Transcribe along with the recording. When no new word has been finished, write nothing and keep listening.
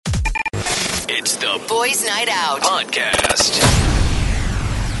It's the Boys Night Out podcast.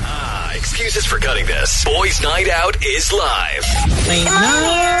 Excuses for cutting this. Boys Night Out is live.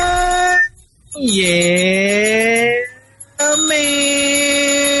 Yeah,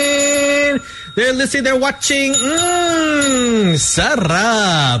 man. They're listening, they're watching.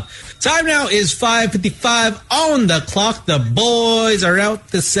 Sarap. Time now is 5:55 on the clock. The boys are out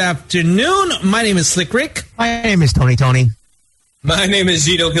this afternoon. My name is Slick Rick. My name is Tony. My name is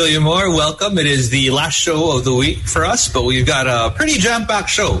Zito Killiamore. Welcome. It is the last show of the week for us, but we've got a pretty jam-packed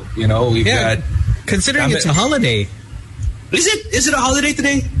show. You know, we've got... Considering it's a holiday. Is it a holiday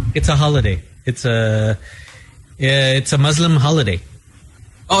today? It's a holiday. It's a Muslim holiday.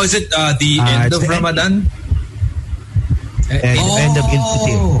 Oh, is it the end of Ramadan? End of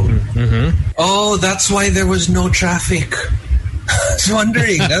Al-Fitr. Oh, that's why there was no traffic. I was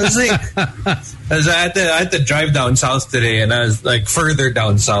wondering. I was like, I had to drive down south today, and I was like further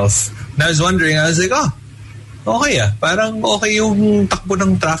down south. And I was wondering. I was like, okay parang okay yung takbo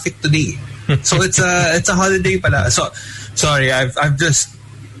ng traffic today. So it's a holiday pala. So sorry, I've just,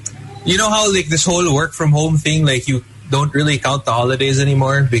 you know how like this whole work from home thing, like you don't really count the holidays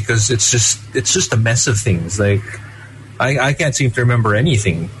anymore because it's just a mess of things. Like I can't seem to remember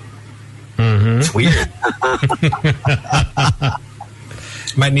anything. It's weird.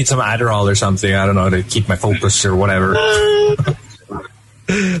 Might need some Adderall or something. I don't know, to keep my focus or whatever.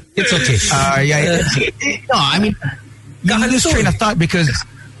 It's okay. No, I mean, you lose train of thought because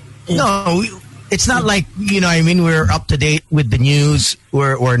it's not like, we're up to date with the news.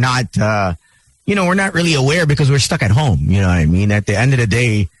 We're not, we're not really aware because we're stuck at home. You know what I mean? At the end of the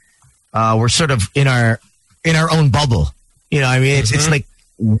day, we're sort of in our own bubble. You know what I mean? It's like,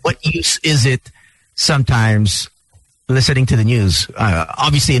 what use is it sometimes listening to the news?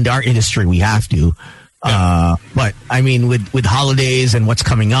 Obviously, in our industry, we have to. But, I mean, with holidays and what's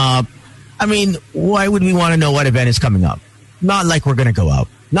coming up, I mean, why would we want to know what event is coming up? Not like we're going to go out.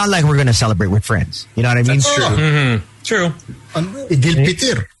 Not like we're going to celebrate with friends. You know what I mean? That's true. True.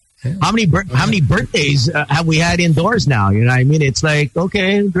 Idil-Fitr. How many birthdays have we had indoors now? You know what I mean? It's like,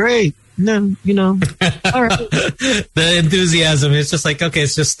 okay, great. No, all right. The enthusiasm is just like, okay,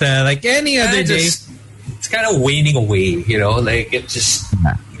 it's just like any other day. It's kind of waning away, like it just,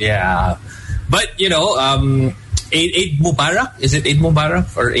 yeah. But, Eid Mubarak? Is it Eid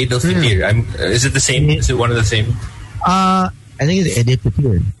Mubarak or Eid al-Fitr? Is it the same? Is it one of the same? I think it's Eid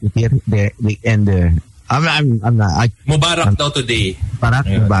al-Fitr. I'm not. Mubarak daw today.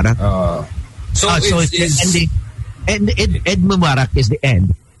 Mubarak. So it's ending. Eid Mubarak is the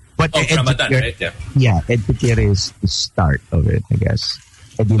end. But Ramadan, right? Yeah, Eid Fitr is the start of it, I guess.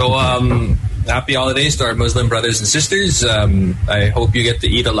 So, happy holidays to our Muslim brothers and sisters. I hope you get to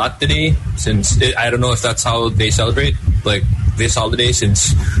eat a lot today, since I don't know if that's how they celebrate, like this holiday,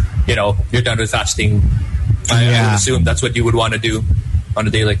 since, you're done with fasting. I would assume that's what you would want to do on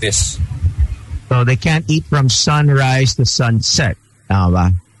a day like this. So they can't eat from sunrise to sunset.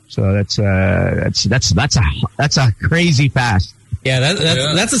 So that's a crazy fast. Yeah,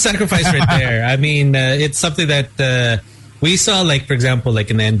 that's a sacrifice right there. I mean, it's something that we saw, like, for example, like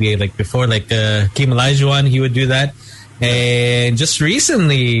in the NBA, like before, like Kim Olajuwon, he would do that. And just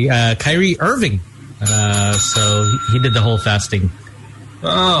recently, Kyrie Irving. So he did the whole fasting.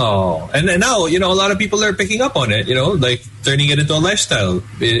 Oh, and now, a lot of people are picking up on it, like turning it into a lifestyle,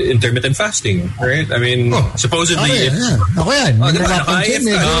 intermittent fasting, right? I mean, supposedly...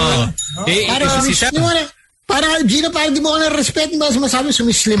 Para, Gino, parang di mo ako na-respect. Ba masabi,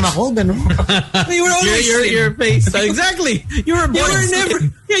 sumislim ako, gano'n. You were always your face. Exactly. You were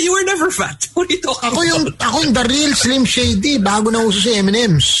never fat. What are you talking about? Ako yung the real Slim Shady, bago na uso si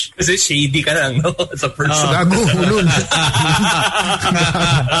M&M's. Kasi shady ka lang, no? As a person. Gago, ulun.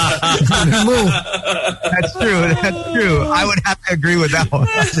 That's true. I would have to agree with that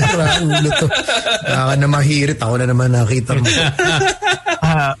one. Ulo to. Baka na mahirit. Ako na naman nakita mo.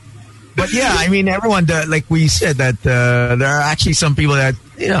 But yeah, I mean, everyone, like we said, that there are actually some people that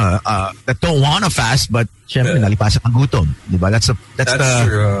that don't want to fast, but syempre nalipasan ang gutom, diba? That's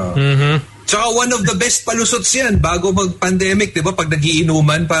true. So one of the best palusots yan bago mag-pandemic, diba? Pag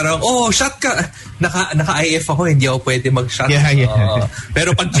nagiinuman, parang shot ka. Naka-IF ako, hindi ako pwede mag-shot. Yeah.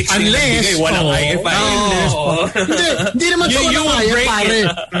 Pero pag chicks unless walang IF. Hindi naman ito walang IF, pare.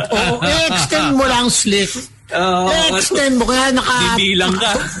 Extend mo lang, Slick. Extend mo, kaya bibilang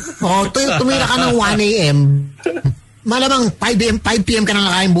ka. Tumira ka ng 1 a.m. Malamang 5 p.m. ka nang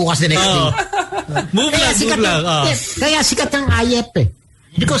kakain bukas din. Move lang. Kaya sikat ng IF eh.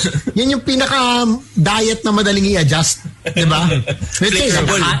 Because yun yung pinaka-diet na madaling i-adjust. Diba? Let's say,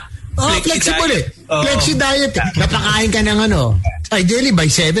 Flexible eh. Flexi diet. Napakain ka ng ideally by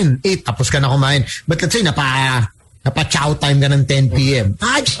 7, 8, tapos ka na kumain. But let's say, napa-chow time ka ng 10 p.m.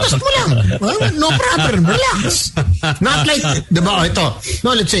 Just mo lang. No problem. Relax. Not like, diba, ito.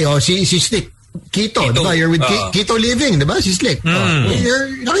 No, let's say, si Slick. Keto, diba? You're with keto living, diba? Si Slick.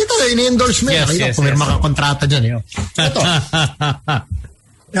 Nakita, ini-endorse mo. Nakita, pumirma ka kontrata dyan. Ito.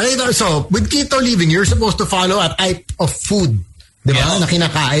 So, with keto living, you're supposed to follow a type of food, diba? Na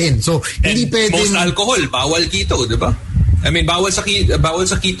kinakain. So, hindi pwedeng... Most alcohol, bawal keto, diba? I mean, bawal sa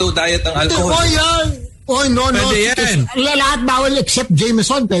keto diet ang alcohol. No. Pwede yan. Lahat bawal except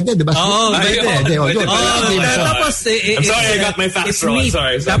Jameson, pwede, diba? Pwede. Tapos, I'm sorry, I got my facts wrong.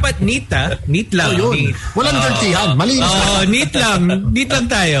 Sorry. Dapat neat lang. Neat. Walang dirtyhan. Malinis na. Neat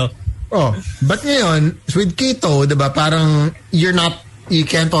lang tayo. But ngayon, with keto, diba, parang you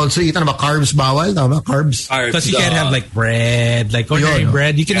can't also eat carbs bawal, tama? Carbs. Because you can't have like bread, like ordinary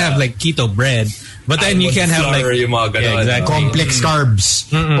bread. You can have like keto bread. But then you can have like exactly. Complex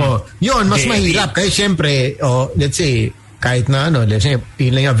carbs. Yun, mas mahirap. Kaya syempre, let's say, kahit na let's say,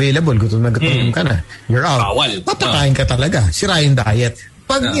 yun lang available, gutom ka na. You're out. Bawal. Papakain ka talaga. Sira yung diet.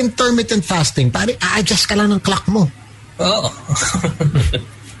 Pag intermittent fasting, pare, adjust ka lang ng clock mo.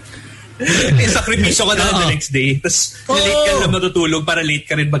 Sakripisyo ka na the next day. Tapos late ka na matutulog para late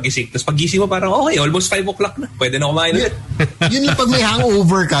ka rin magising. Tapos pagising mo parang okay, almost 5 o'clock na. Pwede na kumain ulit. Yun lang pag may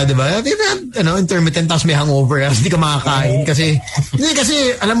hangover ka, diba? Intermittent tapos may hangover ka, hindi ka makakain kasi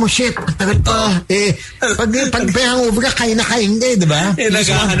alam mo, shit, tagal pa. Pag may hangover ka, kain na kain ka, diba?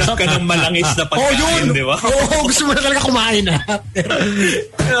 Naghahanap ka ng malangis na pagkain, diba? Gusto mo na talaga kumain na.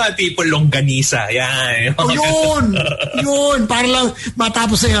 Tipo longganisa. Yan. Yun. Para lang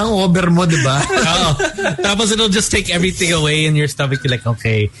matapos na yung hangover mo, diba? Tapos it'll just take everything away in your stomach. You're like,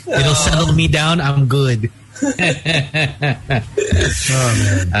 okay, it'll settle me down. I'm good.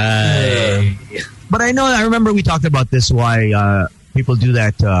 But I remember we talked about this, why people do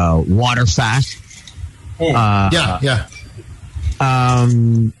that water fast. Yeah.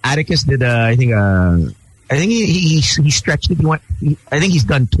 Atticus did, I think he stretched it. I think he's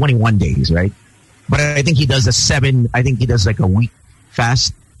done 21 days, right? But I think he does like a week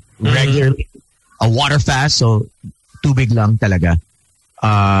fast regularly, a water fast, so tubig lang talaga.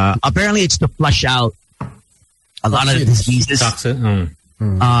 Apparently it's to flush out a lot of the diseases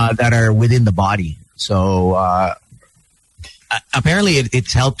that are within the body. So apparently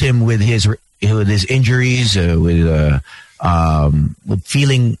it's helped him with his injuries, with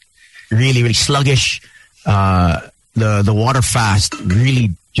feeling really, really sluggish. The water fast really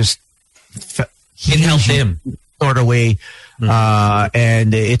just it helped him sort of way.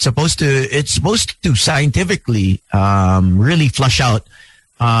 And it's supposed to scientifically really flush out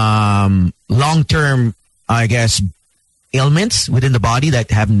long-term, I guess, ailments within the body that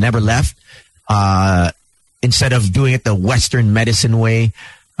have never left. Instead of doing it the Western medicine way,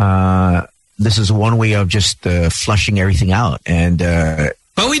 this is one way of just flushing everything out. And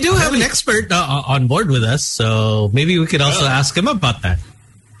but we do have an expert on board with us, so maybe we could also ask him about that.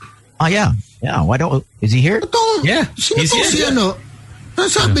 Oh yeah. Why don't? Is he here? Yeah, he's here.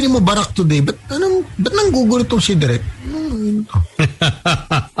 Sabi ni mo barak today, ba't nang gugulo itong si Direk?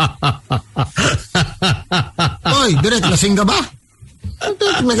 Oy, Direk, lasing ka ba?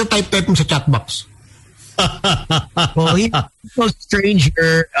 Nag-type mo sa chat box. Well, he's no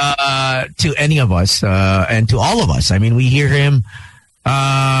stranger to any of us and to all of us. I mean, we hear him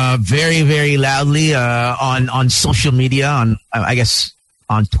very, very loudly on social media, I guess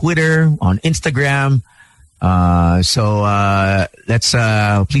on Twitter, on Instagram. So let's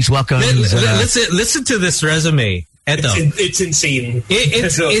please welcome. Listen to this resume. It's insane.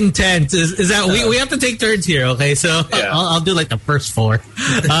 It's intense. Is that we have to take turns here? Okay, so yeah. I'll do like the first 4.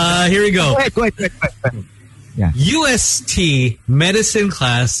 Here we go. Wait. Yeah. UST Medicine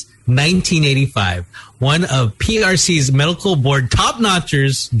Class 1985. One of PRC's medical board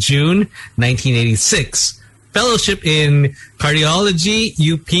top-notchers, June 1986. Fellowship in Cardiology,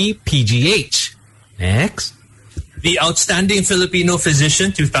 UP PGH. Next. The Outstanding Filipino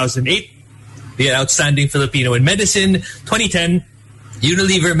Physician, 2008. The Outstanding Filipino in Medicine, 2010.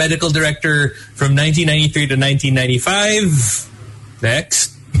 Unilever Medical Director from 1993 to 1995.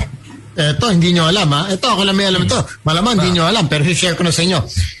 Next. Ito, hindi nyo alam, ha? Ito, ako lang may alam ito. Malaman, hindi nyo alam, pero share ko na sa inyo.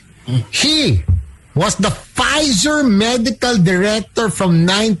 He was the Pfizer Medical Director from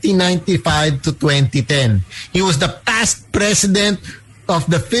 1995 to 2010. He was the past president of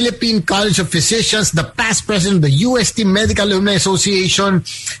the Philippine College of Physicians, the past president of the UST Medical Alumni Association,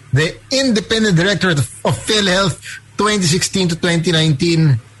 the independent director of PhilHealth 2016 to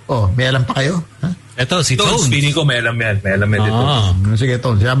 2019. Oh, may alam pa kayo? Huh? Ito, si Tones. Tones. Feeling ko may alam yan. May alam yan dito. Sige,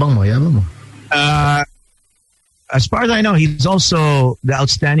 Tones. Yabang mo. As far as I know, he's also the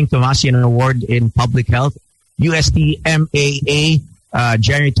Outstanding Thomasian Award in Public Health, USTMAA,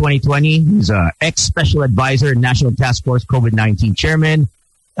 January 2020. He's ex-Special Advisor, National Task Force COVID-19 Chairman,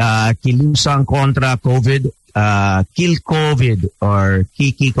 Kilusang Contra COVID, Kill COVID, or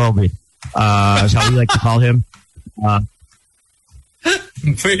Kiki COVID. That's how we like to call him. I'm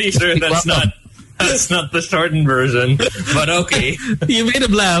pretty sure that's not the shortened version, but okay. You made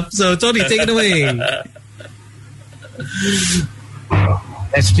him laugh, so Tony, take it away.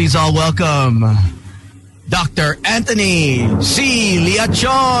 Let's please all welcome Dr. Anthony C.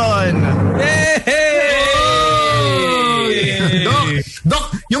 Liachon.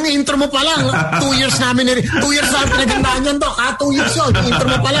 Doc, yung intro mo pa lang, 2 years namin pinagandaan yan, Doc. 2 years yun, yung intro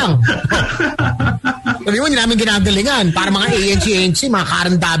mo pa lang. Sabi mo, hindi namin ginagalingan. Para mga ANC, mga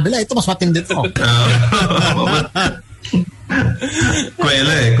Karen Davila, ito mas matindi to.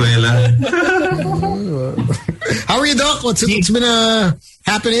 Kwela. How are you, Doc? What's been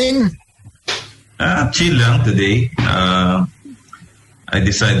happening? Chill lang today. I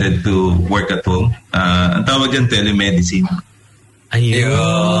decided to work at home. Ang tawag yan, telemedicine. Ayun.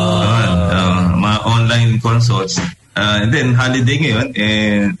 Mga online consults. And then, holiday ngayon.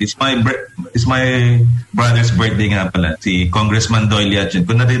 And it's my brother's birthday nga pala. Si Congressman Doyle Liachon.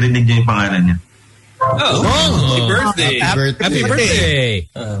 Kung naririnig niyo yung pangalan niya. Oh, happy birthday. Happy birthday.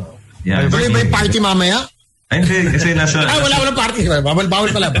 Yeah. Tuloy ba yung party mamaya? Ay, hindi. Kasi nasa... Walang party. Bawal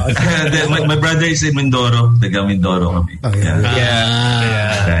pala. my brother is in Mindoro. Taga Mindoro kami.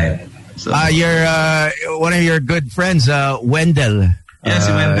 Yeah. Right. So, You're one of your good friends, Wendell. yes,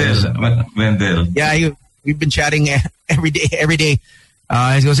 Wendell. Yeah, we've been chatting every day.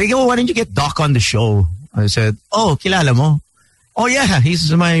 He goes, hey, why don't you get Doc on the show? I said, oh, kilala mo? Oh, yeah,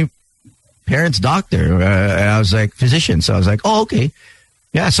 he's my parents' doctor. And I was like, physician. So I was like, oh, okay.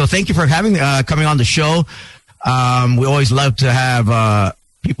 Yeah, so thank you for coming on the show. We always love to have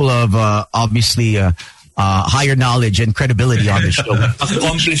people of obviously higher knowledge and credibility on the show.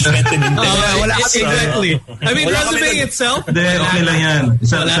 Accomplishment and intelligence. Exactly. I mean, resume itself. Okay lang yan.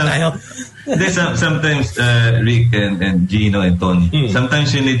 Sometimes Rick and Gino and Tony,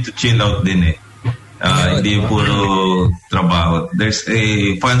 sometimes you need to chill out din eh. Hindi puro trabaho. There's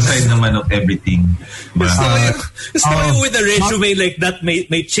a fun side naman of everything. Gusto ko with a resume like that,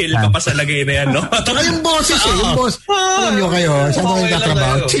 may chill ka pa sa lagay na yan, no? Saka yung boses yung boss. Alam nyo kayo, saan kayo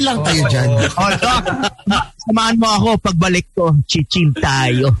nagtatrabaho? Chill lang kayo dyan. Doc, samahan mo ako pagbalik ko. Chill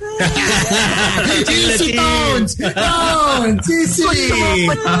tayo. Easy Tones! Easy!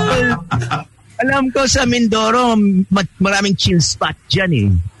 Alam ko sa Mindoro, maraming chill spot dyan eh.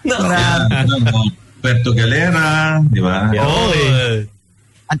 Puerto Galera, di ba?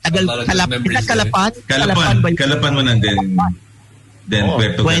 Ang tagal, Kalapan mo nandun. Then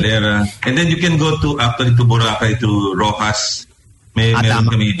Puerto Galera. And then you can go to Boracay, to Rojas. Meron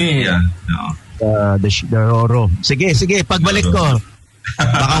kami. Yeah. No. The Roro. Sige, pagbalik ko.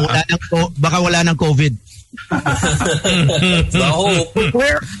 Baka wala ng COVID.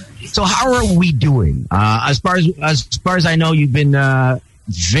 So how are we doing? As far as I know, you've been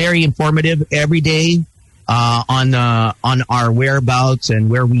very informative every day on our whereabouts and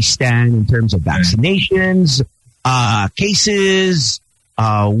where we stand in terms of vaccinations, cases,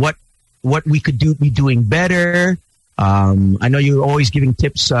 what we could be doing better. I know you're always giving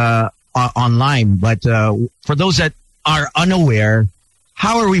tips online, but for those that are unaware,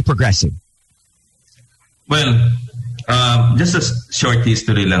 how are we progressing? Well, just a short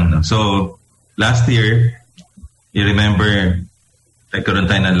history lang. No? So last year, you remember, nagkaroon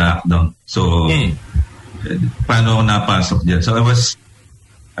tayo ng lockdown. So, paano ako napasok dyan? So,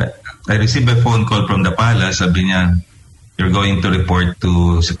 I received a phone call from the palace. Sabi niya, you're going to report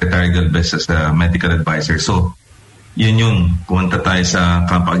to Secretary Galvez as a medical advisor. So, yun yung pumunta tayo sa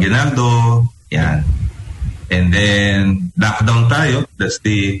Campo Aguinaldo. Yan. And then, lockdown tayo. That's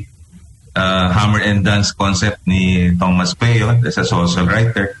the hammer and dance concept ni Thomas Peo. That's a social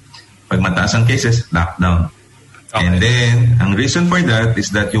writer. Pag mataas ang cases, lockdown. Okay. And then, ang reason for that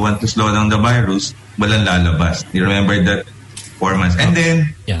is that you want to slow down the virus, walang lalabas. You remember that 4 months. And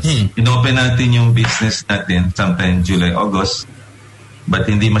then, inopen natin yung business natin sometime July, August,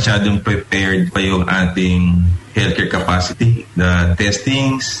 but hindi masyadong prepared pa yung ating healthcare capacity. The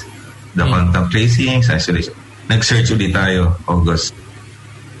testings, the contact tracings, isolation. Nag-search ulit tayo, August.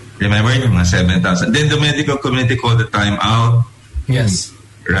 Remember, yung mga 7,000. Then the medical community called the time out. Yes.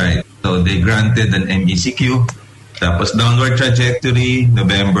 Right. So they granted an MECQ. Tapos downward trajectory,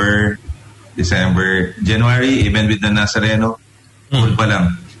 November, December, January, even with the Nazareno, full pa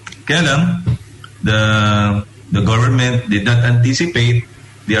lang. Kaya lang, the government did not anticipate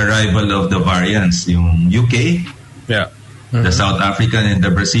the arrival of the variants, yung UK, the South African and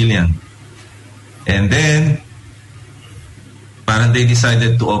the Brazilian. And then, parang they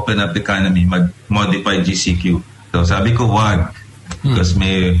decided to open up the economy, mag-modify GCQ. So sabi ko, wag. Because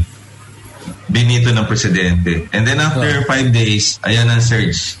may binito ng presidente. And then after 5 days, ayan ang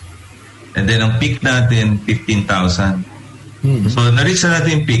surge. And then ang peak natin, 15,000. So na-reach na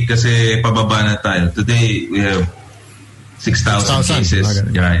natin yung peak kasi pababa na tayo. Today, we have 6,000 cases.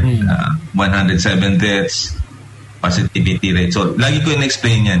 Right. 107 deaths. Positivity rate. So, lagi ko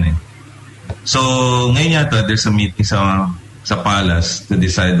in-explain yan eh. So, ngayon yata, there's a meeting sa Palace to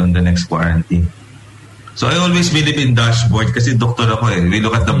decide on the next quarantine. So, I always believe in dashboard kasi doktor ako eh. We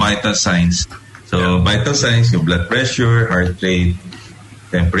look at the vital signs. So, vital signs, yung blood pressure, heart rate,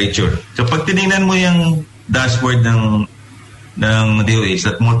 temperature. So, pag tinignan mo yung dashboard ng DOH,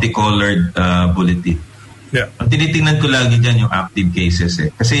 that multicolored bulletin. Ang tinitingnan ko lagi dyan yung active cases eh.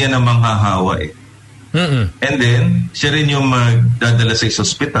 Kasi yan ang manghahawa eh. And then, siya rin yung magdadala sa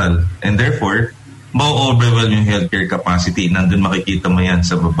hospital. And therefore, ma-overwhelm yung healthcare capacity. Nandun makikita mo yan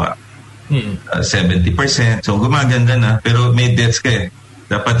sa baba. 70%. So, gumaganda na. Pero may deaths ka eh.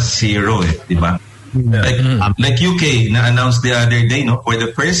 Dapat zero eh. Diba? Like UK, na-announced the other day, no? For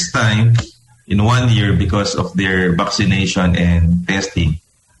the first time in 1 year because of their vaccination and testing,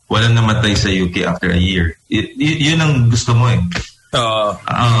 walang namatay sa UK after a year. Yun ang gusto mo eh.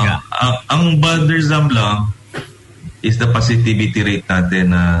 Ang bothersome lang is the positivity rate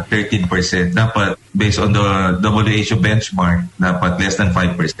natin na 13%. Dapat, based on the WHO benchmark, dapat less than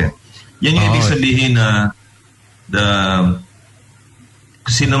 5%. Yan yung ibig sabihin na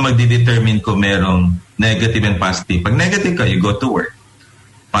sino magdidetermine kung merong negative and positive. Pag negative ka, you go to work.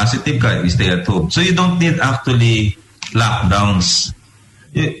 Positive ka, you stay at home. So you don't need actually lockdowns.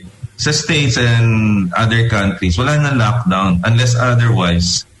 Sa states and other countries, wala na lockdown unless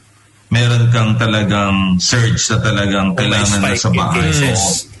otherwise meron kang talagang surge na talagang kailangan na sa bahay.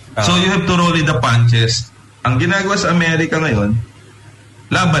 So you have to roll in the punches. Ang ginagawa sa Amerika ngayon,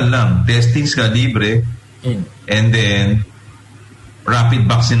 laban lang. Testings ka, libre. And then, rapid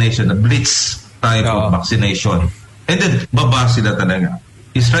vaccination, a blitz type of vaccination. And then, baba sila talaga.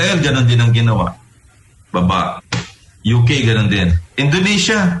 Israel, ganun din ang ginawa. Baba. UK, ganun din.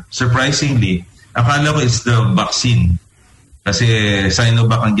 Indonesia, surprisingly, akala ko it's the vaccine. Kasi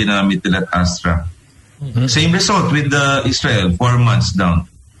Sinovac ang ginamit nila at Astra. Same result with the Israel, 4 months down.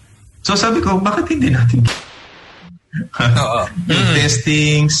 So sabi ko, bakit hindi natin yung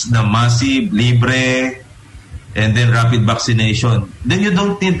testings, the massive, libre, and then rapid vaccination. Then you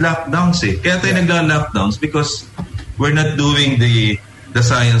don't need lockdowns eh. Kaya tayo nagla-lockdowns because we're not doing the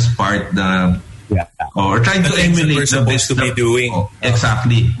science part or trying to emulate the best to be doing.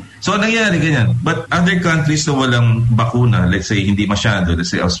 Exactly. So, nangyari ganyan. But other countries na walang bakuna, let's say, hindi masyado, let's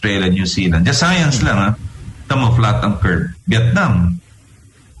say Australia, New Zealand, just science lang, ha? Tama, flat ang curve. Vietnam,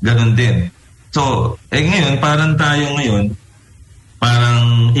 ganun din. So, ngayon, parang tayo ngayon,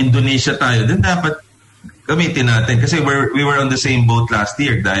 parang Indonesia tayo, then dapat gamitin natin. Kasi we were on the same boat last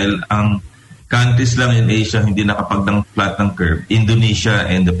year dahil ang countries lang in Asia hindi nakapagdang flat ng curve, Indonesia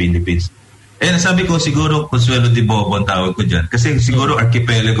and the Philippines. And sabi ko, siguro, Consuelo de Bobo ang tawag ko dyan. Kasi siguro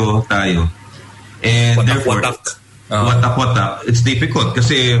archipelago tayo. And therefore, watak-watak. It's difficult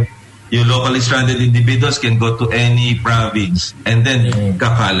kasi yung locally stranded individuals can go to any province and then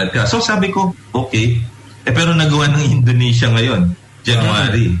kakalat ka. So sabi ko, okay. Pero nagawa ng Indonesia ngayon,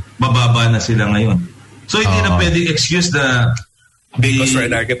 January. Bababa na sila ngayon. So hindi na pwedeng excuse na because we're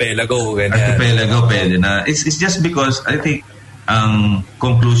an archipelago. Archipelago, pwede na. It's just because I think ang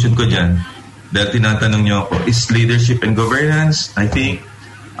conclusion ko dyan, dahil tinatanong niyo ako, is leadership and governance. I think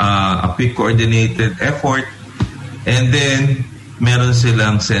a quick coordinated effort and then meron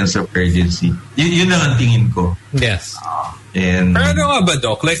silang sense of urgency. Yun lang ang tingin ko. Yes. And pero ano nga ba,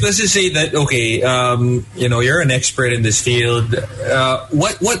 Doc? Like, let's just say that, okay, you're an expert in this field.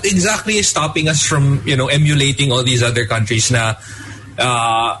 What exactly is stopping us from, emulating all these other countries na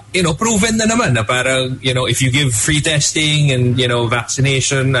proven na naman na parang, if you give free testing and,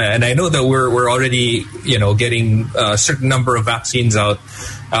 vaccination, and I know that we're already, getting a certain number of vaccines out.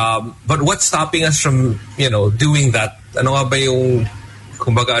 But what's stopping us from, doing that? Ano nga ba yung,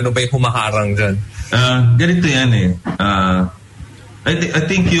 kumbaga, ano ba yung humaharang dyan? Ganito yan eh. I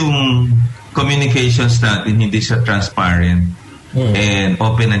think yung communications natin hindi siya transparent and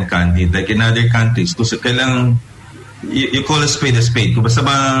open and candid. Like in other countries, kung kailangan you call a spade. Kung basta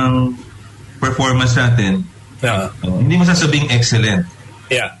bang performance natin, hindi mo sasabing excellent.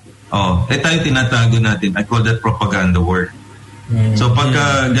 Yeah. Tayo tinatago natin. I call that propaganda war. So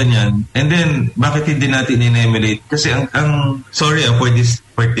pagka ganyan, and then bakit hindi natin in-emulate? Kasi ang sorry for this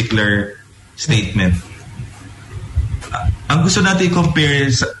particular statement. Ang gusto natin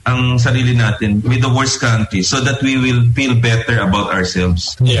i-compare ang sarili natin with the worst country so that we will feel better about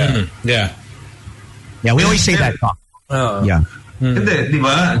ourselves. Yeah. We always say that. Yeah. Hindi, di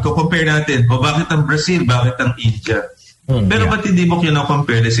ba? Compare natin. O bakit ang Brazil? Bakit ang India? Pero ba't hindi mo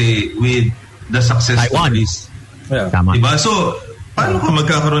kino-compare with the success stories? Tama. Diba? So, paano ka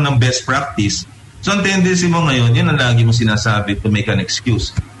magkakaroon ng best practice? So, ang tendency mo ngayon, yun ang lagi mo sinasabi to make an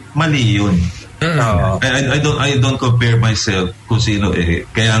excuse. Mali yun. I don't compare myself kung sino eh.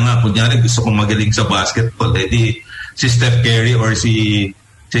 Kaya nga, kunyari gusto kong magaling sa basketball, di si Steph Curry or si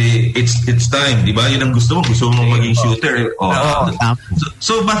it's time, di ba? Yun ang gusto mo maging shooter.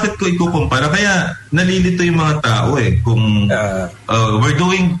 So bakit ko ikukumpara? Kaya nalilito yung mga tao eh. Kung we're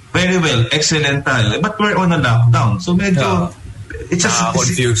doing very well, excellent tayo, but we're on a lockdown. So medyo it's just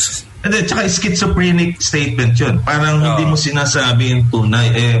confused. And then, tsaka schizophrenic statement yun. Parang hindi mo sinasabi yung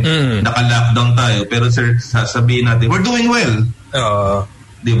tunay. Naka-lockdown tayo. Pero sir, sasabihin natin, we're doing well.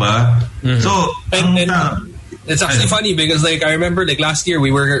 Di ba? So, it's actually funny because like I remember like last year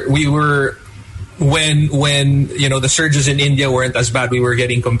we were when the surges in India weren't as bad, we were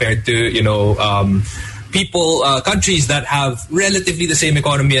getting compared to countries that have relatively the same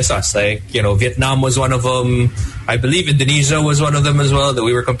economy as us. Like, Vietnam was one of them. I believe Indonesia was one of them as well, that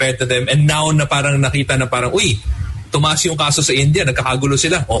we were compared to them. And now na parang nakita na parang, tumaas yung kaso sa India, nagkakagulo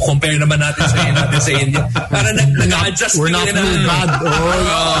sila. Compare naman natin sa India. Parang nag-adjust. We're not too bad.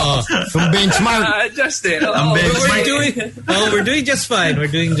 Yung benchmark. Adjust eh. We're doing just fine. We're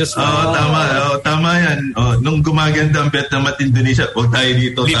doing just fine. Tama yan. Nung gumaganda ang Vietnam at Indonesia, huwag tayo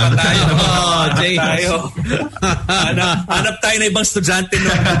dito. Lipat tayo. Tayo. Hanap tayo na ibang estudyante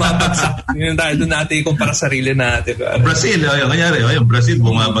nung bumabagsak. Yun tayo, doon natin ikumpara sarili natin. Brazil, kanyari, yung Brazil,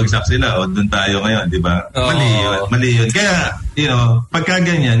 bumabagsak sila. Doon tayo ngayon, di ba? Mali yun. Kaya, pagka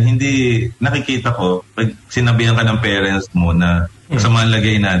ganyan, hindi nakikita ko, pag sinabihan ka ng parents mo na kasama ang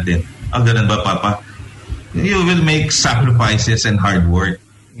lagay natin, ganun ba, Papa? You will make sacrifices and hard work.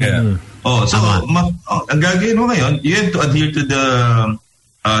 Yeah. Ang gagawin mo ngayon, you have to adhere to the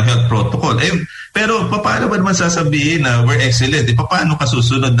health protocol. Pero paano ba naman sasabihin na we're excellent? Paano ka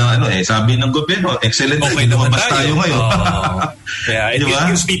susunod na sabi ng gobyerno, excellent okay naman tayo ngayon. Yeah, it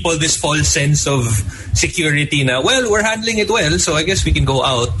gives people this false sense of security na, well, we're handling it well, so I guess we can go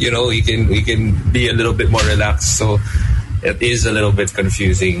out, we can be a little bit more relaxed. So it is a little bit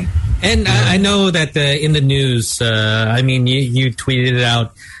confusing. And I know that in the news, you tweeted it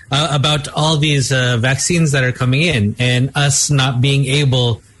out about all these vaccines that are coming in and us not being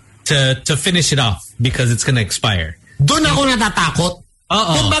able to finish it off because it's gonna expire. Doon ako natatakot.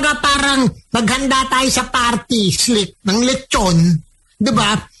 Kumbaga parang maghanda tayo sa party slick ng lechon, di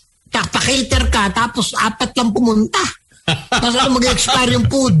ba? Pakater ka, tapos 4 lang pumunta. Tapos mag-expire yung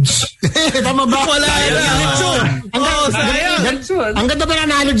foods. Tama ba? Wala na. Lechon. Ang ganda ba ng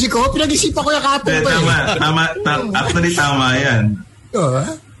analogy ko? Pinag-isipan ko yung kapon pa. Tama. Actually, tama yan.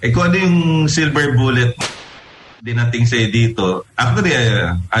 Kung ano yung silver bullet dinating sa'yo dito. Actually,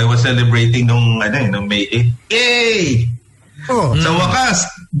 I was celebrating nung May 8. Yay! Sa wakas,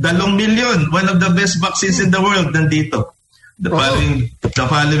 2 million. One of the best vaccines in the world nandito. The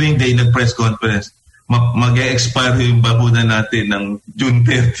following day, nag-press conference. Mag-e-expire yung bakuna natin ng June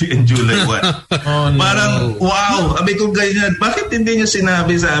 30 and July 1. Parang, wow! Abi kung ganyan, bakit hindi nyo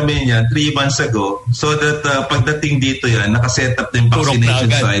sinabi sa amin yan 3 months ago so that pagdating dito yan, nakaset up na yung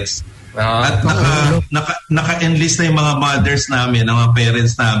vaccination sites. At naka-enlist na yung mga mothers namin, mga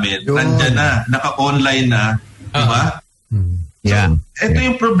parents namin. Nandyan na, naka-online na. Diba? Yeah. So, ito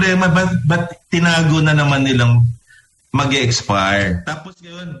yung problema. Ba't tinago na naman nilang mag-expire? Tapos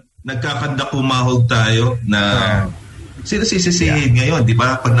ngayon, nagkakanda-kumahog tayo na sino sisisihin ngayon, di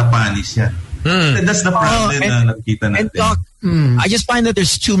ba? Pag napanis yan. That's the problem na nakikita natin. I just find that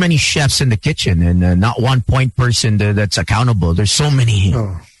there's too many chefs in the kitchen and not one point person that's accountable. There's so many.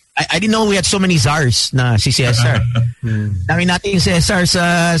 I didn't know we had so many czars na si Cesar. Dami natin yung Cesar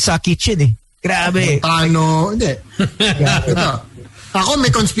sa kitchen eh. Grabe. Hindi. Ako,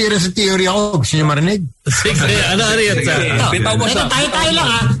 may conspiracy theory ako. Gusto niyo marinig? Sige, ano yun? Tayo-tayo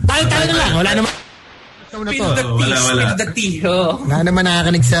lang Tayo-tayo lang. Wala naman. Spill the tea. Wala naman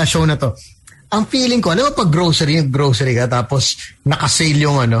nakakanig sa show na to. Ang feeling ko, alam mo pag grocery ka, tapos naka-sale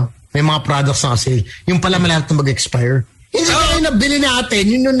yung may mga products naka-sale. Yung pala malapit na mag-expire. Hindi tayo nabili natin.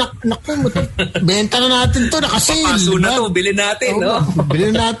 Yun yung benta na natin to, naka-sale. Papaso na to, bilhin natin.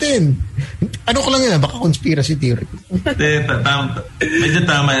 Bilhin natin. Ano ko lang yun, baka conspiracy theory. Medyo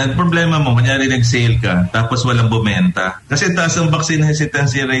tama yan. Problema mo, kunyari nag-sale ka, tapos walang bumenta. Kasi taas ang vaccine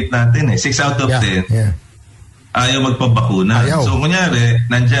hesitancy rate natin 6 out of 10. Yeah. Ayaw magpabakuna. Ayaw. So, kunyari,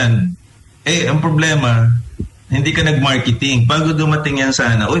 nandyan. Ang problema, hindi ka nag-marketing. Bago dumating yan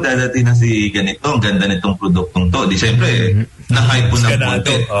sana, dadating na si ganito, ang ganda nitong produktong to. Di siyempre, na-hype po ng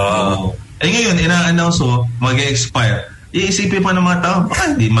konti. Ngayon, ina-announce mag-expire. Iisipin pa ng mga tao,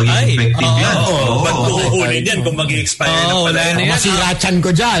 baka hindi maging effective yan. Ba't kukunin yan kung mag-expire na pala yan? Masira chan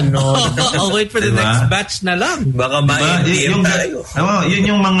ko dyan. I'll wait for the next batch na lang. Baka ma-IDM tayo.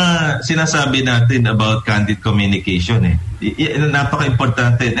 Yun yung mga sinasabi natin about candid communication.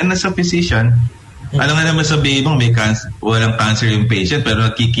 Napaka-importante. And as a physician, alam nga naman sabihin mo, walang cancer yung patient,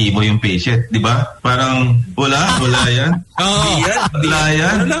 pero nakikimo yung patient. Di ba? Parang, wala yan. Wala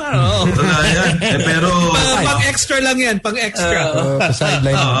yan. Pero, pang-extra lang yan, pang-extra.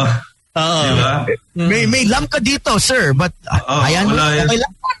 Sideline. Diba? May lamp ka dito, sir, but ayan, okay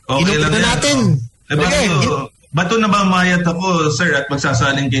lang. Okay lang na natin. Bato na ba mayat ako, sir, at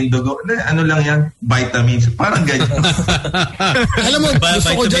magsasaling kayong dugo? Ano lang yan? Vitamins. Parang ganyan. Alam mo,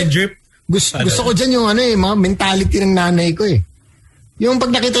 gusto ko dyan. Drip. Gusto ko dyan yung mga mentality ng nanay ko Yung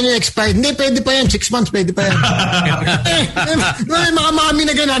pag nakita niyo expired, hindi, pwede pa yan. 6 months, pwede pa yan. Mga mami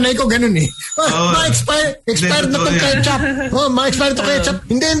na nanay ko, ganun expired na itong ketchup. Ma-expired itong ketchup.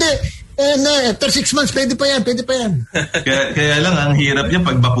 Hindi. After 6 months, pwede pa yan. Kaya lang, ang hirap niya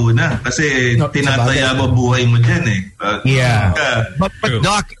pagbakuna. Kasi tinataya mo buhay mo dyan Yeah. But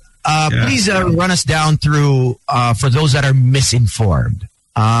Doc, please run us down through, for those that are misinformed,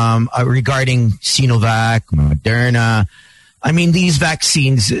 regarding Sinovac, Moderna. I mean, these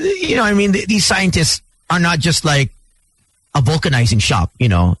vaccines, these scientists are not just like a vulcanizing shop,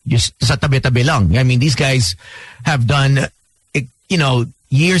 just sa tabi-tabi lang. I mean, these guys have done,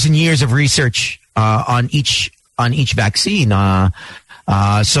 years and years of research on each vaccine.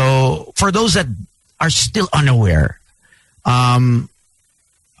 So for those that are still unaware,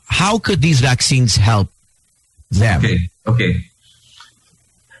 how could these vaccines help them? Okay.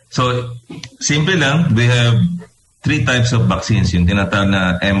 So, simple lang. We have 3 types of vaccines. Yung tinatawag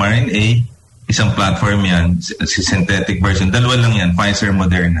na mRNA, isang platform yan, synthetic version. 2 lang yan, Pfizer,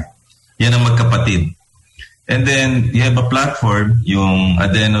 Moderna. Yan ang magkapatid. And then, you have a platform, yung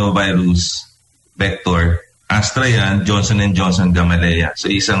adenovirus vector. Astra yan, Johnson & Johnson, Gamaleya.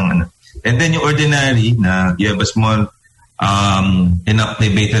 So, isang And then yung ordinary na you have a small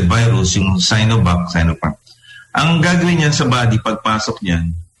inactivated virus, yung Sinovac. Ang gagawin niyan sa body pagpasok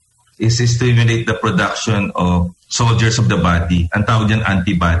niyan is stimulate the production of soldiers of the body. Ang tawag diyan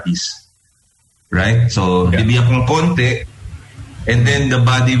antibodies. Right? So, bibigyan kong konti and then the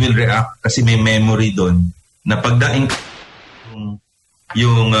body will react kasi may memory doon na pagdaing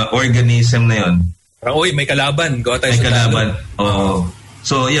yung organism na yon. Uy, may kalaban. Go tayo may kalaban. Oo.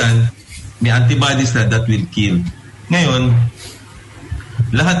 So, yan. May antibodies that will kill. Ngayon,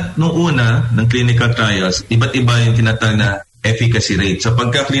 lahat nung una ng clinical trials, iba't iba yung tinatawag na efficacy rate. So,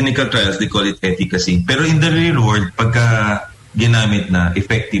 pagka clinical trials, they call it efficacy. Pero in the real world, pagka ginamit na,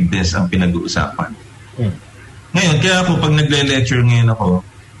 effectiveness ang pinag-uusapan. Ngayon, kaya ako, pag nagle-lecture ngayon ako,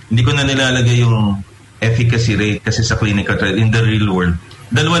 hindi ko na nilalagay yung efficacy rate kasi sa clinical trial. In the real world,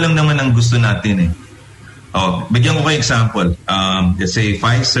 2 lang naman ang gusto natin bigyan ko kayo example. Let's say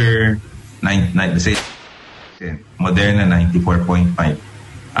Pfizer, let's say Moderna, 94.5.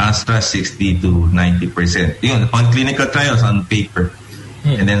 Astra, 60 to 90%. Yun, on clinical trials, on paper.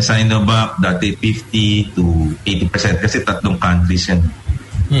 And then Sinovac, dati 50 to 80% kasi 3 countries yan.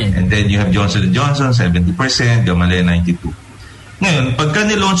 And then you have Johnson & Johnson, 70%, Gamaleya, 92%. Ngayon, pagka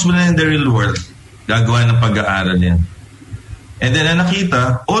nilaunch mo na in the real world, gagawa ng pag-aaral yan. And then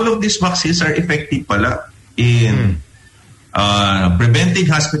nakita, all of these vaccines are effective pala in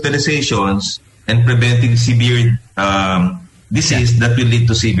preventing hospitalizations and preventing severe disease that will lead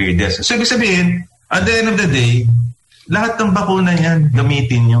to severe death. So, ibig sabihin, at the end of the day, lahat ng bakuna yan,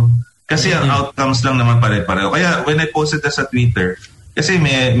 gamitin nyo. Kasi ang outcomes lang naman pare-pareho. Kaya, when I posted that sa Twitter, kasi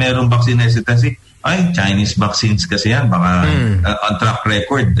merong vaccine hesitancy, Chinese vaccines kasi yan, baka on track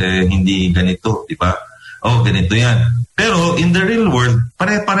record, hindi ganito, di ba? Ganito yan. Pero, in the real world,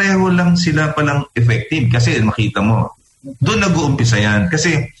 pare-pareho lang sila palang effective. Kasi, makita mo, doon nag-uumpisa yan.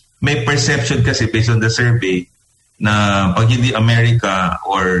 Kasi, may perception kasi based on the survey, na pag hindi America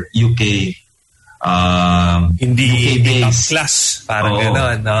or UK hindi UK-based class parang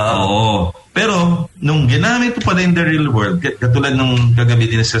gano'n. Pero nung ginamit ko pala in the real world, katulad nung kagabi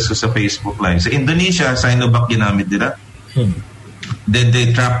din sa Facebook Live, sa Indonesia, Sinovac ginamit nila. Then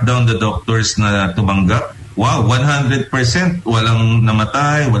they trapped down the doctors na tumanggap. 1 wow, 100%, walang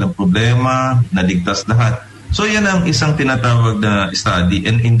namatay, walang problema, naligtas lahat. So yan ang isang tinatawag na study.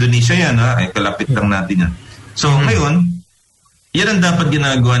 And Indonesia yan, ay kalapit lang natin yan. So ngayon, yan ang dapat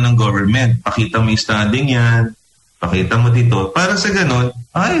ginagawa ng government. Pakita mo yung studying yan, pakita mo dito. Para sa ganon,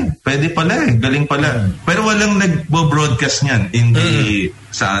 ay, pwede pala galing pala. Pero walang nagbo-broadcast niyan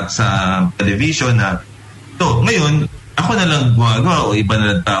sa television na, to, ngayon, ako na lang gumagawa o iba na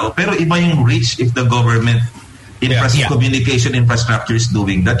lang tao. Pero iba yung reach if the government communication infrastructure is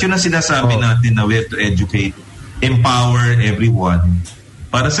doing that. Yun ang sinasabi natin na we have to educate, empower everyone.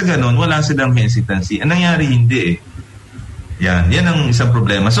 Para sa ganon, wala silang hesitancy. Ang nangyari, hindi Yan ang isang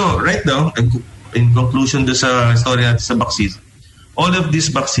problema. So, right now, in conclusion do sa story natin sa vaccines, all of these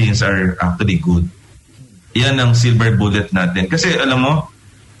vaccines are actually good. Yan ang silver bullet natin. Kasi alam mo,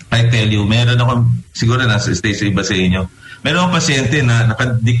 I tell you, meron ako, siguro nasa stage iba sa inyo, meron akong pasyente na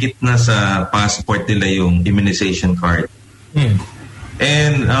nakadikit na sa passport nila yung immunization card.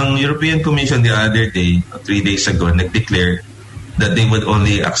 And ang European Commission the other day, 3 days ago, nag-declare that they would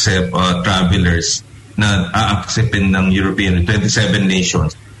only accept travelers na a-acceptin ng European 27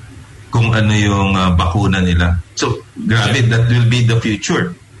 nations kung ano yung bakuna nila. So, grabe, that will be the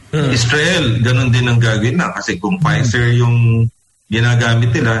future. Israel, ganun din ang gagawin na kasi kung Pfizer yung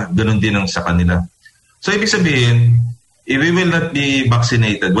ginagamit nila, ganun din ang sa kanila. So, ibig sabihin, if we will not be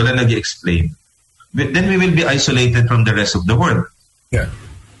vaccinated, wala nag-i-explain, then we will be isolated from the rest of the world. Yeah.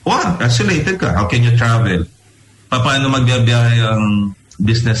 Wow, isolated ka. How can you travel? Paano magbiyahe ang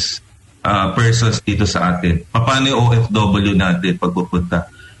business persons dito sa atin? Paano yung OFW natin pagpupunta?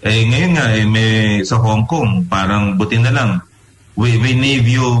 Ngayon nga, may sa Hong Kong, parang buti na lang. We need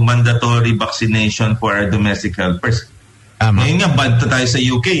you mandatory vaccination for our domestic helpers. Ngayon nga, ban tayo sa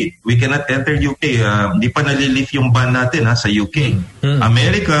UK. We cannot enter UK. Hindi pa nalilift yung ban natin sa UK.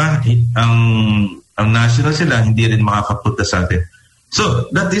 America, ang national sila, hindi rin makakapunta sa atin.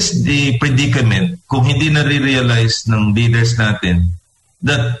 So, that is the predicament kung hindi na-realize ng leaders natin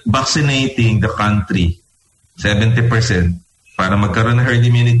that vaccinating the country 70% para magkaroon ng herd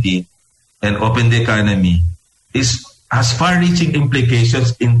immunity and open the economy has far-reaching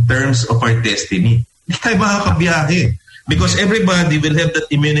implications in terms of our destiny. Hindi tayo makakabiyahe because everybody will have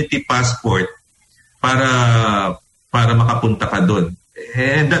that immunity passport para makapunta ka doon.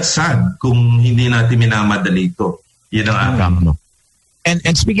 And that's sad kung hindi natin minamadali ito. Yun ang aking.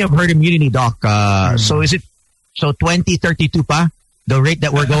 And speaking of herd immunity, Doc, so is it 2032 pa? The rate that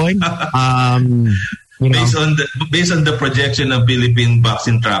we're going, based on the projection of Philippine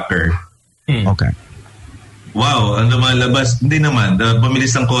Vaccine Tracker. Okay. Wow, ang lumalabas, hindi naman.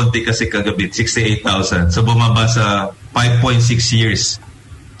 Bumilis ng konti kasi kagabi, 68,000. So bumaba sa 5.6 years.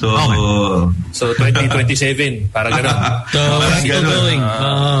 So 2027, parang gano'n. So still going.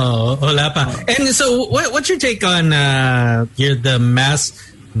 Wala pa. And so what's your take on the mass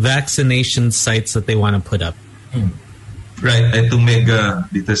vaccination sites that they want to put up? Right, itong mega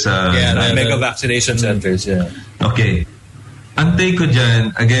dito sa... mega vaccination centers, Okay. Ang take ko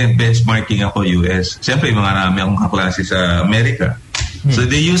dyan, again, benchmarking ako US. Siyempre, marami akong kaklase sa Amerika. So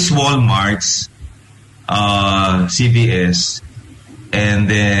they use Walmarts, CVS, and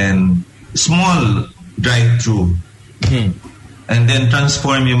then small drive-thru. And then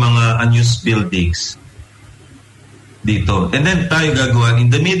transform yung mga unused buildings dito. And then tayo gagawa,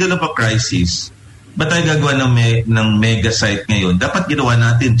 in the middle of a crisis, ba't tayo gagawa ng mega site ngayon? Dapat ginawa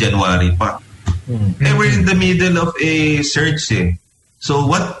natin January pa. We're in the middle of a surge So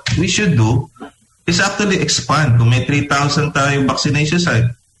what we should do is actually expand. Kung may 3,000 tayo vaccination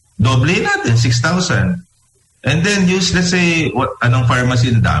site, doble natin, 6,000. And then use, let's say, anong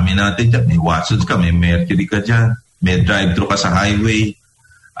pharmacy, dami natin dyan. May Watsons ka, may Mercury ka dyan, may drive-thru ka sa highway.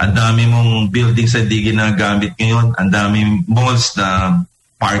 Ang dami mong buildings na di ginagamit ngayon. Ang dami malls na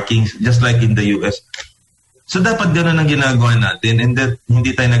parking, just like in the US. So dapat gano'n ang ginagawa natin and that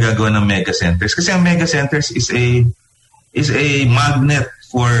hindi tayo nagagawa ng mega centers. Kasi ang mega centers is a magnet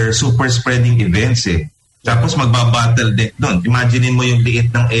for super spreading events Tapos magbabattle-deck doon. Imaginein mo yung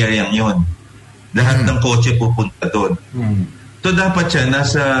liit ng area yon. Lahat ng kotse pupunta doon. So dapat siya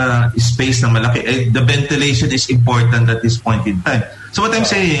nasa space na malaki. The ventilation is important at this point in time. So what I'm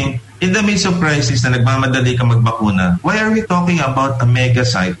saying, in the midst of crisis na nagmamadali ka magbakuna, why are we talking about a mega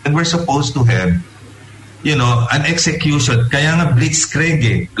site and we're supposed to have, an execution? Kaya nga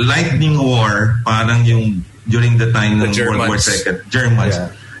blitzkrieg lightning war, parang yung during the time ng World War II, Germans.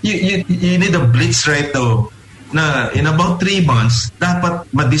 Yeah. You need a blitz right now na in about 3 months, dapat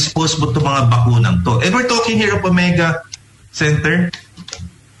ma-dispose mo itong mga bakunang to. And we're talking here of a mega center.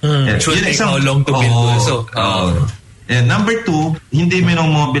 It should take how long to build. And number 2, hindi mo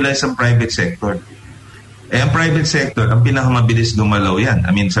mobilize ang private sector. ang private sector, ang pinakamabilis gumalaw yan.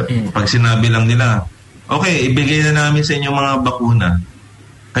 I mean, pag sinabi lang nila, okay, ibigay na namin sa inyo mga bakuna.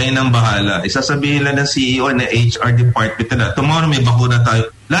 Kayo nang bahala. Isasabihin lang ng CEO na HR department nila, tomorrow may bakuna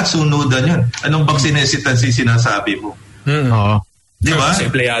tayo. Lahat sunudan yun. Anong vaccine hesitancy sinasabi mo? Oo. Di ba? Kasi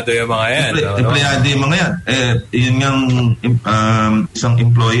empleyado yung mga yan. Empleyado yung mga yan. Yun yung isang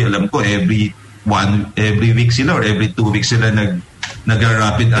employee, alam ko, every week sila or every 2 weeks sila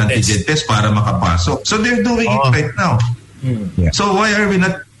nag-rapid antigen test para makapasok. So they're doing it right now. Yeah. So why are we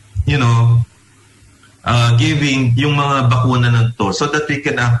not, giving yung mga bakuna ng to so that we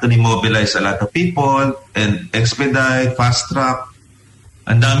can actually mobilize a lot of people and expedite, fast track.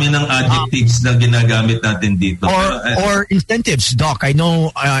 Ang dami ng adjectives na ginagamit natin dito. Or incentives, Doc. I know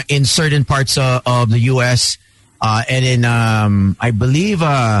in certain parts of the U.S. And in I believe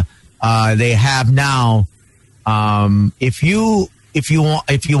they have now. If you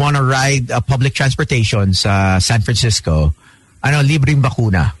want to ride public transportation sa San Francisco, libreng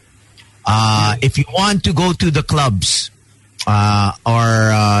bakuna. If you want to go to the clubs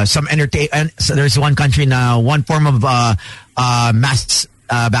or some entertainment, so there's one country now. One form of mass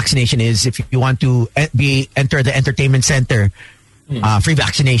vaccination is if you want to enter the entertainment center, free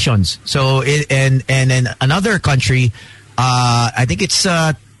vaccinations. So and in another country, I think it's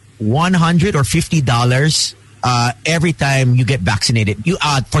 $100 or $50 every time you get vaccinated. You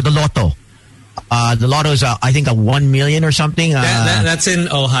for the lotto. The lotto is I think a 1 million or something. That's in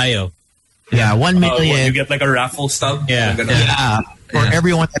Ohio. Yeah, 1 million. You get like a raffle stub. Yeah. For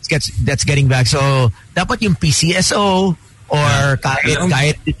everyone that's getting back. So dapat yung PCSO or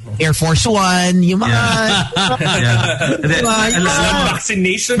kahit Air Force One, yung mga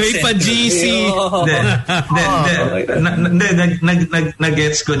vaccination. May pa GC.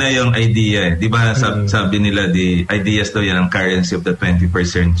 Nag-gets ko na yung idea. Di ba sabi nila the ideas daw yan ang currency of the 21st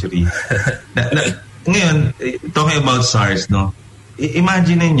century. Ngayon, talking about SARS, no?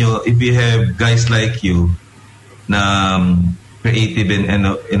 Imagine nyo if you have guys like you na creative and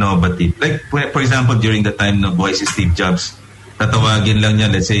innovative. Like, for example, during the time na buhay si Steve Jobs, tatawagin lang niya,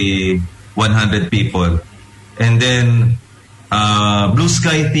 let's say, 100 people. And then, blue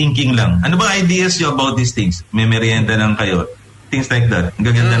sky thinking lang. Ano ba ideas nyo about these things? May merienda lang kayo. Things like that. Ang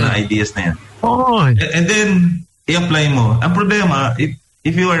gaganda ng ideas na yan. Oh. And then, i-apply mo. Ang problema, if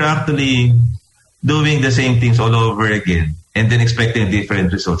you are actually doing the same things all over again, and then expecting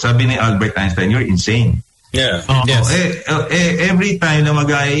different results. Sabi ni Albert Einstein, you're insane. Yeah. Yes. Every time na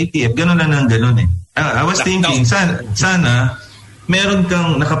mag-IATF, gano'n lang ng gano'n eh. I was thinking, sana meron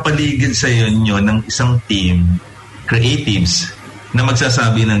kang nakapaligid sa inyo ng isang team, creatives, na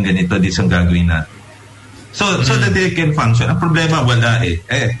magsasabi ng ganito, di isang gagawin natin. So that they can function. Ang problema, wala eh.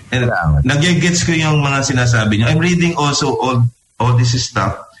 Nag-gets ko yung mga sinasabi nyo. I'm reading also all this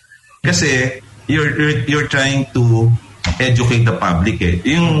stuff. Kasi, you're trying to educate the public eh.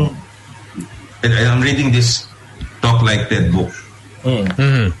 I'm reading this Talk Like TED book.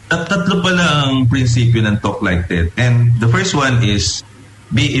 Tatlo pala ang prinsipyo ng Talk Like TED. And the first one is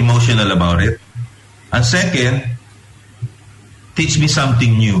be emotional about it. And second, teach me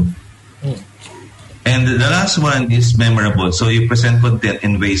something new. And the last one is memorable. So you present content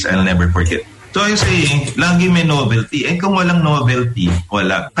in ways I'll never forget. So I'm saying, lagi may novelty. Eh kung walang novelty,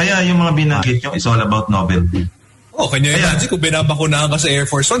 wala. Kaya yung mga binanggit nyo is all about novelty. Kanya imagine kung binabakunahan ka sa Air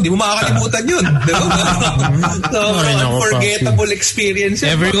Force One, di mo makakalimutan yun. Unforgettable experience.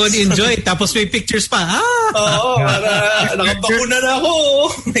 Everyone enjoy. Tapos may pictures pa. Oo, nakabakuna na ako.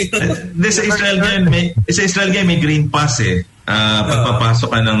 Sa Israel game, may green pass eh. Pagpapasok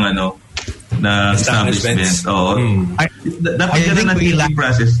ka ng na establishment. Dapat ganun ang teaching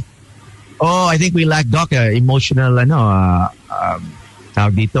process. I think we lack, Doc, emotional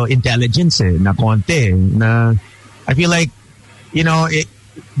tawag dito, intelligence na konti na I feel like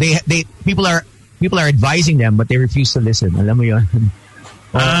people are advising them but they refuse to listen. Alam mo yun?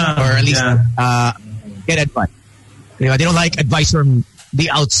 or at least get advice. They don't like advice from the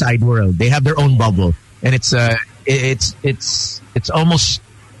outside world. They have their own bubble, and it's almost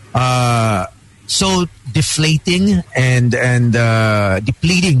so deflating and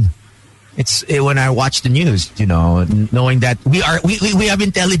depleting. It's when I watch the news, knowing that we have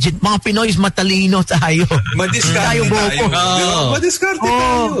intelligent, mga Pinoy's matalino tayo. Madiskarte tayo. Madiskarte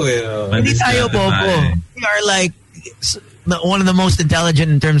tayo. Hindi tayo bobo. We are like one of the most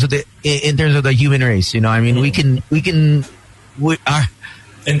intelligent in terms of the human race. We are in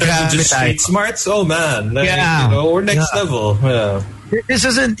terms of just street smarts. Oh man, we're next level. Yeah. This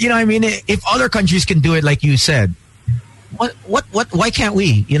isn't, if other countries can do it like you said, why can't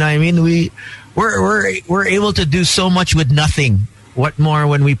we? We're able to do so much with nothing. What more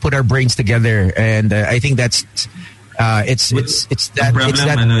when we put our brains together? And I think that's it's that problem. It's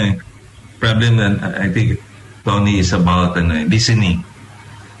that, problem. I think Tony is about listening.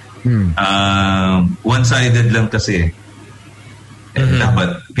 One-sided lang kasi.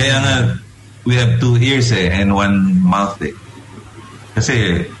 Dapat kaya nga we have 2 ears and 1 mouth.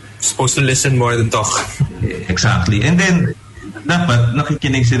 Kasi supposed to listen more than talk. Exactly. And then dapat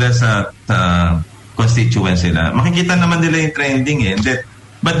nakikinig sila sa constituents sila. Makikita naman nila yung trending and then,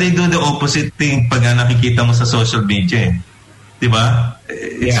 but they do the opposite thing pag nakikita mo sa social media. Diba?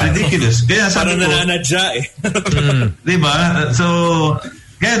 It's ridiculous. Kaya sabi ko, nananadya diba? So,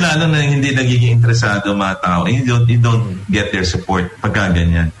 kaya lalo na hindi nagiging interesado mga tao. You don't get their support pagka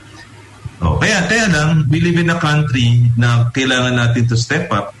ganyan. Kaya lang, we live in a country na kailangan natin to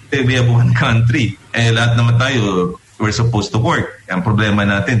step up. We have one country. Lahat naman tayo, we're supposed to work. Ang problema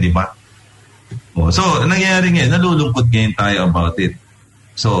natin, di ba? So, nangyayari ngayon, nalulungkot ngayon tayo about it.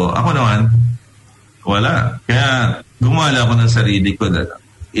 So, ako naman, wala. Kaya, gumala ako ng sarili ko that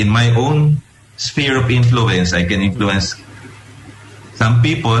in my own sphere of influence, I can influence some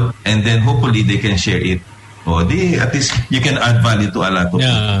people and then hopefully they can share it. At least you can add value to a lot of people.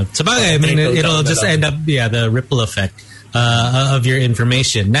 Yeah, sabagay, I mean, it'll just end up, the ripple effect of your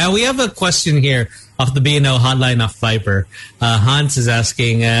information. Now, we have a question here off the B&O hotline off Viber. Hans is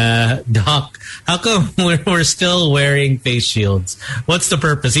asking, Doc, how come we're still wearing face shields? What's the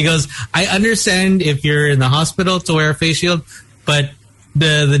purpose? He goes, I understand if you're in the hospital to wear a face shield, but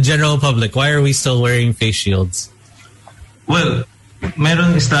the general public, why are we still wearing face shields? Well,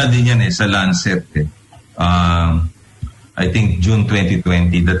 meron study niyan sa Lancet I think June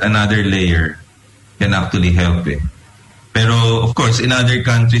 2020 that another layer can actually help Pero of course, in other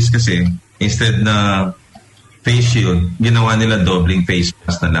countries kasi, instead na face shield, ginawa nila doubling face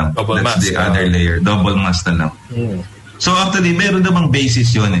mask na lang. That's the other layer. Double mask na lang. So actually, meron namang basis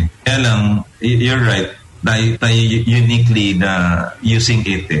yun Kaya lang, you're right, tayo uniquely na using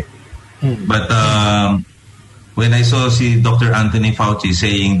it But when I saw si Dr. Anthony Fauci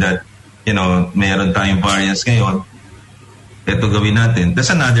saying that meron tayong variants ngayon, ito gawin natin.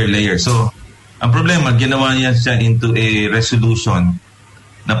 That's another layer. So, ang problema, ginawa niya siya into a resolution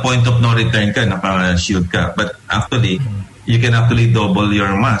na point of no return ka, naka-shield ka. But actually, you can actually double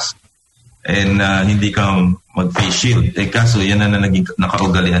your mask and hindi ka mag-face shield. Kaso, yan na naging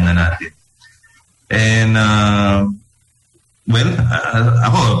nakaugalian na natin. And,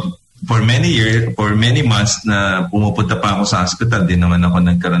 ako, for many months na pumupunta pa ako sa hospital, din naman ako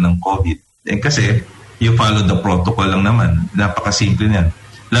nagkaroon ng COVID. Kasi you follow the protocol lang naman. Napakasimple niyan.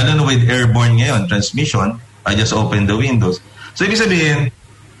 Lalo na with airborne ngayon, transmission, I just open the windows. So ibig sabihin,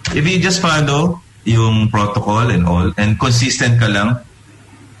 if you just follow yung protocol and all, and consistent ka lang,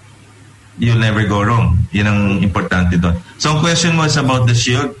 you'll never go wrong. Yun ang importante doon. So ang question was about the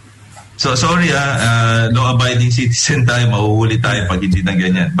shield. So sorry law-abiding citizen tayo, mahuhuli tayo pag hindi na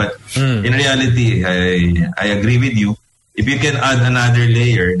ganyan. But in reality, I agree with you. If you can add another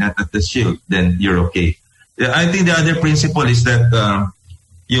layer, not at the shield, then you're okay. I think the other principle is that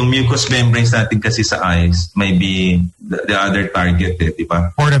yung mucous membranes natin kasi sa eyes may be the other target, di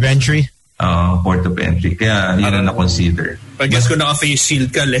ba? Port of entry? Port of entry. Kaya yun ang na-consider. I guess kung naka-face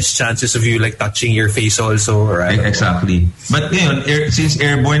shield ka, less chances of you touching your face also, right? Exactly. But ngayon, since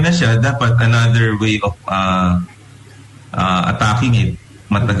airborne na siya, dapat another way of attacking it,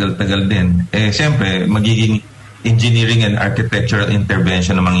 matagal-tagal din. Siyempre, magiging engineering and architectural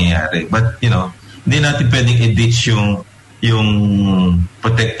intervention na mangyayari. But, hindi natin pwedeng i-ditch yung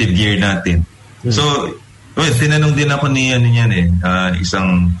protective gear natin. So, tinanong din ako ni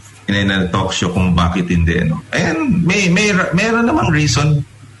isang na talk show kung bakit hindi. And meron namang reason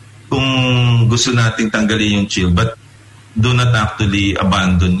kung gusto nating tanggalin yung chill, but do not actually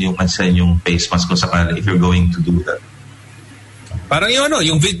abandon yung face mask kung sakali if you're going to do that. Parang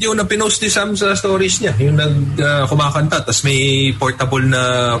yung video na pinost ni Sam sa stories niya, yung kumakanta, tapos may portable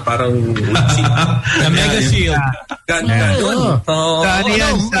na parang mega shield. Ganun.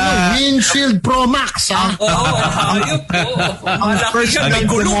 Windshield Pro Max, ha? Ang first na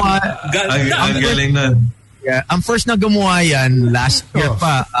gumawa, ang galing na. Yeah, ang first na gumawa yan last year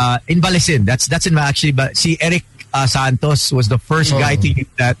pa in Balesin. That's in actually, si Eric Santos was the first guy to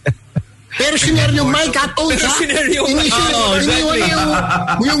use that. Pero sinare yung mic at all siya. Iniwan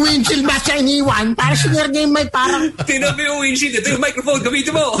yung windshield mask siya iniwan. Para sinare niya yung mic parang... Tinabi yung windshield. Ito yung microphone.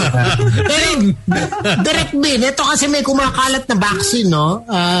 Gamitin mo. Pero, Direct Bin, ito kasi may kumakalat na vaccine, no?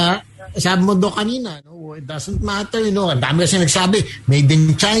 Sabi mo do kanina, no? it doesn't matter, Ang dami kasi nagsabi, made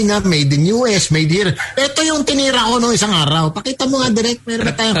in China, made in US, made here. Ito yung tinira ko nung isang araw. Pakita mo nga direct, meron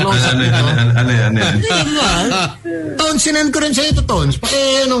ba tayong close-up nito? Ano yan? Tones, sinend ko rin sa ito, Tones.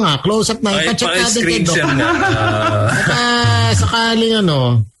 Close-up na. Pacheck natin kay Doc. Sakaling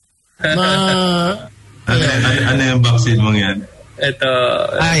ano yung vaccine mong yan? Ito.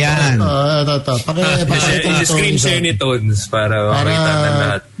 Yan. Ito. Screen share ni Tones para makita na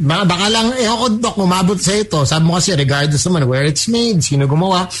lahat. Baka lang, ako, Doc, umabot sa ito. Sabi mo kasi, regardless naman where it's made, sino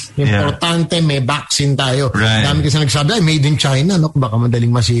gumawa, importante, may vaccine tayo. Right. Dami kasi nagsabi, made in China, baka madaling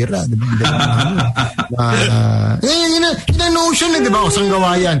masira. Yun ang notion na, di ba? Kusang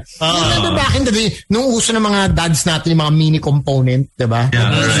gawa yan. Back in the day, nung uso ng mga dads natin, yung mga mini component, di ba?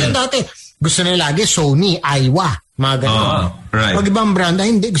 Dati, gusto nila lagi Sony, Aiwa, mga ganun. Right. Pag ibang brand,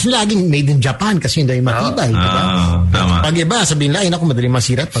 hindi. Gusto nila laging made in Japan kasi hindi matibay, di ba? Tama. Pag iba, sabihin nila, naku, madaling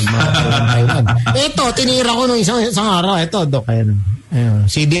masira pag mga Taiwan. Ito, tinira ko nung isang araw. Ito, Doc, ayun.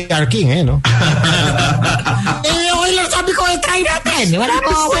 CDR King, okay lang, sabi ko, try natin. Wala mo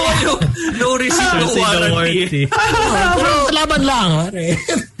ako. No receipt, no warranty. Pero laban lang.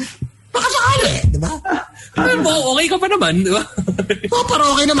 Baka sakali, di ba? Okay ka pa naman, di ba? Pero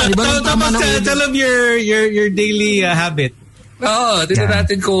okay naman. Tell them your daily habit. Oo, tignan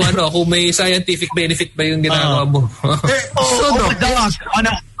natin kung may scientific benefit ba yung ginagawa mo.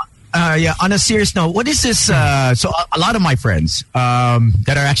 On a serious note, what is this? So a lot of my friends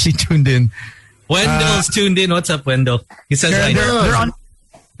that are actually tuned in. Wendell's tuned in. What's up, Wendell? He says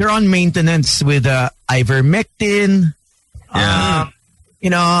they're on maintenance with ivermectin. A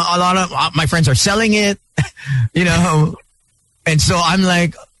lot of my friends are selling it. And so I'm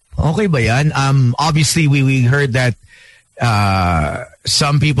like, okay ba yan? Obviously we heard that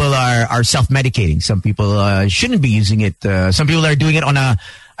some people are self-medicating. Some people shouldn't be using it. Some people are doing it I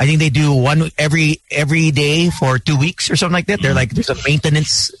think they do one every day for 2 weeks or something like that. They're like, there's a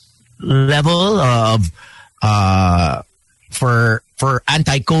maintenance level of for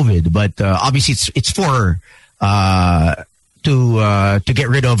anti-COVID, but obviously it's for to get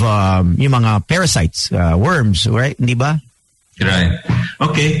rid of yung mga parasites, worms, right? Hindi ba? Right.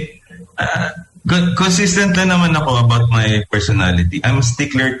 Okay. Consistent na naman ako about my personality. I'm a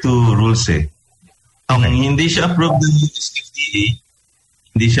stickler to rules Okay. Hindi siya approved ng US FDA.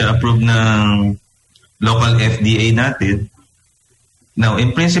 Hindi siya approved ng local FDA natin. Now,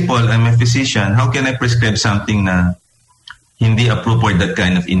 in principle, I'm a physician. How can I prescribe something na hindi approved for that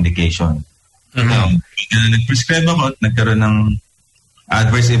kind of indication? Now, nag-prescribe ako at nagkaroon ng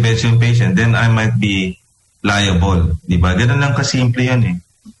adverse events yung patient, then I might be liable. Diba? Ganun lang kasimple yan eh.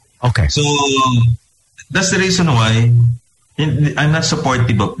 Okay. So, that's the reason why I'm not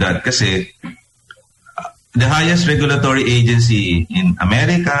supportive of that kasi the highest regulatory agency in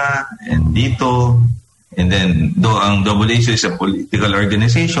America and dito, and then though ang WHO is a political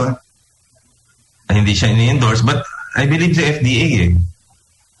organization, hindi siya ini-endorse, but I believe the FDA eh.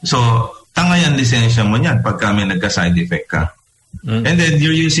 So, tanga yan lisensya mo niyan pag kami nagka-side effect ka. And then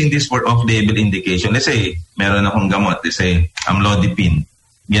you're using this for off-label indication. Let's say, meron akong gamot. Let's say, amlodipine.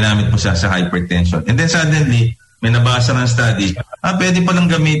 Ginamit mo siya sa hypertension. And then suddenly, may nabasa ng study, pwede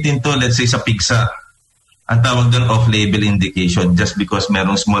palang gamitin to, let's say, sa PIGSA. Ang tawag doon off-label indication just because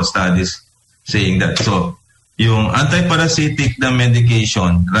merong small studies saying that. So, yung antiparasitic na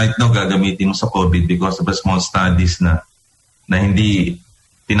medication, right now, gagamitin mo sa COVID because of the small studies na hindi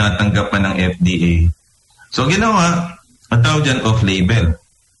tinatanggap pa ng FDA. So, ginawa, ang tawag dyan off-label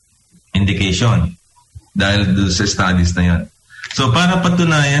indication dahil doon sa studies na yan. So, para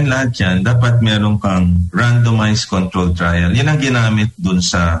patunayan lahat yan, dapat meron kang randomized control trial. Yan ang ginamit doon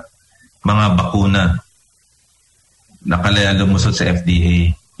sa mga bakuna na lumusot sa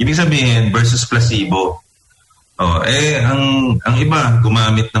FDA. Ibig sabihin, versus placebo. Ang iba,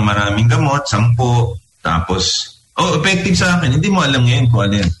 gumamit ng maraming gamot, 10, tapos, effective sa akin. Hindi mo alam ngayon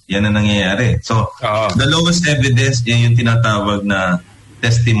kung alin. Yan ang nangyayari. So, the lowest evidence, yan yung tinatawag na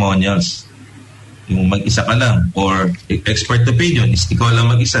testimonials. Yung mag-isa ka lang or expert opinion is ikaw lang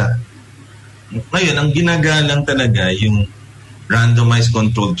mag-isa. Ngayon, ang ginagalang talaga yung randomized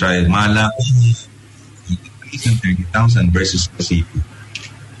control trial. Malaki 30,000 versus placebo.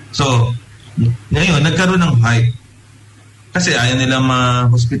 So, ngayon, nagkaroon ng hype. Kasi ayaw nila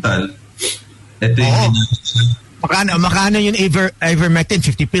ma-hospital. Ito yung Makano yung ivermectin?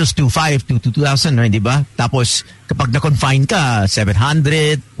 50 pills, 2,500 to 2,000, no? Di ba? Tapos, kapag na-confine ka,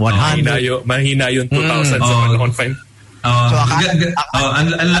 700, 100. Mahina yung 2,000 sa na-confine.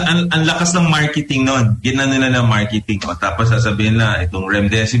 Ang lakas ng marketing nun. Ginano nila ng marketing. Tapos sasabihin na, itong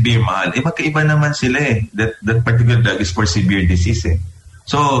remdesivir, mahal. Magkaiba naman sila eh. That particular drug is for severe disease eh.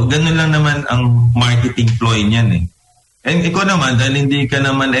 So, ganun lang naman ang marketing ploy niyan eh. And ikaw naman, dahil hindi ka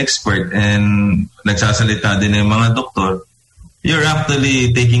naman expert and nagsasalita din ng mga doktor, you're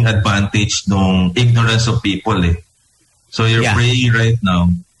actually taking advantage ng ignorance of people eh. So, you're preying right now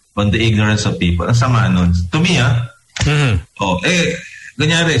on the ignorance of people. Ang sama nun. To me,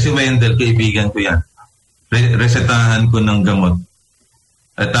 ganyari, si Wendell, kaibigan ko yan. Resetahan ko ng gamot.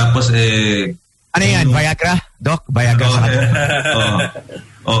 At tapos, ano yan? Viagra? Doc? Viagra sa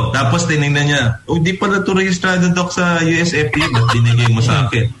tapos tinignan niya, di pala ito registrado, Doc, sa USFDA. Ba't binigay mo sa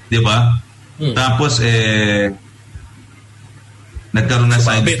akin? Di ba? Tapos, nagkaroon ng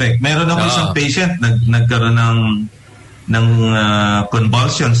side effect. Meron ako isang patient, nagkaroon ng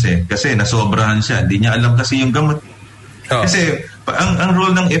convulsions kasi nasobrahan siya. Di niya alam kasi yung gamot. Kasi, ang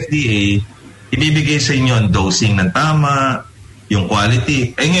role ng FDA, ibibigay sa inyo ang dosing ng tama, yung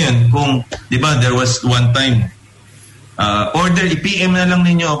quality. Ngayon, kung, di ba, there was one time, order, i-PM na lang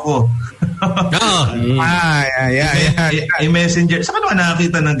ninyo ako. I-messenger. Saan ka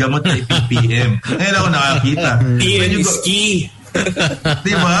nakakita ng gamot na i-PM? Ngayon ako nakakita. PM is key.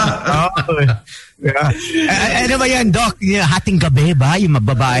 Di ba? Ano ba yan, Doc? Hating gabi ba? Yung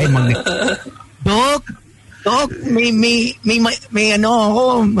mababae? Doc, may ano ako,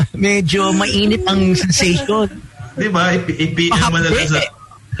 medyo mainit ang sensation. Diba? I-PM mo na lang sa...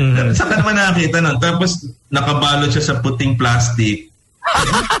 Saan ka naman nakakita nun? Tapos, nakabalot siya sa puting plastic.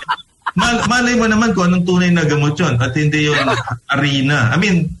 Malay mo naman kung anong tunay na gamot yun at hindi yung arena. I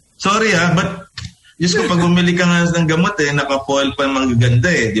mean, sorry but Diyos ko, pag bumili ka nga ng gamot naka-foil pa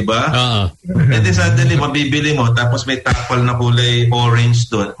magaganda di ba? And then suddenly, mabibili mo, tapos may takpal na kulay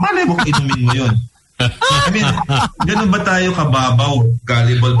orange doon. Malay mo, inumin mo yun. I mean, ganun ba tayo kababaw?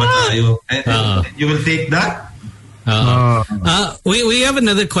 Gullible ba tayo? You will take that? We have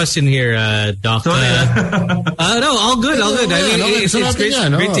another question here, Doc. Sorry. No, all good. I mean, it's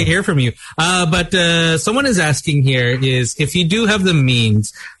great to hear from you. But someone is asking here is if you do have the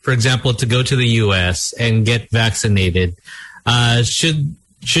means, for example, to go to the U.S. and get vaccinated, should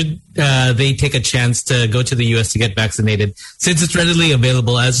they take a chance to go to the U.S. to get vaccinated since it's readily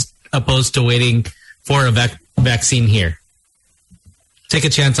available as opposed to waiting for a vaccine here? Take a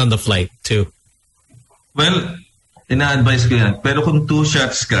chance on the flight too. Well, ina-advise ko yan. Pero kung 2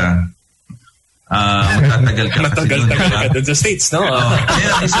 shots ka, matatagal ka. Matagal ka dun sa States, no?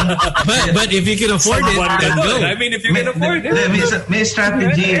 But if you can afford it, then go. I mean, if you can afford it. May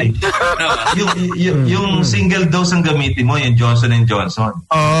strategy. Yung single dose ang gamitin mo, yung Johnson & Johnson.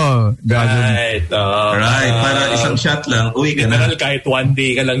 Right. Right. Para isang shot lang, uwi ka na. Kahit 1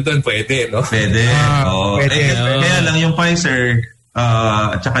 day ka lang dun, pwede, no? Pwede. Kaya lang yung Pfizer,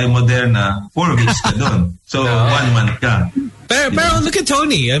 at saka yung Moderna, 4 weeks ka doon. So, 1 month ka. Pero look at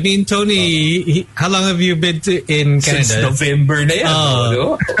Tony. I mean, Tony, how long have you been in Canada? Since November na yan.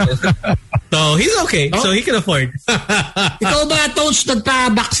 No? So, he's okay. So, he can afford. Ikaw ba, Toast,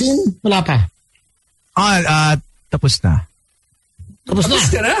 nagpa-vaccine? Wala pa? Tapos na. Tapos na?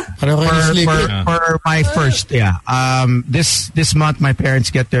 For my first, this month, my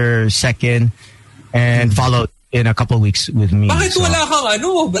parents get their second and followed in a couple weeks with me. Bakit wala kang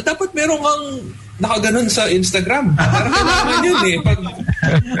dapat meron kang nakaganon sa Instagram. Parang kailangan yun pag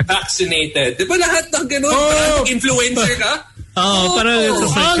vaccinated. Di ba lahat ng ganon? Parang influencer ka? Parang it's a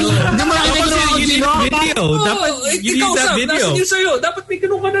cycle. Hindi mo nakita ko video. Dapat you use that video. Nasa news sa'yo. Dapat may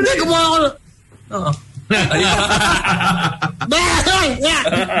ganun ka na rin. Gumawa ko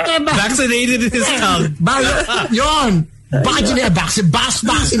Vaccinated in his tongue. Yun. Vaccinated.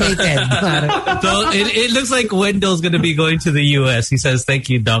 So it looks like Wendell's going to be going to the U.S. He says,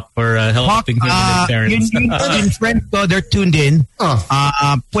 thank you, Doc, for helping him and his parents. Yung friends ko, they're tuned in.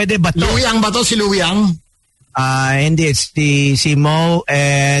 Pwede ba to? Louie Ang ba to? Si Louie Ang? Hindi, it's si Mo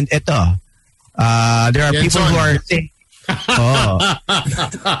and ito. There are people who are saying,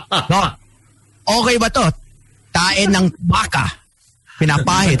 Doc, okay ba to? Tain ng baka.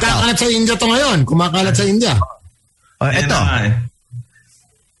 Pinapahit. Kumakalat sa India to ngayon. Kumakalat sa India. Ito.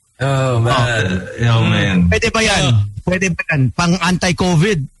 Man. Pwede ba yan? Pwede ba yan? Pang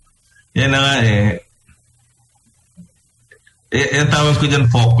anti-COVID? Yan na nga Yung tawag ko dyan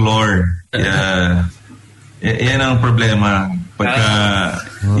folklore. Yan ang problema. Pagka...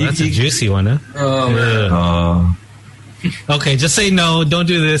 that's a juicy one, huh? Okay, just say no. Don't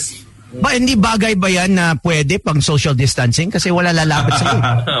do this. Ba, hindi bagay ba yan na pwede pang social distancing? Kasi wala lalapit sa'yo.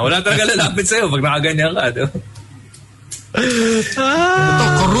 Wala talaga lalapit sa'yo pag nakaganyan ka. Ito,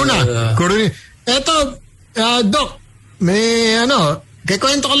 corona. Ito, Doc, may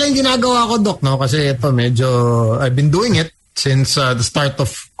kikwento ko lang yung ginagawa ko, Doc, no? Kasi ito, medyo, I've been doing it since the start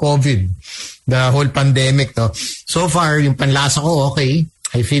of COVID, the whole pandemic, no? So far, yung panlasa ko, okay.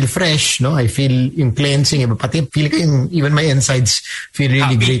 I feel fresh, no? I feel yung cleansing, pati feel ko even my insides feel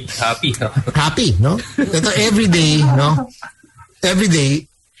really great. Happy, no? Ito every day, no? Every day,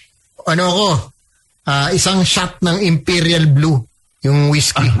 isang shot ng Imperial Blue, yung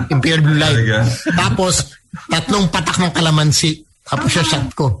whiskey, Imperial Blue Light. Tapos 3 patak ng kalamansi. Tapos siya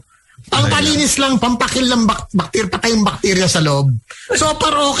shot ko. Ang palinis lang, pampakil lang patay yung bakterya sa loob. So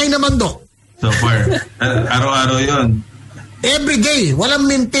far okay naman, Dok. So far, araw-araw yun. Every day, walang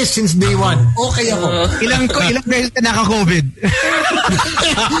mintis since day 1. Okay ako. Ilang beses ka naka-COVID?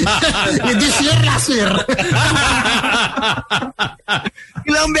 This year, last year.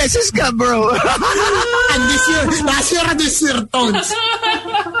 Ilang beses ka, bro? And last year, Tones.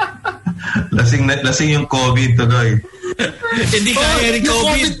 Lasing yung COVID tuloy. Hindi kaya rin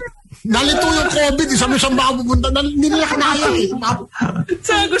COVID. Nalito yung COVID. Sabi siyang baka pupunta. Hindi nila kanaya eh.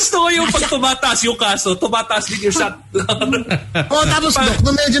 Sa gusto ko yung pag tumataas yung kaso, tumataas din yung shot. Tapos Doc,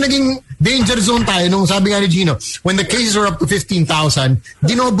 nung medyo naging danger zone tayo, nung sabi nga ni Gino, when the cases are up to 15,000,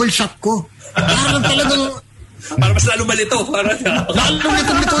 dinoble shot ko. Parang talagang... Para mas lalo malito. Lalo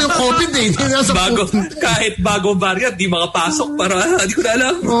nito yung COVID eh. Kahit bagong variant, di makapasok. Hindi ko na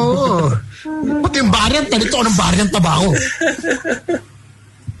alam. Oo. Pati yung variant, nalito anong variant na ba ako?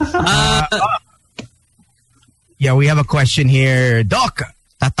 Yeah, we have a question here. Doc,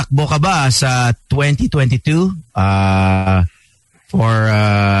 tatakbo ka ba sa 2022 for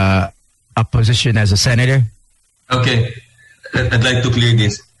a position as a senator? Okay. I'd like to clear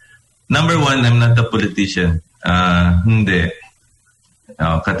this. Number 1, I'm not a politician. Hindi.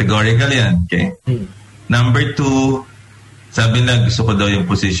 Categorical yan. Okay? Number 2, sabi na gusto ko daw yung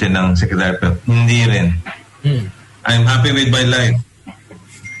position ng Secretary of Health. Hindi rin. I'm happy with my life.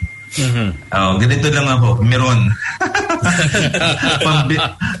 Ganito lang ako, meron.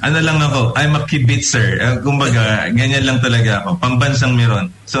 Lang ako, I'm a kibitzer. Kumbaga, ganyan lang talaga ako. Pambansang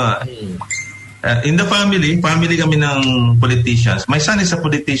meron. So, in the family kami ng politicians. My son is a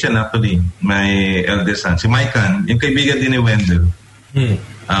politician actually. My eldest son. Si Maikan, yung kaibigan din ni Wendell.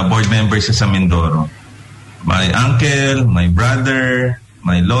 Board member sa Mindoro. My uncle, my brother,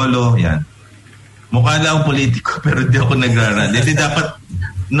 my lolo, yan. Mukha lang politiko pero di ako nagraran. Hindi dapat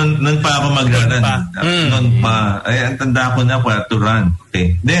Nun pa ako mag-run. Nun pa. Ay, ang tanda ko na to run.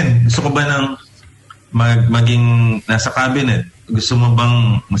 Okay. Then, gusto ko ba ng maging nasa cabinet? Gusto mo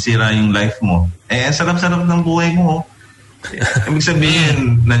bang masira yung life mo? Ang sarap-sarap ng buhay mo. Ibig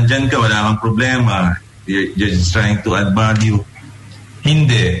sabihin, nandyan ka, wala kang problema. You're just trying to add value.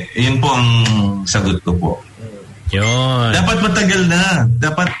 Hindi. Yun po ang sagot ko po. Yun. Dapat matagal na.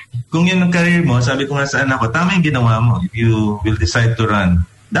 Dapat, kung yun ang career mo, sabi ko nga sa anak ko, tama yung ginawa mo. If you will decide to run,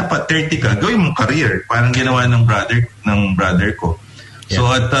 dapat 30 ka, gawin mong career. Parang ginawa ng brother ko. Yeah.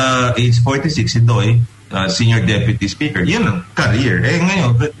 So at age 46, si Doy, senior deputy speaker, yun ang career.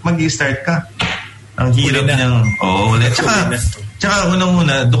 Ngayon, mag-i-start ka. Ang hirap niyang, ulit. Tsaka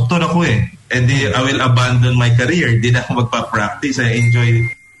unang-una, doktor ako And I will abandon my career. Di na ako magpa-practice. I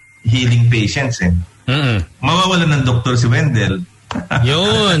enjoy healing patients Mawawala ng doktor si Wendell.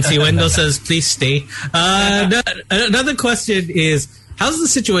 Yun, si Wendell says, please stay. Another question is, how's the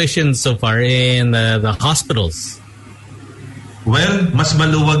situation so far in the hospitals? Well, mas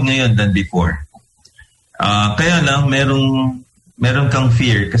maluwag ngayon than before. Kaya lang, meron kang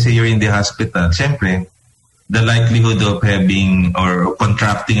fear kasi you're in the hospital. Siyempre, the likelihood of having or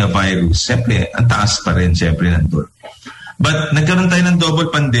contracting a virus, siyempre, ang taas pa rin, siyempre, nandun. But nagkaroon tayo ng double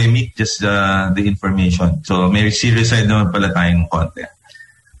pandemic, just the information. So, may serious side naman pala tayong konti.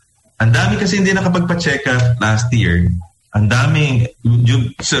 Ang dami kasi hindi nakapagpa-check up last year. Ang daming,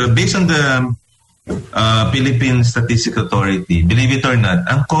 so based on the Philippine Statistical Authority, believe it or not,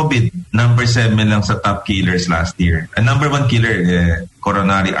 ang COVID, number 7 lang sa top killers last year. Ang number 1 killer,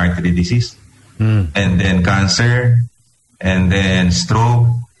 coronary artery disease. And then cancer, and then stroke,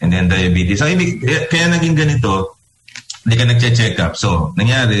 and then diabetes. So, kaya naging ganito, hindi ka nag-check up. So,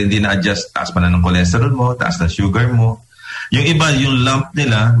 nangyari, hindi na-adjust, taas pa na ng cholesterol mo, taas na sugar mo. Yung iba, yung lump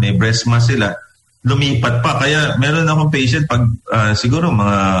nila, may breast mass sila, lumipat pa. Kaya meron akong patient siguro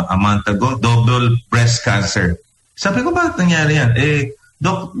mga a month ago, double breast cancer. Sabi ko, bakit nangyari yan?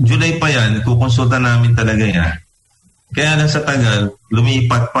 Doc, July pa yan, kukonsulta namin talaga yan. Kaya lang sa tagal,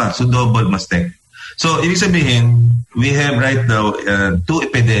 lumipat pa. So, double mistake. So, ibig sabihin, we have right now 2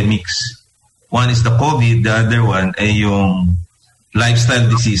 epidemics. One is the COVID, the other one ay yung lifestyle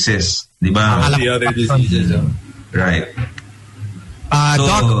diseases. Di ba? The other diseases. Right. So,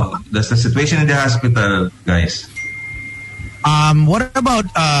 Doc, that's the situation in the hospital, guys. What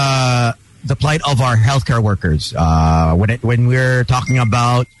about the plight of our healthcare workers? When we're talking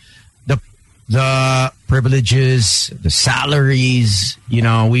about the privileges, the salaries. You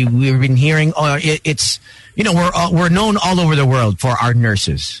know, we've been hearing. It's you know, we're known all over the world for our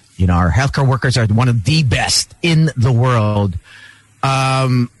nurses. You know, our healthcare workers are one of the best in the world.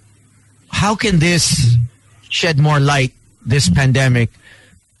 How can this shed more light, this pandemic,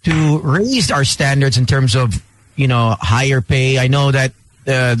 to raise our standards in terms of, you know, higher pay? I know that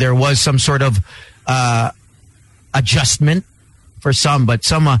there was some sort of adjustment for some, but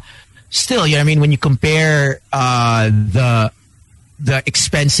some still, you know, I mean, when you compare the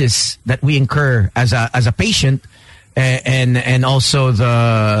expenses that we incur as a patient and also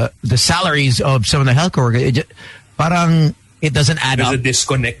the salaries of some of the healthcare workers, parang it doesn't add up. There's a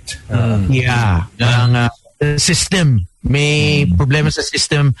disconnect. Parang the system may problemas sa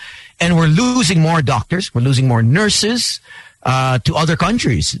system, and we're losing more doctors, we're losing more nurses to other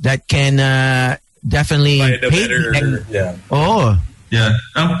countries that can definitely pay better.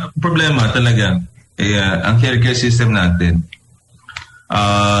 Ang problema talaga ang healthcare system natin.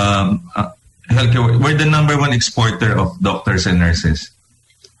 Healthcare, we're the number one exporter of doctors and nurses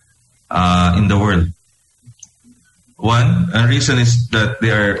in the world. One reason is that they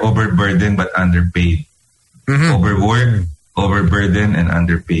are overburdened but underpaid. Overworked, overburdened, and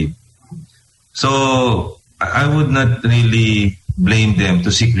underpaid. So I would not really blame them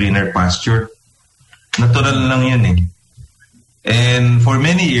to seek greener pasture. Natural lang yun eh. And for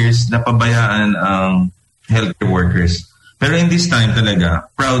many years, napabayaan ang healthcare workers. Pero in this time talaga,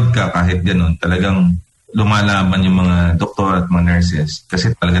 proud ka kahit ganun. Talagang lumalaban yung mga doktor at mga nurses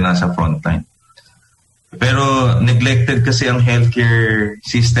kasi talaga nasa frontline. Pero neglected kasi ang healthcare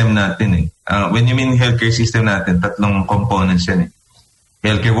system natin eh. When you mean healthcare system natin, tatlong components yan eh.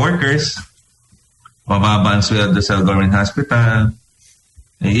 Healthcare workers, mababa ang sweldo sa government hospital,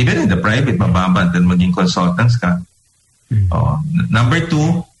 even in the private, mababa at maging consultants ka. Number 2,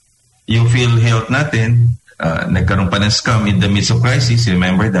 yung PhilHealth natin, nagkaroon pa ng scam in the midst of crisis,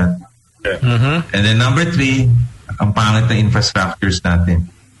 remember that? And then number 3, ang pangit na infrastructures natin.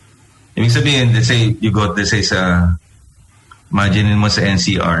 Ibig sabihin, let's say, you go, let's say, imagine mo sa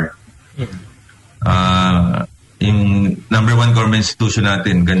NCR, yung number 1 government institution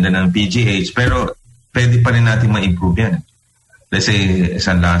natin, ganda ng PGH, pero pwede pa rin natin ma-improve yan. Let's say,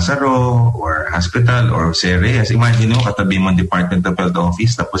 San Lazaro, or hospital, or Ceres. Imagine mo, katabi mo ang Department of Health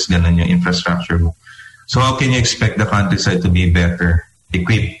Office, tapos ganun yung infrastructure mo. So how can you expect the countryside to be better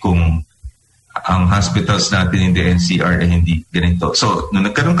equipped kung ang hospitals natin in the NCR ay hindi ganito? So, nung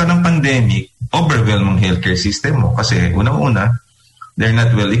nagkaroon ka ng pandemic, overwhelm ang healthcare system mo kasi unang-una, they're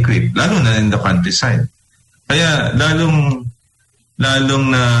not well equipped, lalo na in the countryside. Kaya lalong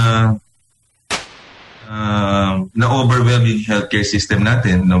na overwhelm yung healthcare system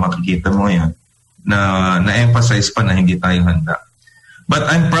natin na makikita mo yan, na-emphasize pa na hindi tayo handa. But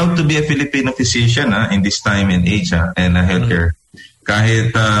I'm proud to be a Filipino physician in this time and age and healthcare.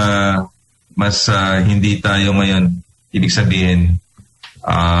 Kahit mas hindi tayo ngayon, ibig sabihin,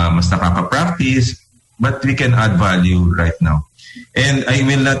 mas nakaka-practice, but we can add value right now. And I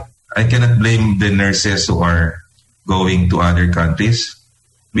cannot blame the nurses who are going to other countries.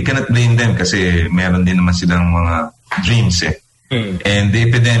 We cannot blame them kasi meron din naman silang mga dreams eh. And the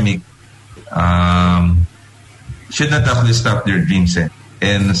epidemic should not actually stop their dreams eh.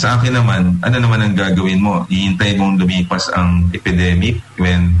 And sa akin naman, ano naman ang gagawin mo? Ihintay mong lumipas ang epidemic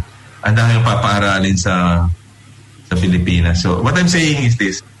when ang dami yung papaaralin sa Pilipinas. So what I'm saying is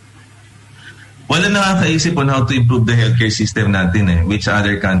this. Wala nakakaisip on how to improve the healthcare system natin eh. Which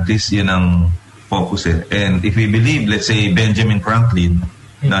other countries, yun ang focus eh. And if we believe, let's say, Benjamin Franklin,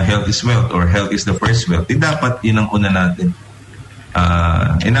 na health is wealth or health is the first wealth, dapat yun ang una natin.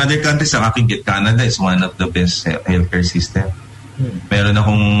 In other countries, ang aking Canada is one of the best healthcare system. Meron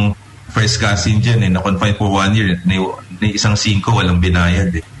akong first cousin dyan na-confine for 1 year. Na isang 5 walang binayad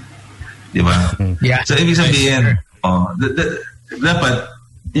eh. Di ba? Yeah. So, ibig sabihin, dapat,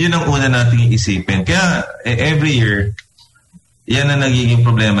 yun ang una nating isipin. Kaya, every year, yan ang nagiging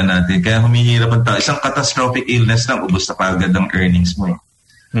problema natin. Kaya humihirap ang tao. Isang catastrophic illness lang, ubos na kagad ang earnings mo eh.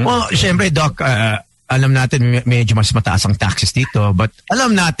 Well, syempre, Doc, alam natin medyo mas mataas ang taxes dito, but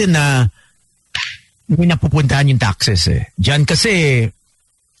alam natin na may napupuntahan yung taxes eh. Diyan kasi,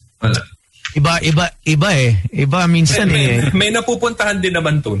 wala. Iba eh. Iba minsan may napupuntahan din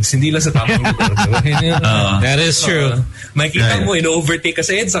naman Tones, hindi lang sa tamang lugar. That is true. Makikita mo, in-overtake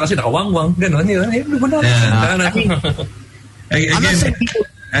kasi EDSA kasi nakawangwang, gano'n. I'm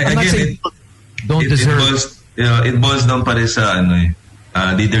not saying people don't deserve. It boils down pa rin sa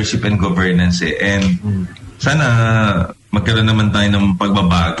leadership and governance eh. And sana magkaroon naman tayo ng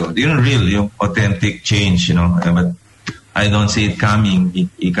pagbabago. Yung real, yung authentic change, you know. But I don't see it coming.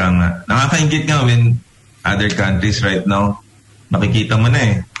 Ika nga. Nakakaingit nga when other countries right now, makikita mo na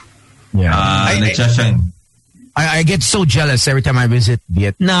eh. Yeah. Nagsashine. I get so jealous every time I visit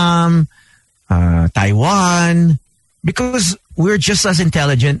Vietnam, Taiwan, because we're just as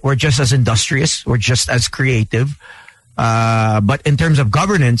intelligent, we're just as industrious, we're just as creative. But in terms of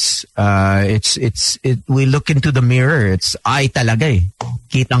governance, we look into the mirror. It's ay talaga eh.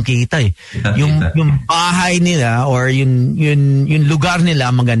 Kitang-kita eh. Yung bahay nila or yung lugar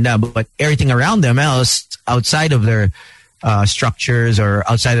nila maganda, but everything around them else outside of their structures or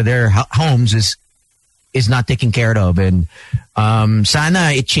outside of their homes is not taken care of. And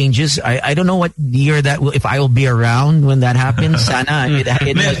sana it changes. I don't know what year that will, if I will be around when that happens. Sana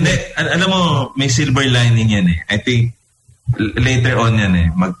alam mo, may silver lining yan eh. I think later on yan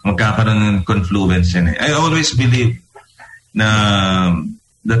eh, magkakaroon ng confluence yan eh. I always believe na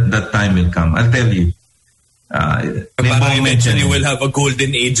that time will come. I'll tell you. Eventually we'll have a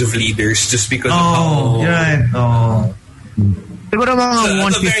golden age of leaders just because of how... you're right.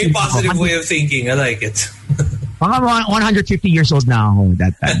 That's a very positive way of thinking. I like it. Mga 150 years old now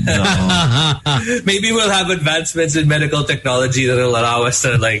that time. Maybe we'll have advancements in medical technology that'll allow us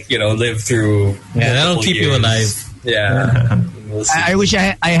to live through. Yeah, that'll keep you alive. Yeah. We'll I wish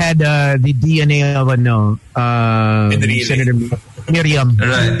I had the DNA of Senator Miriam.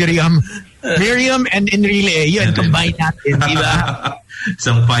 Right. Miriam and Enrile. Yun, combine natin, di ba?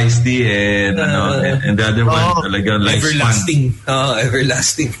 Some feisty and the other one talagang everlasting.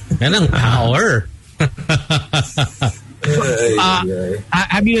 Everlasting. Yan ang power.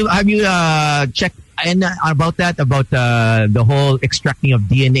 Have you checked about the whole extracting of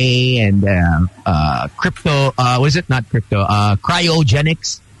DNA and crypto? Was it not crypto?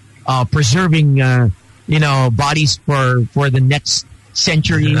 Cryogenics, preserving bodies for the next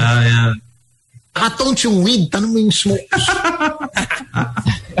century. Yeah. Don't yung weed, tanong mo yung smoke.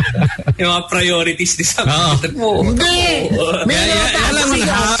 Yung mga priorities ni Sam. Hindi!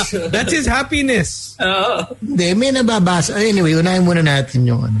 That's his happiness. Hindi, may nababasa. Anyway, unahin muna natin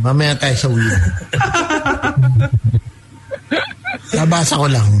yung mamaya tayo sa weed. Nabasa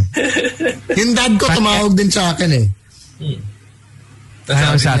ko lang. Yung dad ko tumawag din sa akin eh.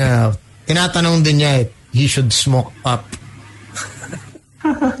 Sabi niya, tinatanong din niya he should smoke up.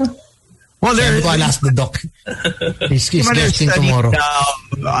 Well, I'll ask the doc. He's guesting tomorrow.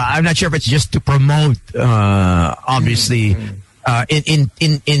 I'm not sure if it's just to promote. Obviously,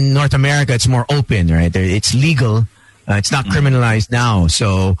 in North America, it's more open, right? It's legal. It's not criminalized now.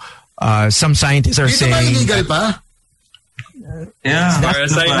 So some scientists are saying. Dito ba illegal pa? Yeah.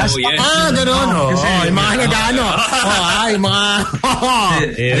 Yes. Ganun. Yung mga nag-ano. Yung mga...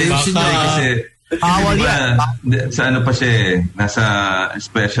 Kasi sa ano pa siya nasa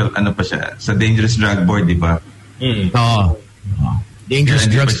special ano pa siya sa dangerous drug board, di ba?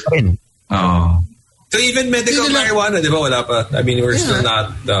 Dangerous drugs pa rin. So even medical marijuana, di ba, wala pa? I mean, we're still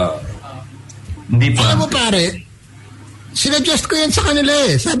not hindi pa. Alam mo pare, sinuggest ko yan sa kanila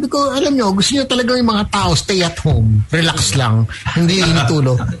eh. Sabi ko, alam nyo, gusto nyo talaga yung mga tao stay at home, relax lang, hindi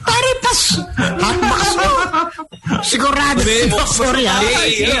initulog. Pare, hot box mo. Sigurado. Sorry ha.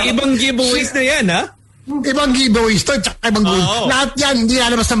 Ibang giveaways na yan, ha? Ibang giveaways to, tsaka ibang lahat yan, hindi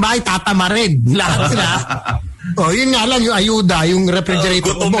lalabas ng bahay, tatama rin. Lahat sila. Yun nga lang, yung ayuda, yung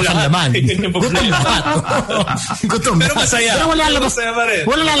refrigerator, ubos ang laman. Gutom lahat. Gutom. Pero masaya. Pero wala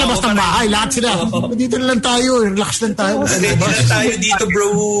lalabas ng bahay. Lahat sila. Dito na lang tayo. Relax lang tayo. Tayo dito, bro.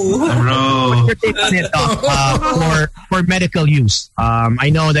 What's your take on it for medical use?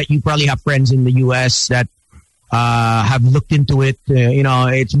 I know that you probably have friends in the US that have looked into it.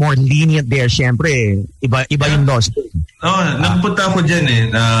 It's more lenient there, syempre. Iba yung laws. Nagpunta ako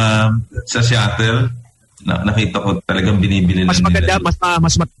dyan sa Seattle. Nakita ko talagang binibili mas maganda,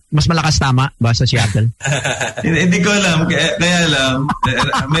 mas malakas tama ba sa Seattle? Hindi ko alam. Kaya lang,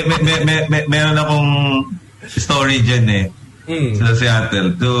 meron akong story dyan sa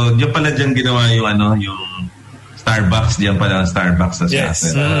Seattle. So, diyan pala dyan ginawa yung Starbucks. Diyan pala ang Starbucks sa Seattle.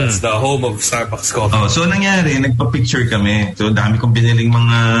 Yes, it's the home of Starbucks coffee. So, nangyari, nagpa-picture kami. So, dami kong biniling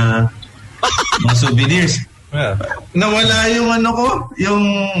mga souvenirs. Yeah. Nawala yung yung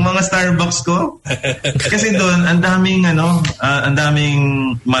mga Starbucks ko. Kasi doon ang daming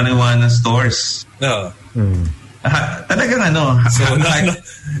marijuana stores. Talagang So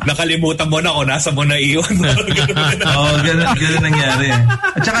nakalimutan mo na kung nasa mo na iwan. Ganun nangyari.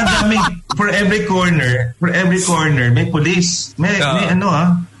 At saka daming for every corner may police. May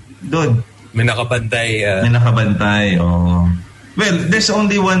doon. May nakabantay. May nakabantay. Well, there's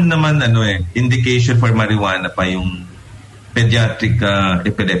only one naman indication for marijuana pa yung pediatric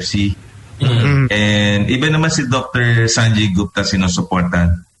epilepsy. And even naman si Dr. Sanjay Gupta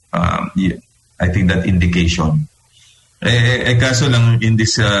sinusuportan. I think that indication. Kaso lang in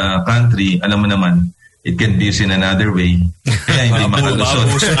this country, alam mo naman, it can be used in another way. Kaya hindi makalusot.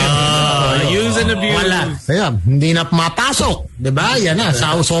 Use and abuse. Wala. Kaya, hindi na mapasok. Diba? Yan na.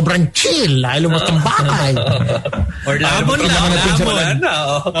 Sobrang chill. Ay, lumos ng bakay. Or lamon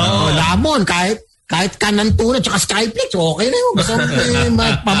na. Lamon. Kahit kanan tuna tsaka Skyflix, okay na yun. Basta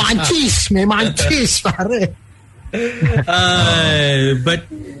may mac cheese, pare. But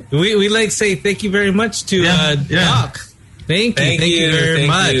we like say thank you very much to Doc. Thank you very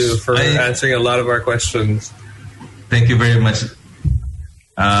much for answering a lot of our questions. Thank you very much.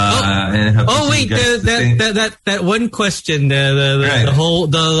 That one question, the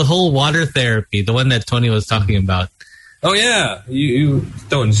whole water therapy, the one that Tony was talking about. Oh yeah, you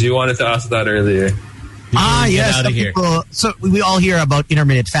Stones, you wanted to ask that earlier. Yes. So we all hear about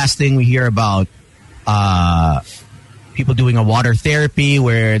intermittent fasting. We hear about people doing a water therapy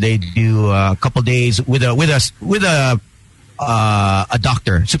where they do a couple days with a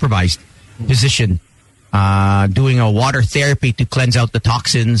doctor, supervised physician, doing a water therapy to cleanse out the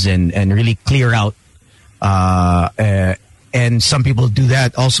toxins and really clear out. And some people do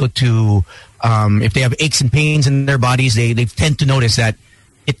that also to, if they have aches and pains in their bodies, they tend to notice that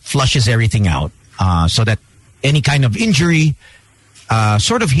it flushes everything out, so that any kind of injury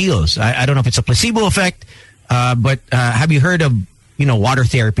sort of heals. I don't know if it's a placebo effect, but have you heard of water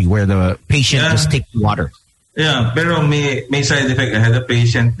therapy where the patient just takes water? Yeah, pero may side effect. I had a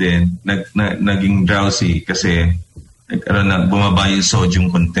patient din naging drowsy kasi bumaba yung sodium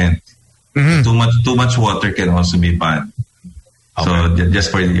content. Mm-hmm. Too much water can also be bad. Okay. So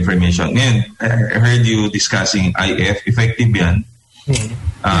just for the information. Ngayon, I heard you discussing IF. Effective yan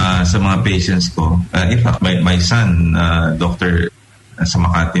sa mga patients ko. In fact, my son, doctor sa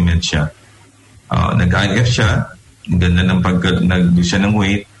Makati Med siya. Nag-IF siya. Ang ganda ng nag-do siya ng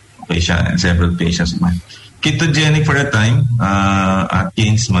weight. Okay siya. And several patients. Ketogenic for a time.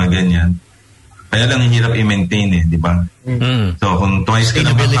 Atkins, mga ganyan. Kaya lang hirap i-maintain di ba? Mm-hmm. So kung twice ka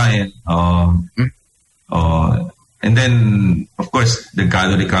na makain, and then, of course, the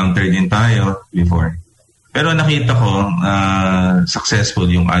calorie counter din tayo before. Pero nakita ko, successful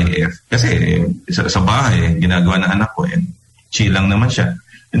yung IF. Kasi sa bahay, ginagawa ng anak ko, chill lang naman siya.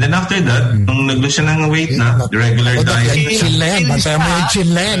 And then after that, nung nag-lose siya ng weight na, the regular diet. Chill na yan. Bantayan mo yung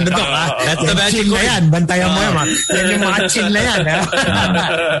chill na yan. That's the magic chill na yan. Bantayan mo yan. Yan yung mga chill na yan.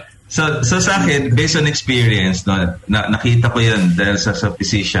 So sa akin, based on experience, nakita ko yan dahil sa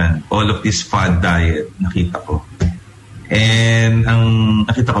physician, all of this fad diet, nakita ko. And ang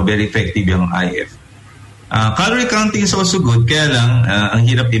nakita ko, very effective yung IF. Calorie counting is also good, kaya lang, ang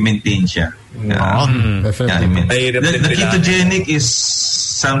hirap i-maintain siya. The ketogenic is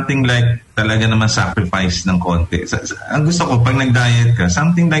something like talaga naman sacrifice ng konti. Ang gusto ko, pag nag-diet ka,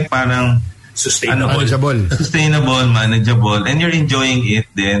 something like parang sustainable, manageable, and you're enjoying it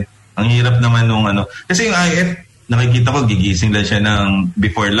then. Ang hirap naman nung kasi yung IF, nakikita ko, gigising lang siya ng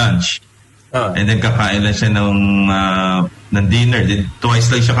before lunch. And then kakain lang siya ng dinner. Then twice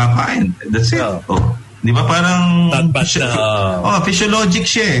lang siya kakain. That's it. Di ba parang physiologic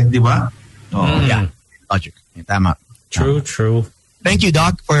siya di ba? Yeah. Logic. Tama. True. Thank you,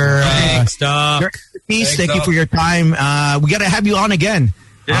 Doc, for thanks, Doc. Your expertise. Thank you for your time. We gotta have you on again.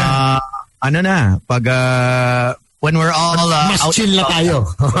 Yeah. When we're all mas out, chill na tayo.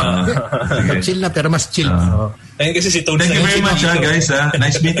 Chill na pero mas chill. Thank you very much, guys.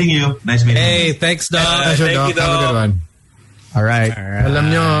 Nice meeting you. Hey, thanks, Doc. Thank you, Doc. Have a good one. All right.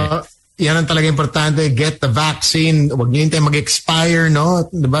 Alam nyo, yan ang talaga importante. Get the vaccine. Huwag nyo hintay mag-expire, no?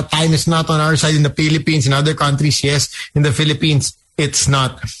 Diba? Time is not on our side in the Philippines. In other countries, yes. In the Philippines, it's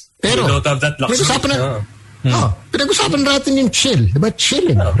not. Pero, we don't have that luxury. Pinag-usapan natin yung chill. Diba?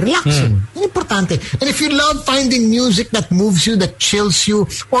 Chilling. Relaxing. Yan importante. And if you love finding music that moves you, that chills you,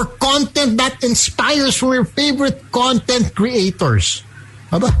 or content that inspires from your favorite content creators,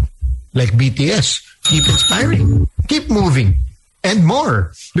 like BTS, keep inspiring, keep moving, and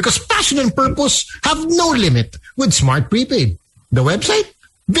more. Because passion and purpose have no limit with Smart Prepaid. The website?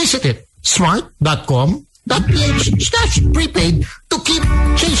 Visit it. smart.com.ph/prepaid to keep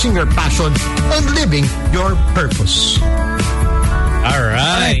chasing your passion and living your purpose. All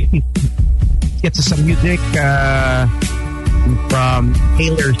right. Get to some music from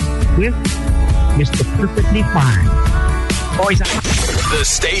Taylor Swift, Mr. Perfectly Fine. Boys, the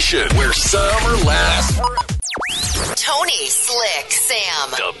station where summer lasts. Tony, Slick,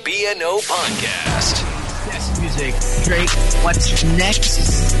 Sam. The BNO Podcast. Yes, music. Drake, what's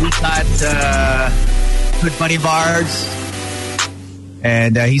next? We got good buddy of ours,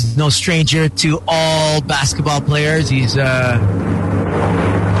 And he's no stranger to all basketball players. He's picked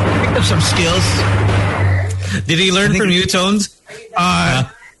up some skills. Did he learn from you, Tones?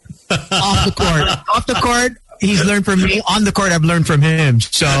 Off the court. Off the court, he's learned from me. On the court, I've learned from him.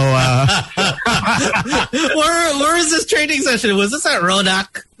 So, where is this training session? Was this at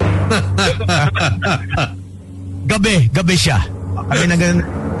Rodak? Gabi siya. Kami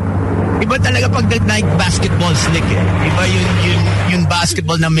iba talaga pag nag-basketball slick eh. Iba yung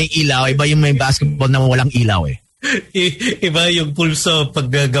basketball na may ilaw, iba yung may basketball na walang ilaw eh. Iba yung pulso pag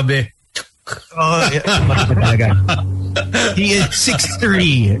gabi. Oh, yeah. He is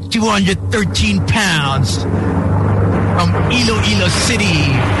 6'3", 213 pounds from Iloilo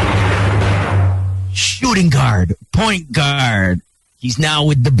City. Shooting guard, point guard. He's now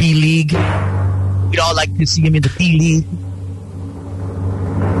with the B League. We'd all like to see him in the T League.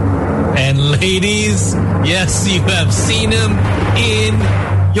 And ladies, yes, you have seen him in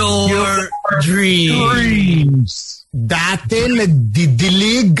your dreams. Dati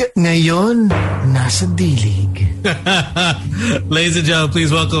nagdidilig, ngayon nasa D-League. Ladies and gentlemen,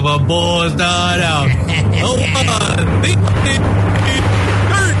 please welcome our Boys Night Out.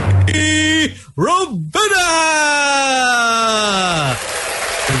 Robina!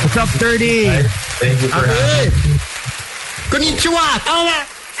 What's up, 30? Thank you for having me. Konnichiwa! Tama!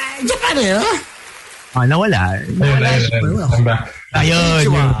 Japan eh, ha? Nawala. I'm back. Ayun.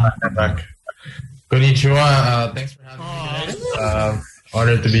 I'm back. Konnichiwa. Thanks for having me today.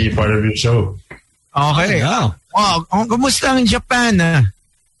 Honored to be part of your show. Okay. Wow. Wow. Kumusta ang Japan?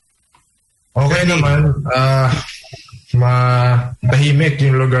 Okay naman. Tahimik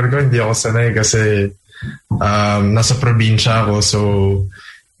yung lugar ko. Hindi ako sanay kasi nasa probinsya ako. So,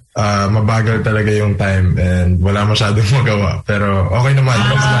 mabagal talaga yung time and wala masyadong magawa. Pero okay naman.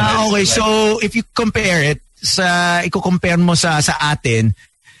 Okay, so if you compare it, i-compare mo sa atin,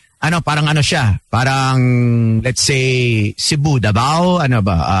 parang siya? Parang, let's say, Cebu, Davao,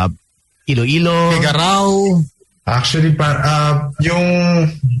 Iloilo. Igaraw. Actually,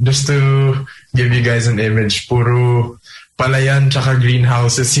 just to give you guys an image, puro palayan tsaka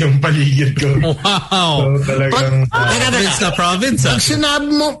greenhouses yung paligid ko. Wow. So talagang... Province na province.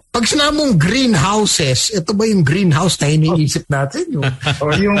 Pag sinabi mong greenhouses, ito ba yung greenhouse na iniisip natin?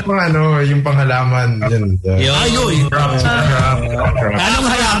 yung panghalaman. Yun. Crops. Anong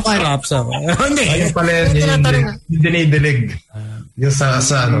halaman? Crops. Hindi. Ayun pala yung dinidilig. Yung sa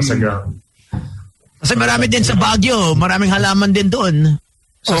ground. Kasi marami din sa Baguio, maraming halaman din doon.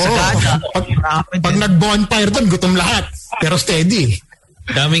 So, pag nag-bonfire doon, gutom lahat. Pero steady.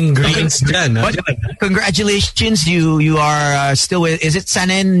 Daming greens dyan. Congratulations, you are still with, is it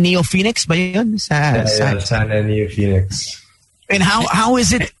Sanen Neo Phoenix ba yun? Sanen Neo Phoenix. And how is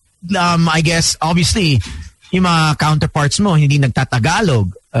it, I guess, obviously, yung mga counterparts mo, hindi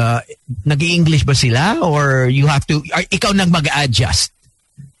nagtatagalog. Nag-i-English ba sila? Or you have to, ikaw nang mag-adjust?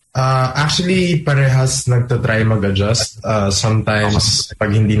 Actually, parehas nagtatry mag-adjust. Sometimes,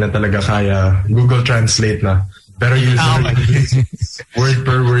 pag hindi na talaga kaya, Google Translate na. Pero usually, word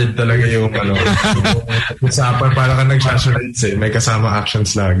per word talaga yung usapan. Para ka nag-shasharades eh. May kasama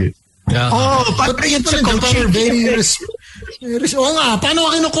actions lagi. Paano yun sa coaching? Oo nga, paano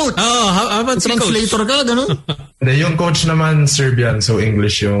ka kinu-coach? How about translator ka, gano'n? Hindi, yung coach naman Serbian, so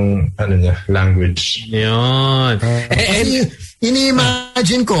English yung language. Yun.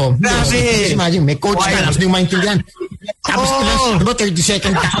 Ini-imagine ko. Imagine, may coach ka, tapos hindi mo maintindihan. Tapos 30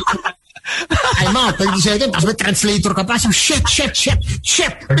 seconds ka. I'm out, 30 seconds, tapos may translator ka pa. So, shit.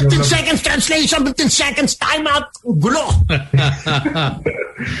 15 seconds translation, 15 seconds time out. Gulo.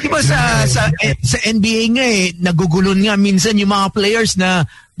 Diba sa NBA nga nagugulon nga minsan yung mga players na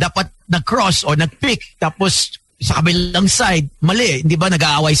dapat nag-cross o nag-pick, tapos sa kabilang side, mali. Di ba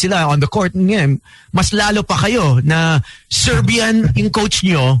nag-aaway sila on the court ngayon. Mas lalo pa kayo na Serbian yung coach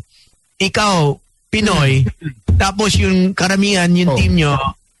nyo, ikaw, Pinoy, tapos yung karamihan, yung team nyo,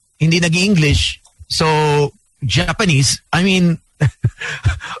 hindi nag-English. So, Japanese, I mean,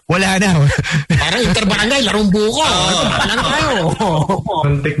 wala na. Parang interbarangay, larong buko. Wala na kayo.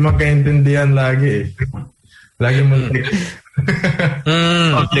 Muntik magkaintindihan lagi. Lagi muntik.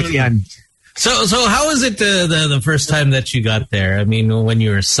 yan. So how was it the first time that you got there? I mean, when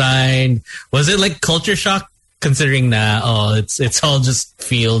you were signed, was it like culture shock considering that it's all just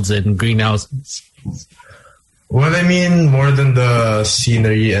fields and greenhouses? Well, I mean, more than the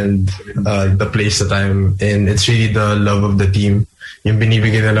scenery and the place that I'm in, it's really the love of the team. Yung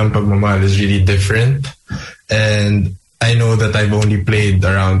binibigay nilang pagmamahal is really different. And I know that I've only played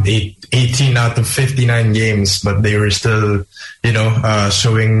around 18 out of 59 games, but they were still,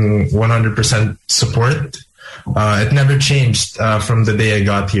 showing 100% support. it never changed from the day I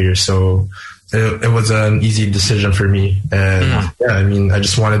got here. So it was an easy decision for me. And yeah, I mean, I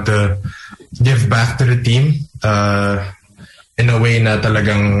just wanted to give back to the team in a way na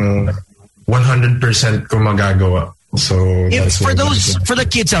talagang 100% ko magagawa. So for the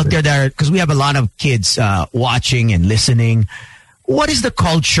kids out there that because we have a lot of kids watching and listening, what is the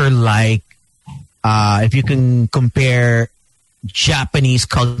culture like? If you can compare Japanese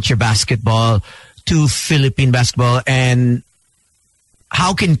culture basketball to Philippine basketball, and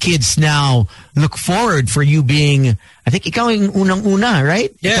how can kids now look forward for you being? I think ikaw yung unang-una,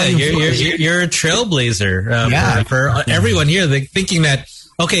 right? Yeah, you're a trailblazer for everyone here. They're thinking that.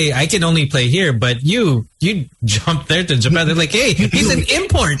 Okay, I can only play here, but you jump there to Japan. They're like, hey, he's an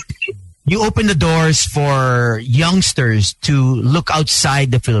import. You open the doors for youngsters to look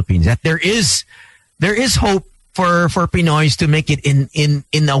outside the Philippines. That there is hope for Pinoys to make it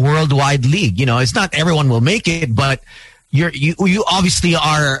in a worldwide league. You know, it's not everyone will make it, but you obviously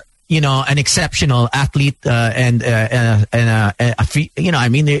are, you know, an exceptional athlete and you know, I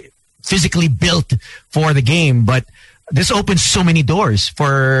mean, they're physically built for the game, but this opens so many doors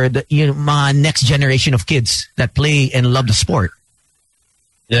for the my next generation of kids that play and love the sport.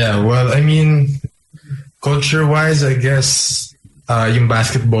 Yeah, well, I mean, culture-wise, I guess yung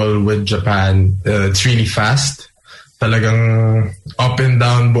basketball with Japan, it's really fast. Talagang up and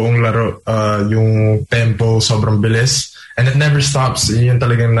down buong laro, yung tempo sobrang bilis, and it never stops. Yun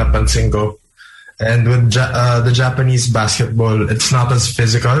talagang napansin ko. And with the Japanese basketball, it's not as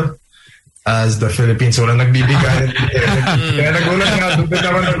physical as the Philippines. Wala nagbibigay. Kaya nagulat nga. Doon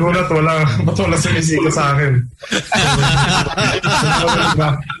naman nagulat. Ba't wala sumisika sa akin?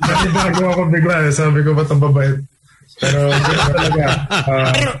 Nagagawa ko bigla. Sabi ko, ba't ang babait? Pero talaga.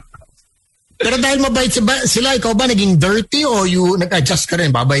 Pero dahil mabait sila, ikaw ba naging dirty o you nag-adjust ka rin?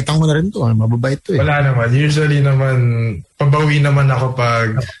 Babaitan ko na rin to. Mababait to eh. Wala naman. Usually naman, pabawi naman ako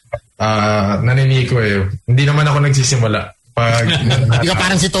pag naniniko eh. Hindi naman ako nagsisimula. Hindi ka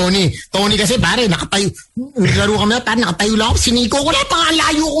parang si Tony. Tony kasi pare, nakatayo. Laro kami na, parang nakatayo lang ako. Siniko ko na,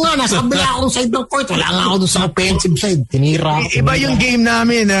 pangalayo ko nga. Nasa kabila akong side ng court. Wala nga ako doon sa offensive side. Tinira ako. Iba yung game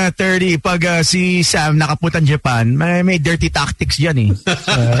namin, 30. Pag si Sam nakapunta Japan, may dirty tactics dyan eh.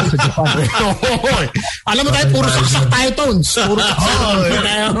 Sa Japan. Alam mo tayo, puro saksak tayo, Tones. Puro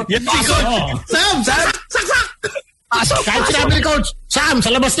saksak. Sam! Saksak! Kahit sinabi ni Coach, Sam, sa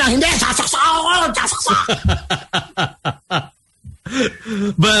labas na, hindi, sasaksak ako, sasaksak.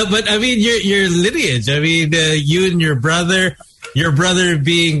 But I mean, your lineage. I mean, you and your brother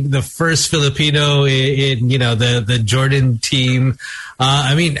being the first Filipino in you know the Jordan team.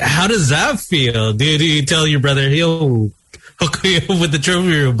 I mean, how does that feel? Do you tell your brother he'll hook me up with the trophy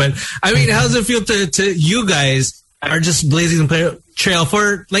room? But I mean, how does it feel to you guys are just blazing the trail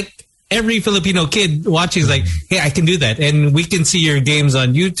for like. Every Filipino kid watching is like, hey, I can do that. And we can see your games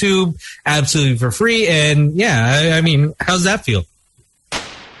on YouTube absolutely for free. And yeah, I mean, how's that feel?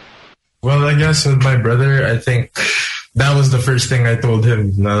 Well, I guess with my brother, I think that was the first thing I told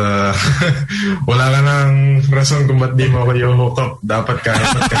him na wala ka ng rason kung ba't di mo ako yung hook up. Dapat ka.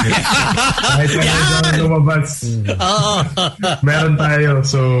 Kahit ka lumabas. Meron tayo.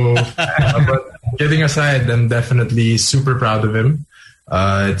 So, but kidding aside, I'm definitely super proud of him.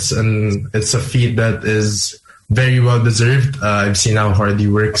 It's a feat that is very well deserved. I've seen how hard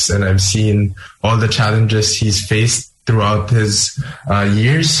he works, and I've seen all the challenges he's faced throughout his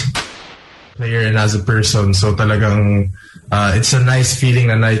years, player and as a person. So talagang it's a nice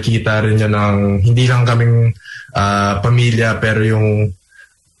feeling na nakikita rin yun ng hindi lang kaming pamilya, pero yung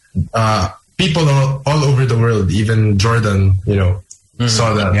people all over the world, even Jordan, you know,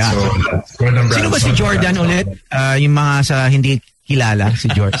 saw that. Yeah. So sino ba si Jordan ulit? Yung mga sa hindi kilala si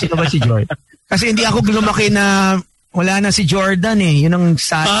Jordan. Sino ba si Jordan? Kasi hindi ako lumaki na wala na si Jordan eh. Yun ang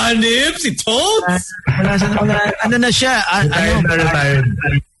Hanip, si Toads? Ano na siya? Retired.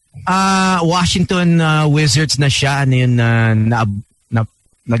 Washington Wizards na siya. Ano yun,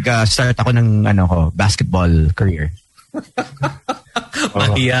 nag-start ako ng basketball career.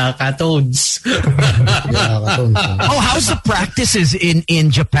 Mahiya ka, Toads. How's the practices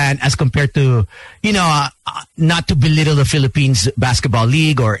in Japan as compared to, not to belittle the Philippines basketball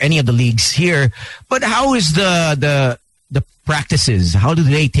league or any of the leagues here, but how is the practices? How do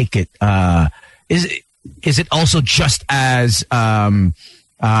they take it? Is it also just as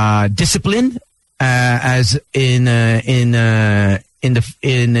disciplined as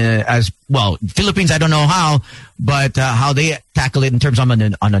as well, Philippines, I don't know how, but how they tackle it in terms of on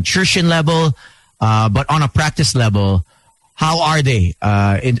a nutrition level, but on a practice level, how are they?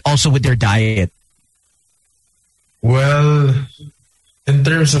 Also with their diet? Well, in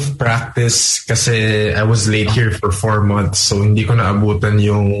terms of practice, kasi I was late here for 4 months, so hindi ko naabutan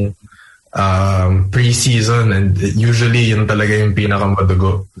yung pre-season, and usually yun talaga yung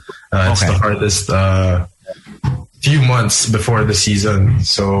pinakamadugo. It's the hardest few months before the season.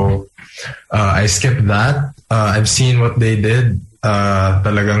 So I skipped that. I've seen what they did.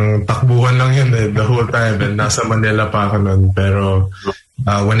 Talagang takbuhan lang yun the whole time, and nasa Manila pa ako nun. Pero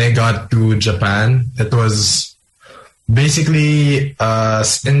when I got to Japan, it was basically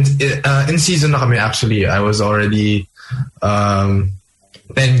in season na kami. Actually, I was already 10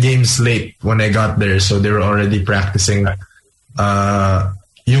 games late when I got there, so they were already practicing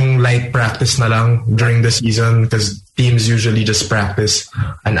yung light practice na lang during the season, because teams usually just practice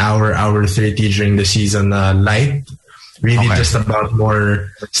an hour 30 during the season, light, really just about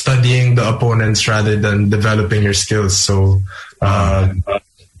more studying the opponents rather than developing your skills. So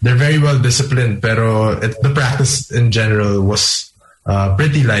they're very well disciplined, pero the practice in general was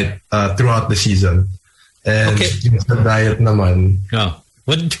pretty light throughout the season. And the diet naman.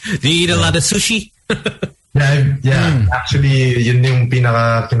 What, do you eat a lot of sushi? Yeah. Actually, yun yung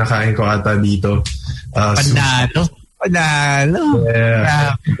kinakain ko ata dito. Panalo.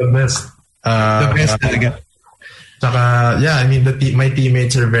 Yeah, the best. The best talaga. Saka, I mean, my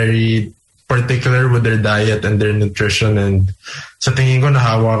teammates are very particular with their diet and their nutrition, and sa tingin ko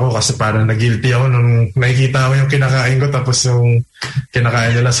nahawa ko kasi parang nag-guilty ako nung nakikita ko yung kinakain ko, tapos yung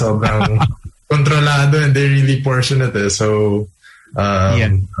kinakain nila sobrang kontrolado, and they really portion it. So,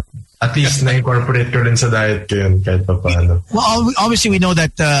 at least na-incorporate ko rin sa diet ko yun kahit pa paano. Well, obviously we know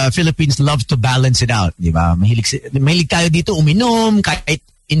that Philippines love to balance it out, di ba? Mahilig tayo dito uminom kahit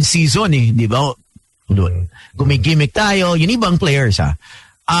in season, di ba? Gumigimik tayo, yung ibang players,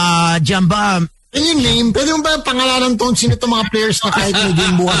 Diyan ba, yung name, pwede mo ba pangalanan, Tones, sino itong mga players na kahit may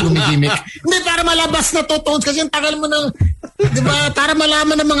game bukas gumigimik? Hindi, para malabas na to, Tones, kasi ang tagal mo ng, di ba, para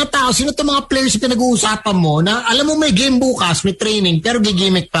malaman ng mga tao, sino itong mga players na pinag-uusapan mo, na alam mo may game bukas, may training, pero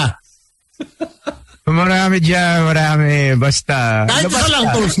gigimik pa. Marami dyan, marami. Basta. Kahit isa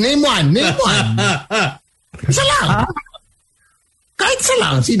lang, Tones, name one. Isa lang. Kahit isa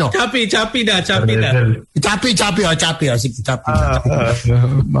lang, sino? Chappy na. Chappy. Sige, Chappy.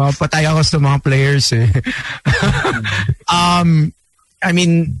 Mapatay ako sa mga players, I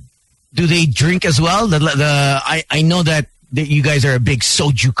mean, do they drink as well? I know that you guys are a big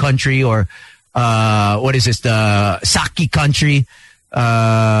soju country, or what is this? The sake country,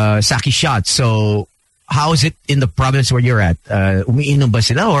 sake shots. So, how is it in the province where you're at? Umiinom ba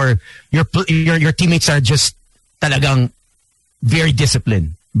sila, or your teammates are just talagang very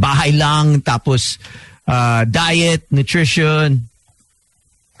disciplined? Bahay lang, tapos diet, nutrition,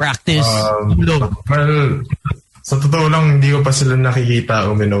 practice. Well, sa totoo lang, hindi ko pa sila nakikita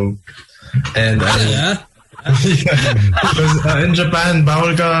uminom. And because in Japan,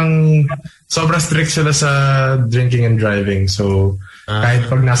 bawal kang, sobrang strict sila sa drinking and driving. So, kahit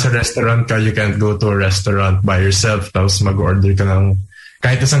pag nasa restaurant ka, you can't go to a restaurant by yourself, tapos mag-order ka ng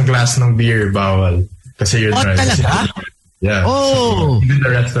kahit isang glass ng beer, bawal. Kasi you're driving. Talaga? Yeah. Oh. So even the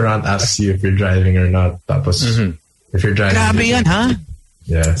restaurant asks you if you're driving or not. Tapos, if you're driving. Grabe yan, ha?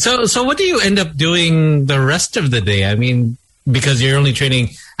 Yeah. So what do you end up doing the rest of the day? I mean, because you're only training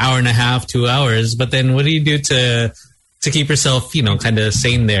hour and a half, 2 hours, but then what do you do to keep yourself, kind of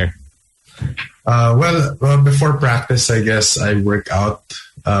sane there? Well, before practice, I guess I work out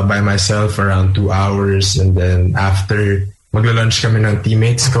by myself around 2 hours, and then after, magla-lunch kami ng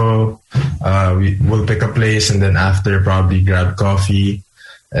teammates ko. We'll pick a place, and then after, probably grab coffee.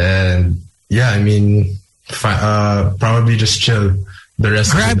 And I mean, probably just chill the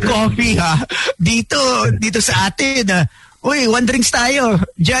rest grab of the day. Coffee, ha? Dito sa atin, uy, one drinks tayo.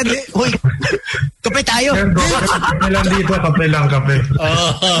 Diyan, uy, kape tayo. Kape lang dito, kape lang.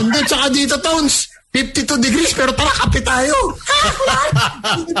 Hindi, tsaka dito, Tones, 52 degrees, pero tara, kape tayo.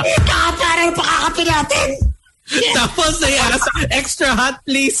 Parang pakakape natin. Tapos they ask, extra hot,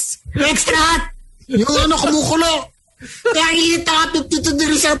 please. Extra hot. Yung kumukulo. Kaya ilit na 52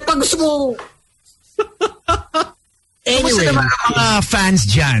 degrees pag gusto mo. Anyway. Kumusta naman ang mga fans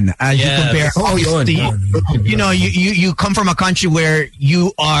dyan? You compare, you come from a country where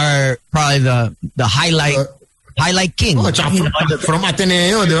you are probably the highlight king. From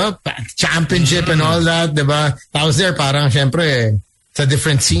Ateneo, di ba? Championship and all that, di ba? I was there, parang syempre, it's a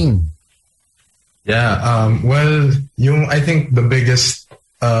different scene. Yeah, well, I think the biggest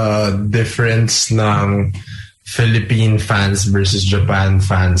difference ng Philippine fans versus Japan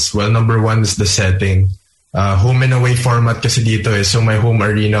fans, well, number one is the setting. Home and away format kasi dito So may home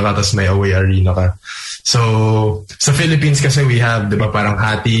arena ka, tas may away arena ka. So, sa Philippines kasi we have, di ba, parang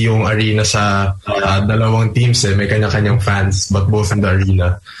hati yung arena sa dalawang teams eh. May kanya-kanyang fans, but both in the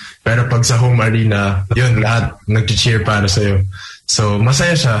arena. Pero pag sa home arena, yun, lahat nag-cheer para sa'yo. So,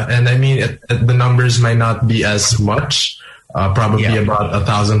 masaya siya. And I mean, the numbers might not be as much. Probably about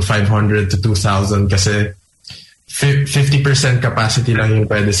 1,500 to 2,000 kasi 50% capacity lang yung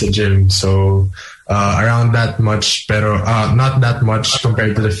pwede sa gym. So, around that much, pero not that much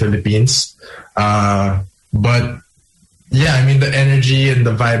compared to the Philippines. But yeah, I mean, the energy and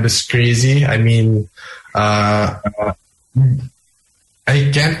the vibe is crazy. I mean, I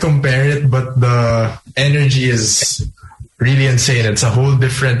can't compare it, but the energy is really insane. It's a whole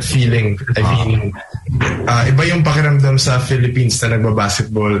different feeling. I mean, iba yung pakiramdam sa Philippines na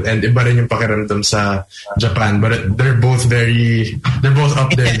nagbabasketball and iba rin yung pakiramdam sa Japan. But they're both up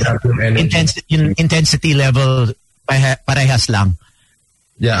there. Intensity level, parehas lang.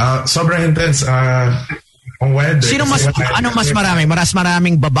 Yeah, sobrang intense. Ang weather. Sino mas marami? Mas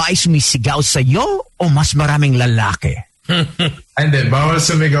maraming babae sumisigaw sa iyo o mas maraming lalaki? Hindi, bawal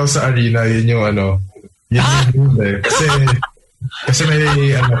sumigaw sa arena. Yun yung Yun yung eh.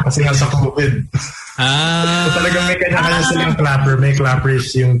 Kasi nasa COVID. So talagang may kanya-kanya silang clapper. May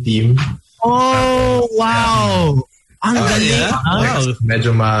clappers yung team. Oh, wow! Ang galing. Yeah.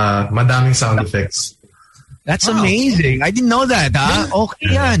 Medyo madaming sound effects. That's amazing. I didn't know that, ha?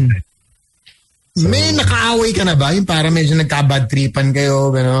 Okay yan. So, may nakaaway ka na ba? Yung para medyo nagka-bad tripan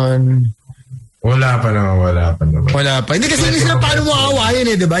kayo, gano'n. Wala pa naman. Wala pa. Hindi kasi hindi sila paano mo aawayin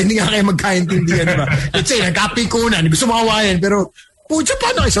eh, diba? Hindi nga kayo magkaintindihan, diba? Let's say, nagkapikunan, gusto mo aawayin, pero, pucha,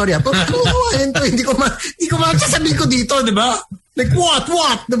 paano? Sorry, paano mo aawayin to? Hindi ko sasabihin ko dito, diba? Like, what,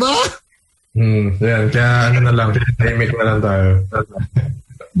 diba? Yan, kaya na lang, tahimik na lang tayo.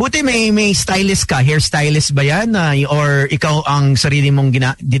 Buti may stylist ka, hairstylist ba yan? Or ikaw ang sarili mong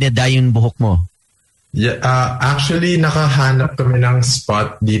dinaday yung buhok mo? Yeah, actually, nakahanap kami ng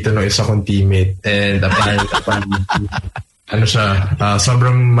spot dito ng isa kong teammate. And apparently,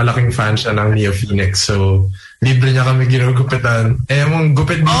 sobrang malaking fan siya ng Neo Phoenix. So, libre niya kami ginugupitan. Yung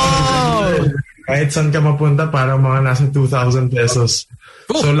gupit dito, kahit saan ka mapunta, parang mga nasa 2,000 pesos.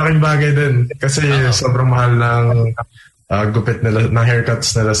 So, laking bagay din. Kasi sobrang mahal ng gupit nila, ng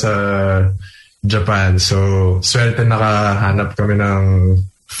haircuts nila sa Japan. So, swerte nakahanap kami ng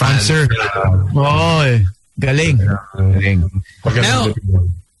Fancer. Galing.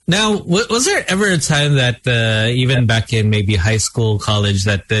 Now, was there ever a time that even back in maybe high school, college,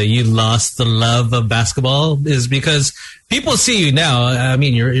 that you lost the love of basketball? Is because people see you now. I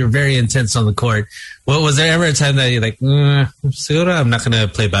mean, you're very intense on the court. Well, was there ever a time that you're like, Siguro, I'm not going to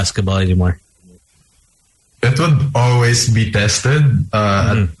play basketball anymore? It would always be tested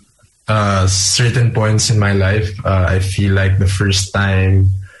at certain points in my life. I feel like the first time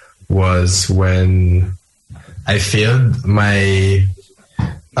was when I failed my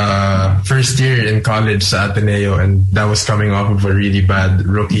first year in college sa Ateneo, and that was coming off of a really bad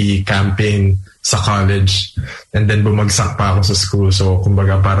rookie campaign sa college, and then bumagsak pa ako sa school, so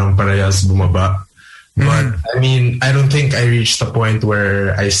kumbaga parang parehas bumaba. But I mean, I don't think I reached the point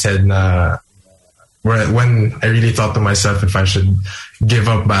where I said when I really thought to myself if I should give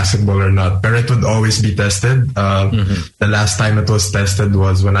up basketball or not. But it would always be tested. The last time it was tested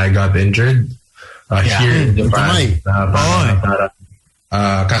was when I got injured here in Japan.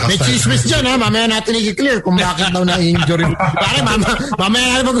 May chismis dyan, ha? Mamaya natin i-clear kung bakit daw na-injury. Pare,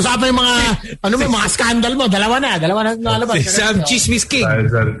 mamaya natin mag-usapan yung mga scandal mo. Dalawa na nalabas. Sam Chismis King.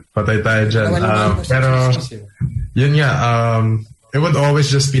 Patay tayo dyan. Pero, yun nga, it would always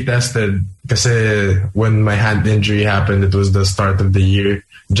just be tested. Kasi when my hand injury happened, it was the start of the year.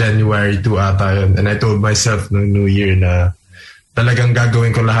 January 2 ata yun. And I told myself no New Year na talagang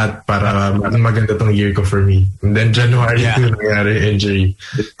gagawin ko lahat para maganda tong year ko for me. And then January 2, nangyari injury.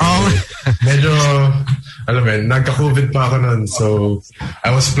 Medyo, nagka-COVID pa ako nun. So,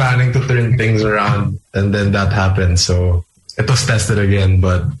 I was planning to turn things around. And then that happened. So, it was tested again.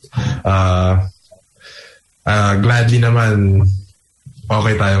 But, gladly naman,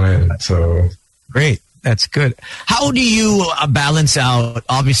 okay tayo ngayon. So, great. That's good. How do you balance out,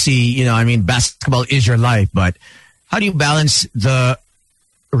 obviously, basketball is your life, but how do you balance the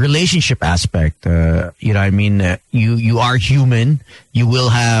relationship aspect? You are human. You will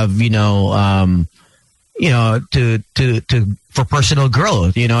have, for personal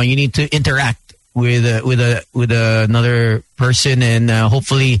growth, you need to interact with another person, and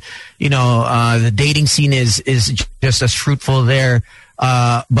hopefully, the dating scene is just as fruitful there.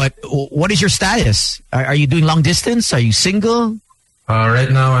 But what is your status? Are you doing long distance? Are you single? Right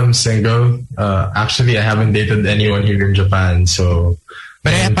now I'm single. Actually, I haven't dated anyone here in Japan, so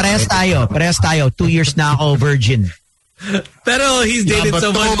Parehas tayo. 2 years na ako virgin. Pero he's dated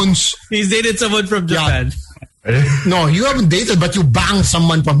someone. He's dated someone from Japan. No, you haven't dated, but you banged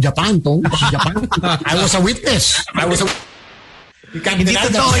someone from Japan, Tong. Japan. I was a witness. You can't Hindi deny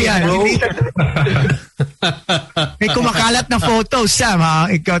totoo that, yan. bro. May kumakalat na photos, Sam,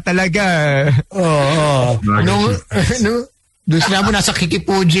 ha? Ikaw talaga. Oo. Doon sila mo, nasa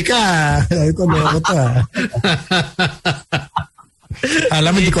Kikipuji ka. Sabi ko, loko to, ha?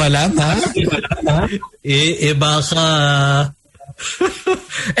 Alam mo, di ko alam, ha? Iba ka.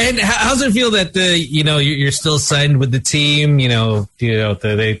 And how's it feel that you're still signed with the team?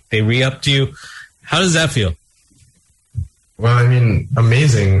 They re-upped you. How does that feel? Well, I mean,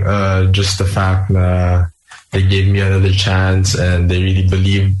 amazing. Just the fact that they gave me another chance and they really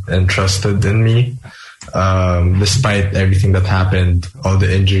believed and trusted in me, despite everything that happened, all the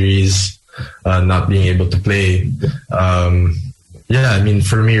injuries, not being able to play. Yeah, I mean,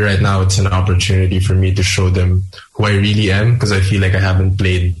 for me right now, it's an opportunity for me to show them who I really am, because I feel like I haven't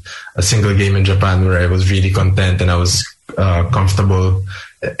played a single game in Japan where I was really content and I was comfortable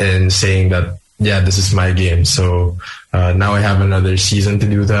in saying that, yeah, this is my game. So now I have another season to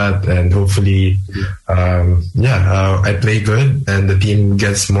do that, and hopefully, I play good and the team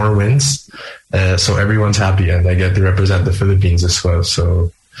gets more wins. So everyone's happy and I get to represent the Philippines as well.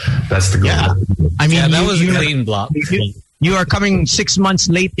 So that's the goal. Yeah. I mean, that was a clean block. You are coming 6 months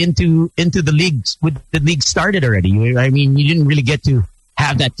late into the leagues with the league started already. I mean, you didn't really get to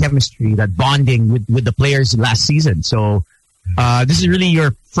have that chemistry, that bonding with the players last season. So this is really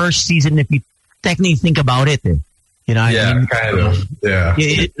your first season if you technically think about it. You know, yeah, I mean, kind of. Yeah,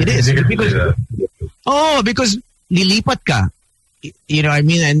 it is because lilipat ka. You know what I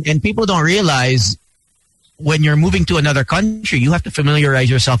mean? And people don't realize when you're moving to another country, you have to familiarize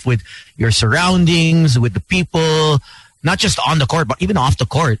yourself with your surroundings, with the people, not just on the court, but even off the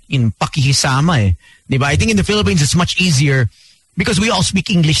court. In pakikisama Diba? I think in the Philippines, it's much easier because we all speak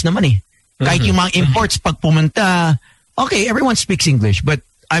English naman Kahit yung mga imports, pag pumunta, okay, everyone speaks English. But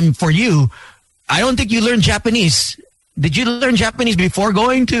for you, I don't think you learned Japanese. Did you learn Japanese before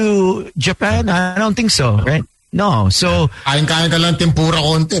going to Japan? I don't think so, right? No. So, kain-kain ka lang tempura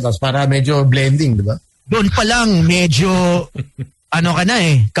konti, tapos para medyo blending, di ba? Doon pa lang, medyo,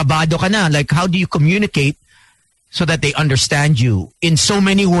 kabado ka na. Like, how do you communicate so that they understand you in so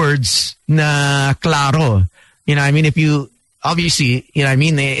many words na klaro? You know, I mean, if you, obviously, you know, I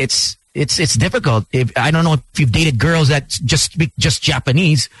mean, it's difficult. I don't know if you've dated girls that just speak just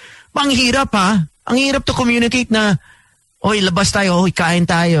Japanese. Ang hirap ha. Ang hirap to communicate na, oy, labas tayo, oy, kain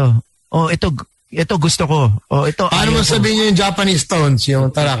tayo. Oh, ito gusto ko. Oh, ito paano mo sabihin niyo yung Japanese tones? Yung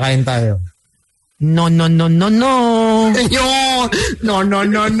tara, kain tayo. No. Yo, no.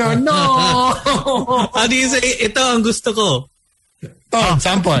 How do you say, ito ang gusto ko?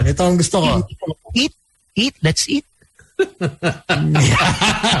 Sample, ito ang gusto ko. Eat, let's eat.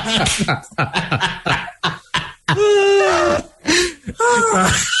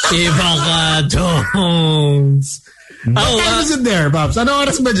 Iba ka, Jones. What time is it there, Babs? Ano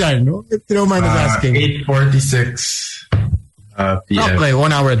oras ba dyan? No? If you don't mind us asking. 8:46 p.m. Okay,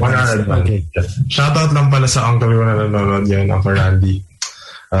 1 hour advance. Okay. Shoutout lang pala sa uncle ko na nanonood yan, Uncle Randy.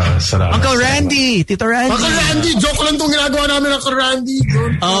 Salamat. Uncle Randy, Tito Randy. Uncle Randy, joke lang itong ginagawa namin, Uncle Randy.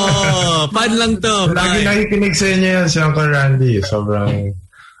 Fun lang to. Lagi nakikinig sa inyo yan si Uncle Randy. Sobrang...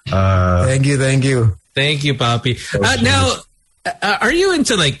 Thank you. Thank you, Papi. Now, are you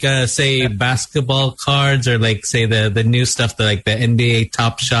into say basketball cards or say the new stuff, the NBA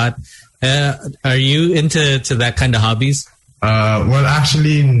Top Shot? Are you into that kind of hobbies? Well,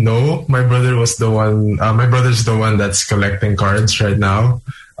 actually, no. My brother's the one that's collecting cards right now.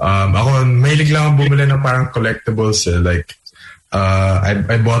 Ako, mahilig lang bumili ng parang collectibles.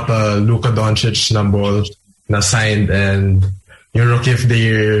 I bought a Luka Doncic na ball na signed and yung Rookie of the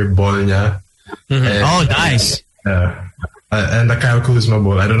Year ball niya. Mm-hmm. Oh, nice. And the Kyle Kuzma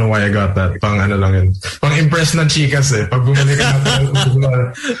ball. I don't know why I got that. Pang ano lang yun. Pang impress ng chikas Pag bumili ka na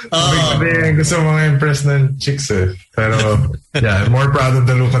gusto mga impress ng chicks Pero, yeah, I'm more proud of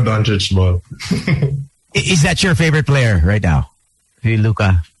the Luka Doncic ball. Is that your favorite player right now?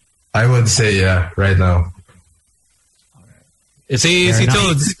 Luka? I would say, yeah, right now. Si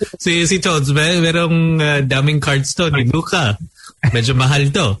Toads, merong daming cards to ni Luka. Medyo mahal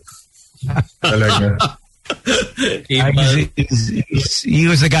to. Talaga. He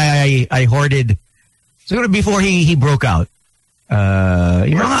was the guy I hoarded. So before he broke out.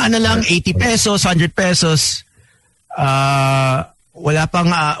 Yung mga lang, 80 pesos, 100 pesos. Wala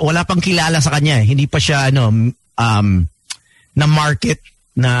pang kilala sa kanya. Hindi pa siya na market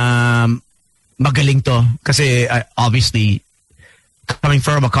na magaling to. Kasi obviously coming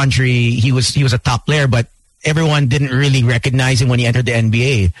from a country, he was a top player, but everyone didn't really recognize him when he entered the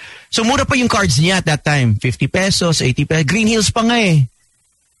NBA. So mura pa yung cards niya at that time. 50 pesos, 80 pesos. Green Hills pa nga eh.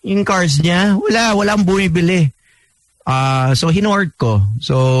 Yung cards niya, walang bumibili. So hinoard ko.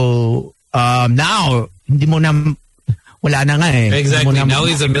 So now, hindi mo na, wala na nga eh. Exactly. Now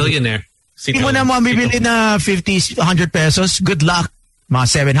he's a millionaire. Hindi mo na mabibili na 50, 100 pesos. Good luck. Mga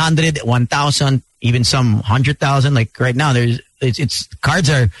 700, 1,000, even some 100,000. Like right now, it's cards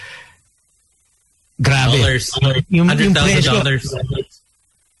are grabe. $100,000.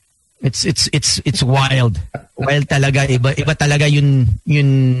 It's wild. Wild talaga. Iba talaga yun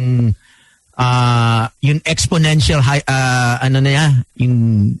exponential high,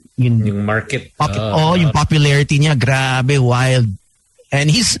 yung market. Yung popularity niya, grabe, wild. And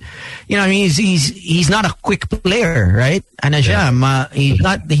he's not a quick player, right? Ano siya, he's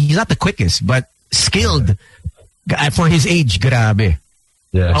not the quickest, but skilled for his age, grabe.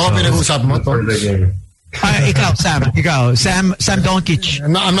 Yeah. Ako pinag-usap mo to. Ikaw, Sam Donkic.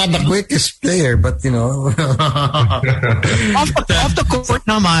 No, I'm not the quickest player, but off the court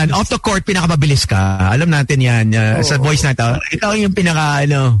naman, off the court pinakababilis ka. Alam natin yan sa boys na ito. Ikaw yung pinaka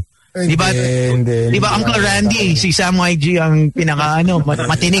Di ba Uncle Randy, si Sam YG ang pinaka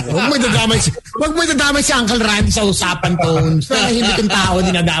matinik. Huwag mo idadamay si Uncle Randy sa usapan to. Hindi kang tao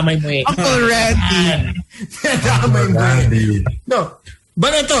dinadamay mo eh. Uncle Randy. Dinadamay mo eh. No.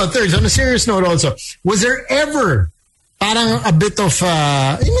 But ito, third, on a serious note also, was there ever parang a bit of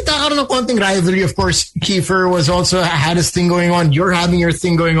nagkakaroon ng konting rivalry? Of course, Kiefer was also had his thing going on. You're having your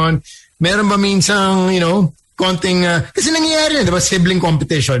thing going on. Meron ba minsang, konting, kasi nangyayari na, diba, sibling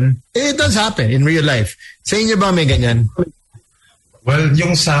competition. It does happen in real life. Sa inyo ba may ganyan? Well,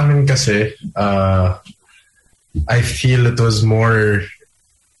 yung sa amin kasi, I feel it was more,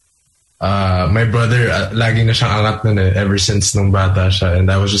 my brother, lagi na siyang angat nun ever since nung bata siya, and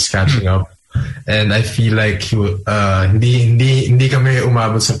I was just catching up. And I feel like hindi kami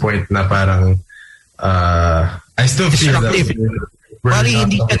umabot sa point na parang, I still feel that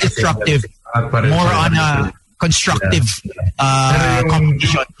hindi ka destructive. More on a constructive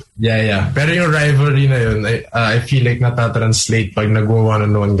competition. Yeah. Pero yung rivalry na yun, I feel like natatranslate pag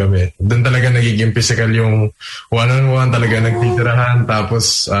nag-one-on-one kami. Doon talaga nagiging physical yung one-on-one, talaga nagtitirahan,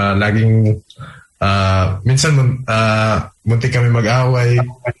 tapos laging, minsan muntik kami mag-away.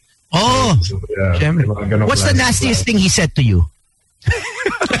 Oh! So, yeah, what's the nastiest thing he said to you?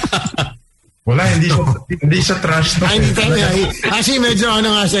 Wala, hindi siya trash talk. Actually, medyo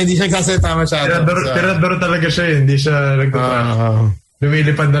nga siya, hindi siya kasalita masyado. Tirador talaga siya, hindi siya nagtatrash.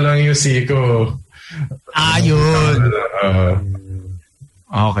 Lumilipad na lang yung siko. Yun.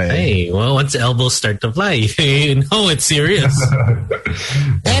 Okay. Hey, well, once elbows start to fly, you know it's serious.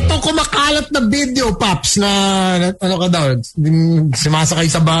 Eto kumakalat na video, Paps, na ano ka daw,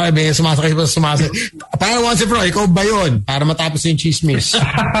 sumasakay sa bahay, sumasakay. Para once and for all, ikaw ba yun? Para matapos yung chismis.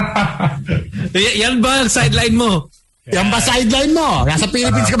 Yan ba ang sideline mo? Yan ba sideline mo? Nasa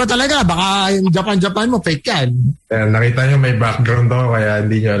Philippines ka ba talaga? Baka yung Japan mo, fake yan. Nakita niyo may background ako, kaya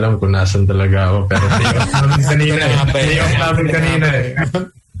hindi niyo alam kung nasan talaga ako. Pero payoff namin kanina eh.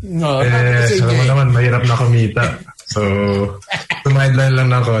 No, alam mo naman, mahirap na kumita. So, tumideline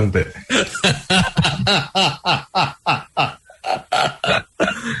lang ng konti.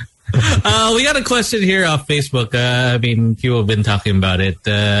 We got a question here off Facebook. I mean, people have been talking about it.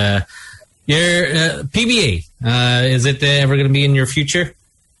 Your PBA, is it ever going to be in your future?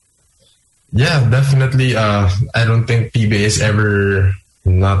 Yeah, definitely. I don't think PBA is ever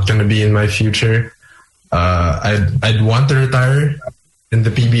not going to be in my future. I'd want to retire in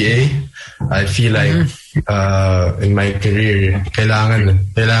the PBA. I feel like in my career,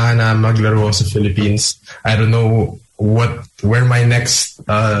 kailangan na maglaro sa Philippines. I don't know where my next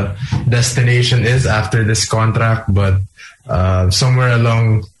destination is after this contract, but somewhere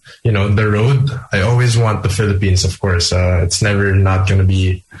along the road, I always want the Philippines, of course. It's never not going to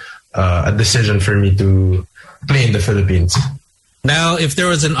be a decision for me to play in the Philippines. Now, if there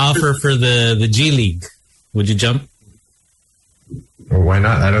was an offer for the G League, would you jump? Why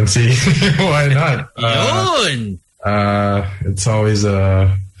not? I don't see why not. It's always I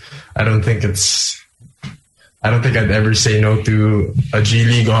don't think I'd ever say no to a G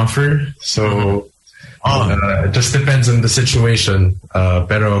League offer. So it just depends on the situation.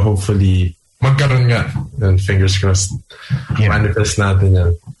 Pero hopefully magkaroon nga. And fingers crossed. Manifest natin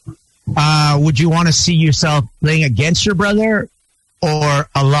yan. Would you want to see yourself playing against your brother or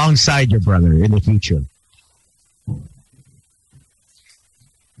alongside your brother in the future?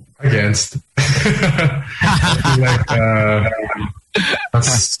 Against. I feel like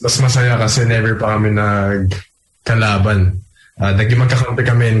mas masaya kasi never pa kami nagkalaban. naging magkakampi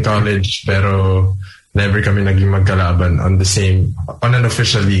kami in college, pero never kami naging magkalaban on an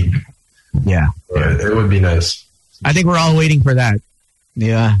official league. Yeah. It would be nice. I think we're all waiting for that.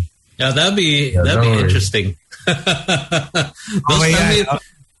 Yeah. Yeah, that'd be interesting.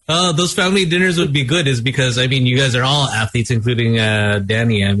 Those family dinners would be good, is because you guys are all athletes, including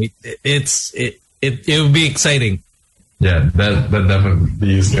Danny. I mean, it would be exciting. Yeah, that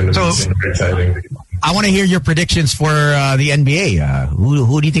definitely is going to be super exciting. I want to hear your predictions for the NBA.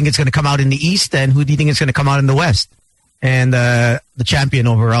 Who do you think is going to come out in the East, and who do you think is going to come out in the West, and the champion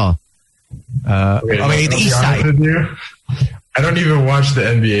overall? The East side. I don't even watch the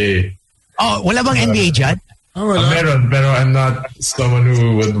NBA. Oh, wala bang NBA dyan? Meron, pero I'm not someone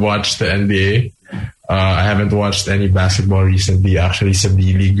who would watch the NBA. I haven't watched any basketball recently. Actually, sa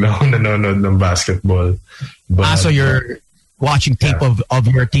D-League lang ako nanonood ng basketball. But, so you're watching tape of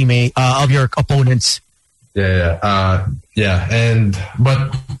your teammate, of your opponents. Yeah.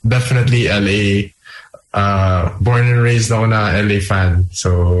 But definitely LA. Born and raised ako na LA fan.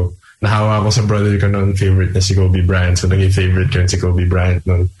 So, nahawa ako sa brother ko noon, favorite na si Kobe Bryant. So, naging favorite ko si Kobe Bryant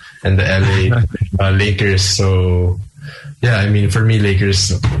noon. And the LA Lakers. So, yeah, for me,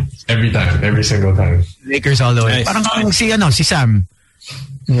 Lakers every single time. Lakers all the way. Nice. Parang si Sam.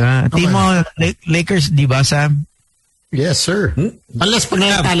 Yeah. Team mo, Lakers, di ba, Sam? Yes, sir. Unless pag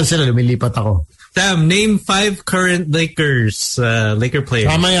natalo sila, lumilipat ako. Sam, name 5 current Lakers, Laker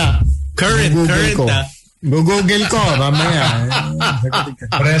players. Mamaya. Current. Google ko, mamaya.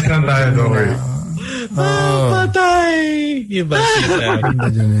 Parehas lang tayo, don't worry. Patay!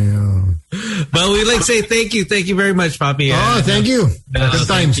 But we'd like to say thank you very much, Papi. Thank you. Good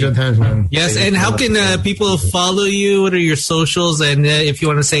times, man. Yes, and how can people follow you? What are your socials? And if you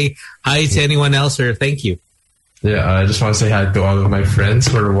want to say hi to anyone else, or thank you. Yeah, I just want to say hi to all of my friends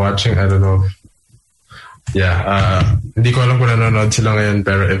who are watching. I don't know. Yeah, hindi ko alam kung nanonood sila ngayon,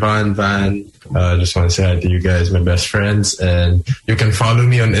 pero Ivan, Van, just want to say hi to you guys, my best friends. And you can follow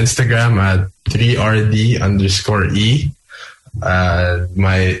me on Instagram at 3RD_E.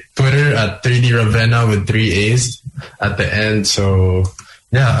 My Twitter at 3D Ravenna with 3 A's at the end. So,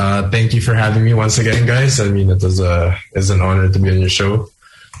 yeah, thank you for having me once again, guys. It was it's an honor to be on your show.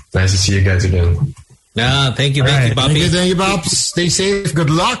 Nice to see you guys again. Thank you, Bobby. Thank you, Bob. Stay safe. Good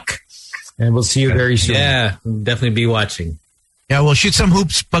luck. And we'll see you very soon. Yeah, definitely be watching. Yeah, we'll shoot some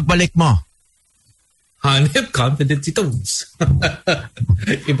hoops pagbalik mo. Hanip, confident si Tones.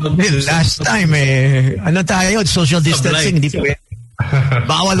 Last time, tayo, social distancing, hindi pwede.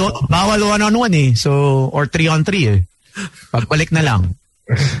 Bawal 1-on-1 eh. So, or 3-on-3 eh. Pagbalik na lang.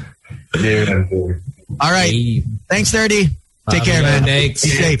 All right. Thanks, 30. Take care, man. Thanks. Be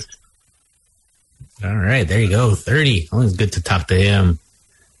safe. All right, there you go. 30. Always good to talk to him.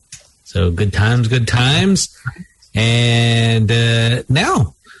 So, good times. And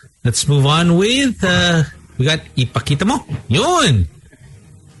now, let's move on with, we got Ipakita Mo. Yun!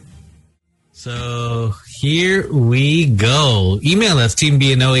 So, here we go. Email us,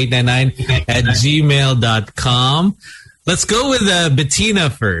 teambno899@gmail.com. Let's go with Bettina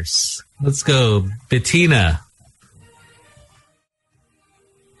first. Let's go, Bettina.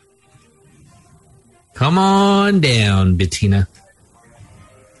 Come on down, Bettina.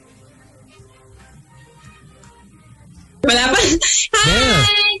 Wala pa.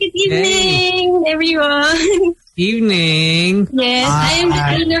 Hi! Good evening, everyone. Evening. Yes, I am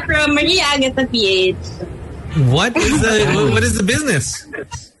Bettina from Maria Agata PH. What is the business?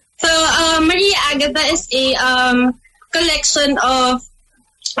 So, Maria Agata is a collection of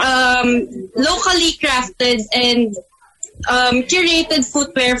locally crafted and curated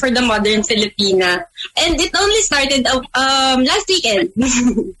footwear for the modern Filipina. And it only started last weekend.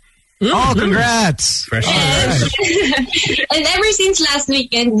 Oh, congrats! Yes. And ever since last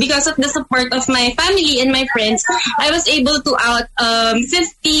weekend, because of the support of my family and my friends, I was able to out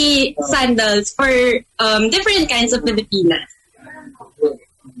 50 sandals for different kinds of Filipinas.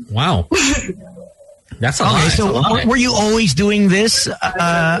 Wow. That's a lot. So were you always doing this?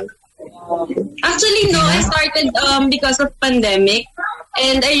 Actually, no. I started because of pandemic.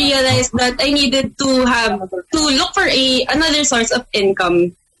 And I realized that I needed to look for another source of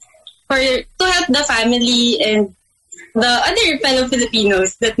income to help the family and the other fellow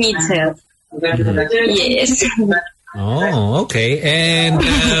Filipinos that needs help. Yes. Oh, okay. And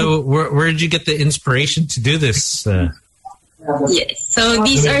where did you get the inspiration to do this? Yes. So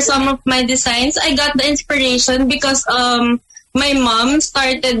these are some of my designs. I got the inspiration because my mom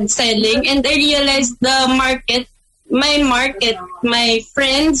started selling, and I realized my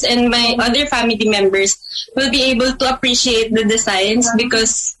friends and my other family members will be able to appreciate the designs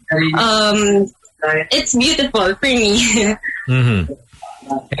because it's beautiful for me. Mm-hmm.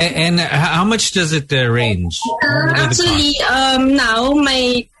 And how much does it range? Actually, now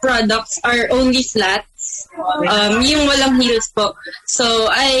my products are only flats. Yung walang heels po. So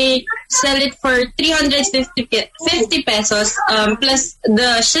I sell it for 350 pesos plus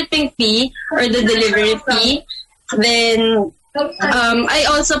the shipping fee or the delivery fee. Then I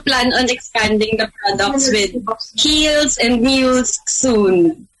also plan on expanding the products with heels and mules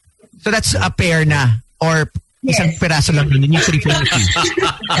soon. So that's a pair na or isang piraso lang yun, yung 350.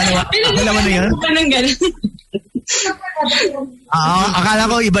 Dalawa na yun? Akala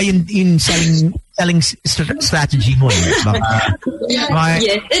ko iba yung selling strategy mo.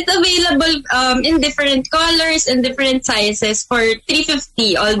 Yes, it's available in different colors and different sizes for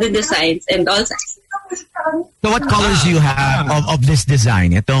 350, all the designs and all sizes. So what colors do you have of this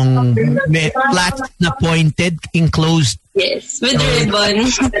design? Itong flat na pointed, enclosed. Yes, with ribbon.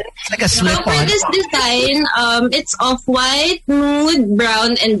 It's like a slip-on. So for this design, it's off-white, nude,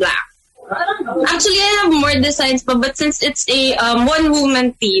 brown, and black. Actually, I have more designs but since it's a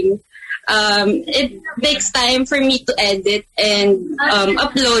one-woman team, it takes time for me to edit and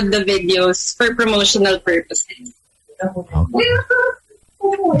upload the videos for promotional purposes.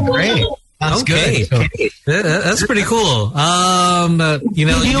 Great. That's okay. Good. That's pretty cool. How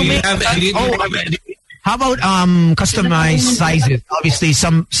about customized sizes? Obviously,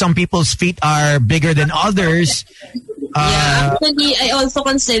 some people's feet are bigger than others. Actually, I also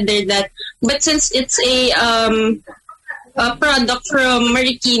consider that. But since it's a product from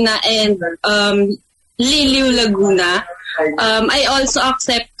Marikina and Liliu Laguna, I also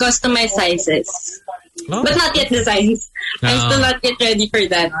accept customized sizes. Oh. But not yet designs. I'm still not yet ready for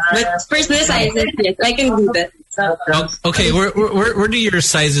that. But first the sizes, yes, I can do that. Okay, where do your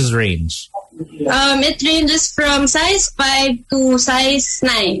sizes range? It ranges from size 5 to size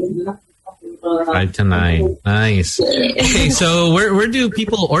 9. 5 to 9. Nice. Okay, so where do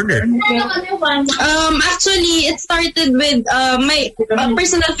people order? Actually, it started with my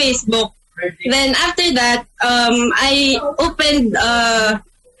personal Facebook. Then after that, I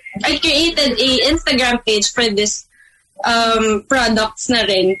created a Instagram page for this products na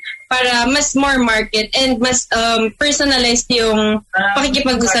rin para mas more market and mas personalized yung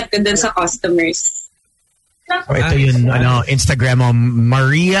pakikipag-usap ko dun sa customers. So ito yung Instagram mo,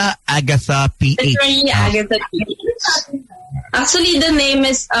 Maria Agatha PH. Maria Agatha PH. Actually, the name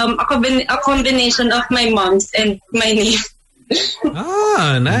is a combination of my mom's and my name.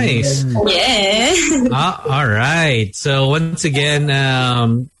 Ah, nice. Yeah. All right. So once again,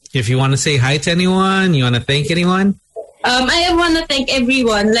 if you want to say hi to anyone, you want to thank anyone? I want to thank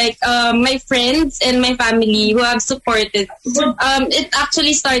everyone, like my friends and my family who have supported. It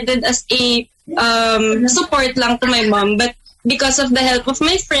actually started as a support lang to my mom, but because of the help of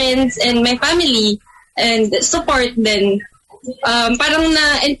my friends and my family and support then, parang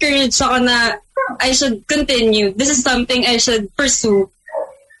na-encourage ako na I should continue. This is something I should pursue.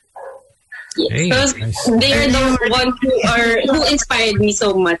 Hey, because they are the ones who inspired me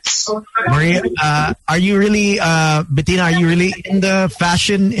so much. Maria, are you really, Bettina, are you really in the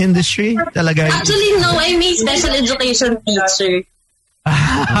fashion industry? Talaga? Actually, no. I'm a special education teacher.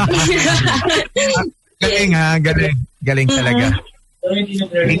 Galing ha, galing talaga.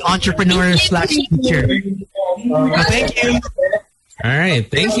 Being entrepreneur / teacher. Thank you. All right.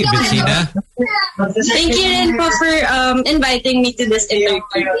 Thank you, Bettina. Thank you, Renpo, for inviting me to this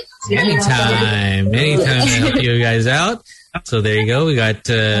interview. Anytime to help you guys out. So there you go. We got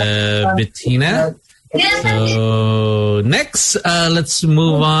Bettina. So next, let's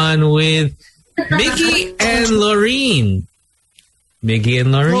move on with Miggy and Laureen. Miggy and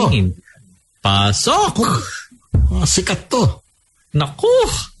Laureen. Pasok! Sikat to. Naku!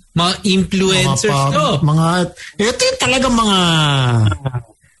 Mga influencers to. Ito yung talaga mga...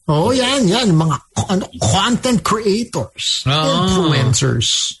 yan. Mga content creators.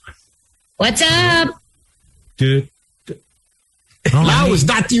 Influencers. What's up? Dude. Wow, is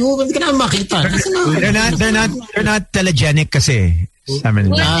that you? Hindi ka na makita. They're not telegenic kasi. I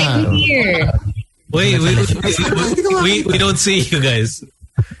mean, here. Wait, we don't see you guys.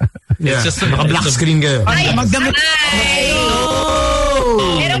 It's just black screen kayo. Magdamit.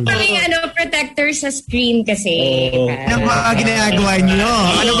 Meron kaming protector sa screen kasi. Ano ba ginagawa nyo?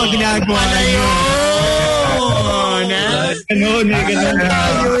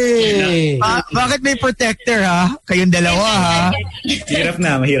 Bakit may protector ha? Kayong dalawa ha?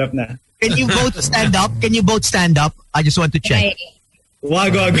 Mahirap na. Can you both stand up? I just want to check.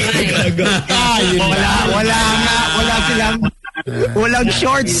 Wag. Wala silang walang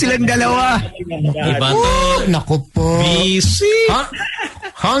shorts silang dalawa. Iba to. Naku po. Busy.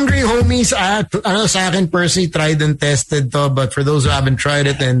 Hungry Homies, sa akin personally tried and tested to, but for those who haven't tried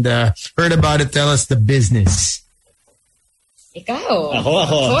it and heard about it, tell us the business. Ikaw. Ako.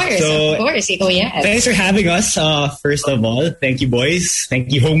 Of course. Ikaw yan. Thanks for having us. First of all, thank you, boys.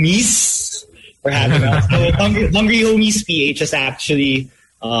 Thank you, homies, for having us. So, Hungry Homies PH is actually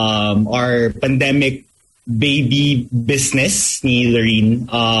our pandemic baby business ni Lorene.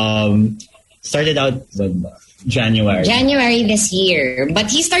 Started out January this year. But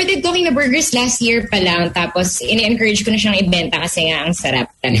he started cooking the burgers last year pa lang. Tapos, ini-encourage ko na siyang ibenta kasi nga ang sarap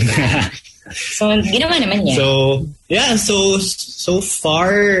talaga. So, ginawa naman niya. So, yeah. So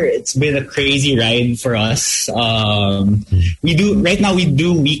far, it's been a crazy ride for us. Right now we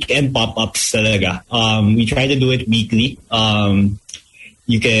do weekend pop-ups talaga. We try to do it weekly. When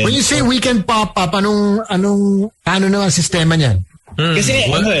you say weekend pop-up, paano naman sistema niyan? Kasi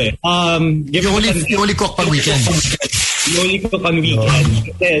you only cook pag weekend. You only cook on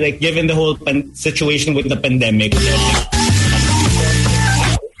weekend. Like given the whole situation with the pandemic,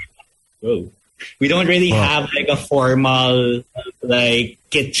 we don't really have like a formal like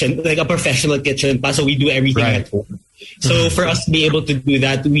kitchen, like a professional kitchen. So we do everything at home. So for us to be able to do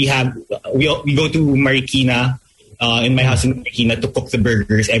that, we go to Marikina. In my house in Marikina to cook the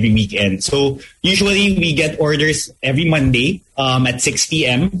burgers every weekend. So usually we get orders every Monday at 6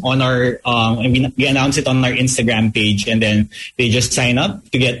 p.m. on our and we announce it on our Instagram page, and then they just sign up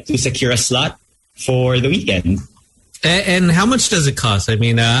to secure a slot for the weekend. And how much does it cost? I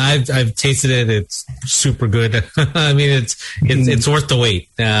mean, I've tasted it; it's super good. I mean, it's worth the wait.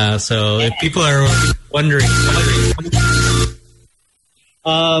 So if people are wondering.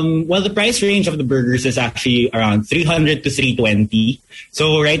 Well, the price range of the burgers is actually around $300 to $320.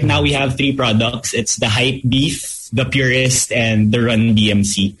 So right now we have 3 products. It's the Hype Beef, the Purist, and the Run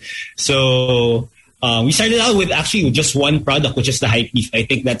DMC. So we started out with actually just one product, which is the Hype Beef. I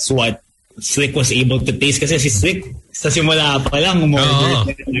think that's what Slick was able to taste. Kasi si Slick, sa simula pa lang,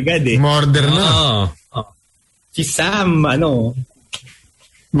 umorder agad eh. Umorder na. Si Sam,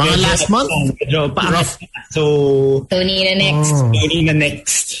 mga last month? Rough. So, Tony na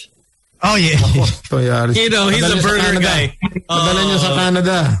next. Oh, yeah. He's a burger guy. Padala niyo sa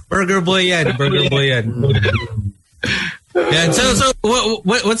Canada. Burger boy yan. Yeah, so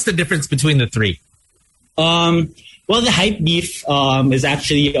what's the difference between the 3? Well, the Hype Beef is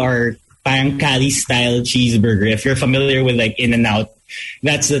actually our parang Cali-style cheeseburger. If you're familiar with like In-N-Out,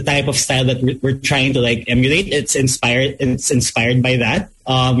 that's the type of style that we're trying to like emulate. It's inspired by that.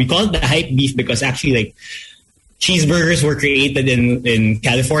 We call it the Hype Beef because actually like cheeseburgers were created in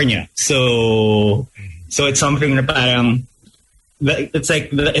California. So it's something na parang it's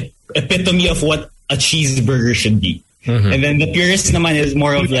like the epitome of what a cheeseburger should be. Mm-hmm. And then the Purist naman is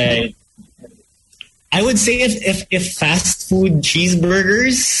more of like, I would say if fast food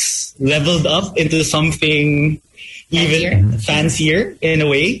cheeseburgers leveled up into something even fancier in a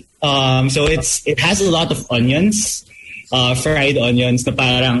way. So it has a lot of onions, fried onions na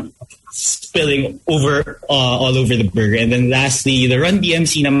parang spilling over all over the burger. And then lastly, the Run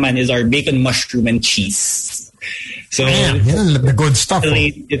DMC naman is our bacon, mushroom, and cheese. So the good stuff.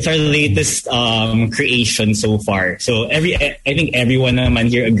 It's our latest creation so far. So I think everyone naman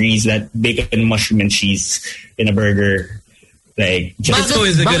here agrees that bacon, mushroom, and cheese in a burger, like it's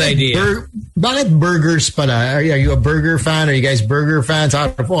always a good idea. Bakit burgers pala? Are you a burger fan? Are you guys burger fans?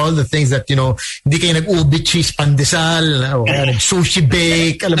 Out of all the things that, hindi kayo nag-ubi cheese pandesal, o kaya nag-sushi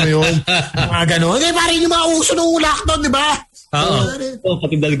bake, alam mo yun, mga gano'n. Parang yung mga uso ng lockdown, di ba? Oo.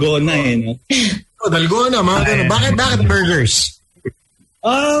 Pati dalgona no? Dalgona, mga gano'n. Bakit burgers?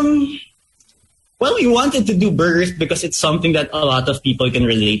 Well, we wanted to do burgers because it's something that a lot of people can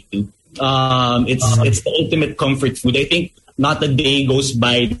relate to. It's the ultimate comfort food. I think not a day goes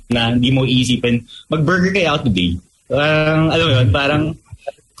by na hindi mo isipin, mag-burger kayo out today. Alam mo yun, parang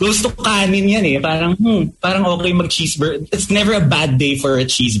close to kanin yan eh. Parang okay mag-cheeseburger. It's never a bad day for a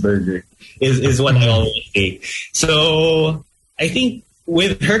cheeseburger, is what I always say. So, I think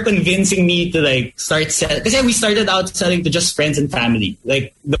with her convincing me to like start selling, because we started out selling to just friends and family.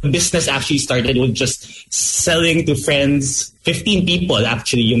 Like the business actually started with just selling to friends, 15 people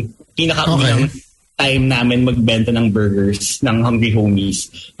actually, yung pinaka-unang time namin magbenta ng burgers ng Hungry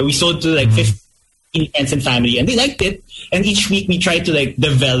Homies. So we sold to like 15 friends and family, and they liked it. And each week we tried to like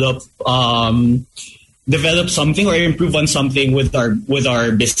develop something or improve on something with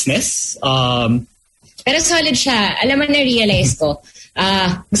our business. Pero solid siya. Alam mo, na-realize ko.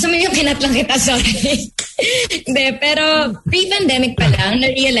 Gusto mo yung kinat lang kita, sorry. Hindi, pero pre-pandemic pa lang,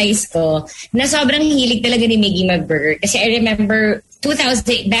 na-realize ko na sobrang hilig talaga ni Miggy mag-burger. Kasi I remember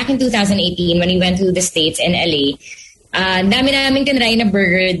back in 2018 when we went to the States in LA, Dami namin tinry na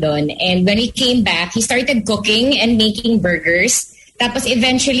burger doon. And when we came back, he started cooking and making burgers. Tapos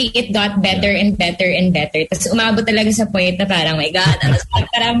eventually, it got better and better and better. Tapos umabot talaga sa point na parang, my God, ang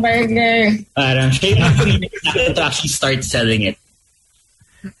sarap ng burger. Parang siya yung to actually start selling it.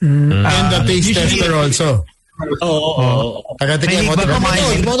 And the taste tester also. Oo. Taga-tigay mo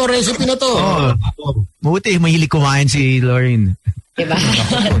to recipe na to. Buti, mahilig kumain si Lauren. Diba?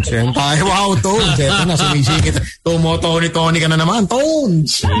 Wow, Tones. Eto na, sumisikit. Tony ka na naman,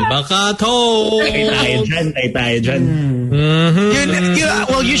 Tones. Iba ka, Tones. Tayo dyan.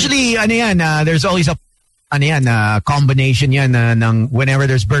 Well, usually, there's always a combination yan ng whenever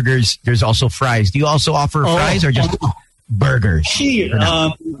there's burgers, there's also fries. Do you also offer fries or just burgers?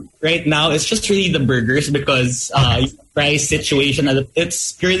 Right now, it's just really the burgers because price situation.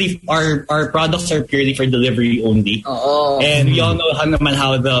 It's purely our products are purely for delivery only. And we all know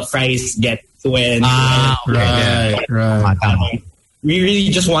how the fries get when. Right. We really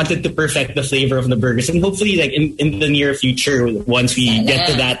just wanted to perfect the flavor of the burgers, and hopefully, like in the near future, once we get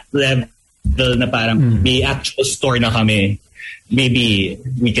to that level na parang may actual store na kami, maybe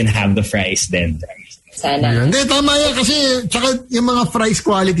we can have the fries then. Sana. Hindi, tama yan kasi tsaka yung mga fries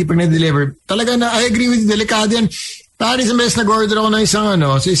quality pag na-deliver, talaga na, I agree with you, delikado yan. Tari sa mes nag-order ako ng sa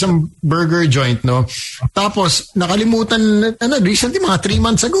isang burger joint, no? Tapos, nakalimutan, recently, mga 3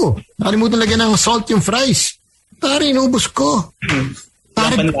 months ago, nakalimutan lagyan ng salt yung fries. Tari, inubos ko.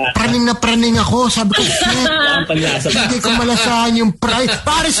 Tari, praning ako. Sabi ko, hindi ko malasahan yung price.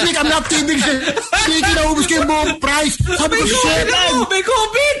 Tari, Slick, I'm not kidding. Slick, inaubos ko yung buong price. Sabi ko, shit. May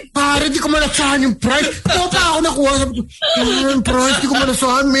COVID! Tari, di ko malasahan yung price. Ito pa ako nakuha. Sabi ko, yung price, di ko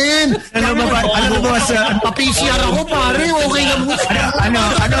malasahan, man. Ano ba, pa-PCR ako, pare. Okay na mo.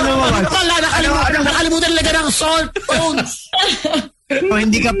 Nakalimutan lagyan ng salt. So,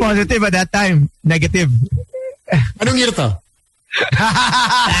 hindi ka positive at that time. Negative. Anong year to?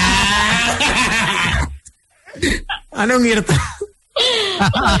 Anong year to?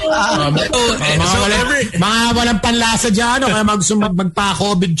 Mga walang panlasa dyan, kaya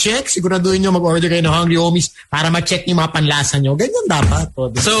magpa-COVID check, siguraduhin nyo mag-order kayo ng Hungry Homies para ma-check yung mga panlasa nyo. Ganyan dapat.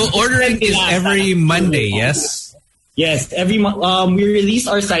 So ordering is every Monday, yes? Yes, we release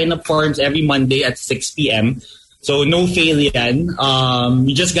our sign-up forms every Monday at 6 p.m. So no fail yan.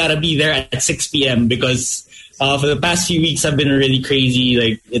 You just gotta be there at 6 p.m. because for the past few weeks have been really crazy.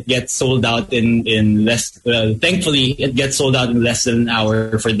 Like it gets sold out in less. Thankfully, it gets sold out in less than an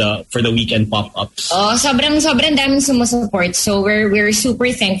hour for the weekend pop-ups. Sobrang daming sumusupport. So we're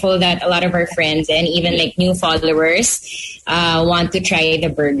super thankful that a lot of our friends and even like new followers want to try the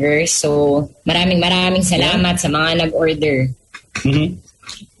burger. So maraming salamat sa mga nag-order. Mm-hmm.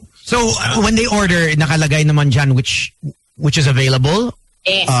 So when they order, nakalagay naman dyan which is available.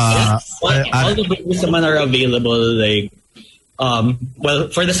 Yes. All the burgers naman are available. Like,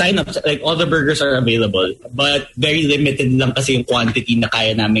 for the sign-ups, like all the burgers are available, but very limited lang kasi yung quantity na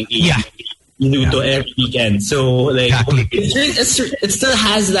kaya namin iluto every weekend. So like, it still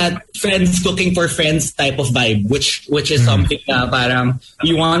has that friends cooking for friends type of vibe, which is something na parang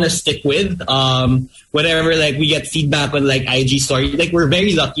you want to stick with. Whatever, like we get feedback on like IG story. Like we're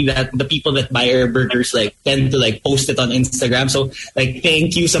very lucky that the people that buy our burgers like tend to like post it on Instagram. So like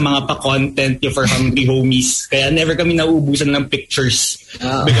thank you sa mga pa-content nyo for Hungry Homies. Kaya never kami nauubusan ng pictures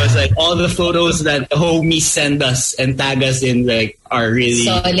because like all the photos that the homies send us and tag us in like are really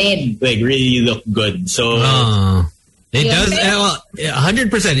solid. Like really look good. So it does 100%.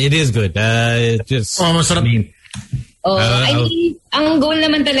 It is good. Masarap. I mean, ang goal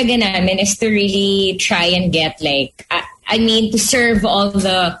naman talaga namin is to really try and get like, to serve all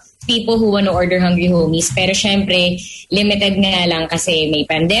the people who want to order Hungry Homies. Pero syempre, limited nga lang kasi may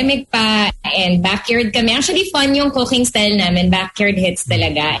pandemic pa and backyard kami. Actually, fun yung cooking style namin. Backyard hits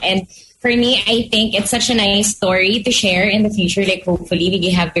talaga. And for me, I think it's such a nice story to share in the future. Like, hopefully, we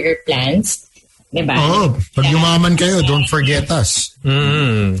have bigger plans. Diba? Pag yumaman kayo, don't forget us.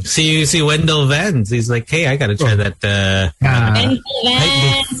 See Wendell Vance. He's like, hey, I gotta try that. Wendell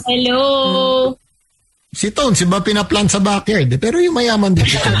Vance, hello. Si Tones, iba pinaplan sa backyard. Pero yung mayaman din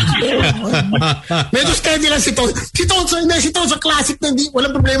si Tones. Medyo steady lang si Tones. Si Tones sa classic na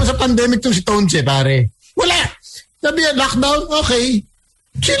walang problema sa pandemic tong si Tones pare. Wala. Sabi yan, lockdown, okay.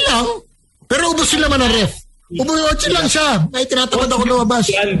 Chill lang. Pero ubos sila man ang ref. Chill lang siya. Ay, tinatamad ako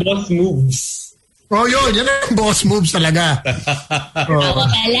lumabas. Yan, boss moves. Yun. Yan ang boss moves talaga. Tawa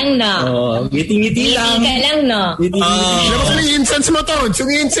ka lang, no? Ngiti-ngiti lang. Ngiti ka lang, no? Labas mo yung incense mo, Tones. Yung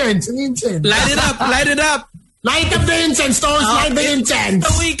incense. Light it up. Light up the incense, Tones. Light the incense.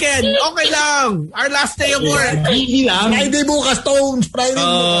 The weekend. Okay lang. Our last day of work. Friday bukas, Tones. Friday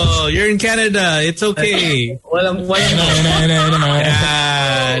bukas. Oh, you're in Canada. It's okay. Walang.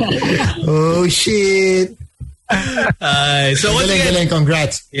 Oh, shit. So once again,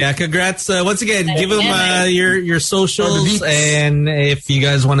 congrats. Yeah, congrats. Once again, give them your socials, and if you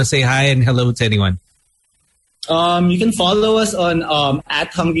guys want to say hi and hello to anyone. You can follow us on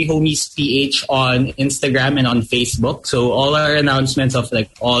at Hungry Homies PH on Instagram and on Facebook. So all our announcements of like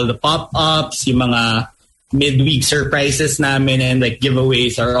all the pop-ups, yung mga midweek surprises namin and like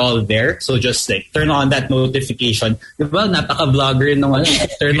giveaways are all there. So just like turn on that notification. Diba? Napaka-vlogger nung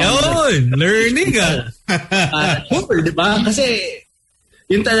turn on. Learning Super, diba? Kasi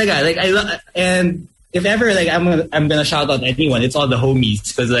yun talaga. Like and if ever like I'm gonna shout out anyone, it's all the homies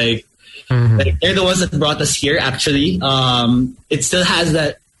because like they're the ones that brought us here. Actually, it still has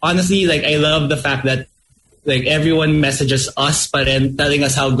that. Honestly, like I love the fact that like everyone messages us, but then telling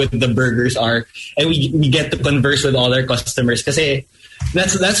us how good the burgers are, and we get to converse with all our customers. Kasi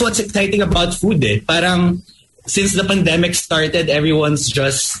that's what's exciting about food. Parang since the pandemic started, everyone's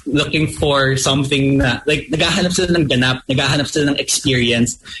just looking for something na, like naghahanap sila ng ganap, naghahanap sila ng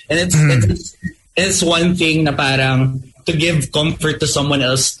experience, and it's one thing na parang to give comfort to someone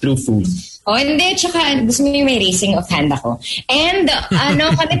else through food. Oh, hindi. Tsaka gusto mo yung may raising of hand ako. And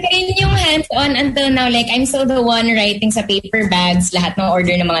kami pa rin yung hands-on until now. Like, I'm still the one writing sa paper bags, lahat ng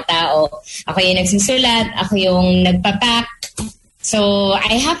order ng mga tao. Ako yung nagsusulat, ako yung nagpapack. So,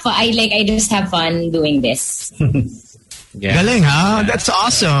 I just have fun doing this. Yeah. Galing, huh? That's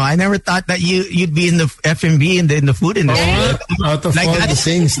awesome. I never thought that you'd be in the F&B in the food industry. Out of like all the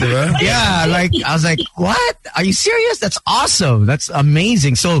things, right? Yeah, like I was like, what? Are you serious? That's awesome. That's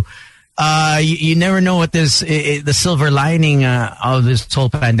amazing. So, you never know what the silver lining of this whole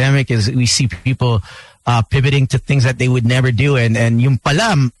pandemic is. We see people pivoting to things that they would never do, and yung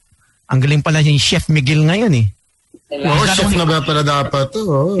pala, ang galing pala yung Chef Miguel ngayon eh. Oh, chef na ba pala dapat?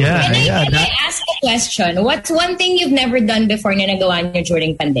 Oh. Yeah, Can I ask a question? What's one thing you've never done before na nagawa niyo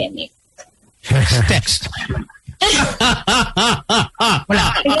during pandemic? Text.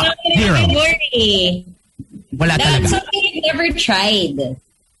 Wala. Zero. Wala talaga. That's something you've never tried.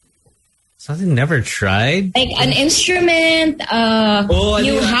 Something never tried? Like an instrument,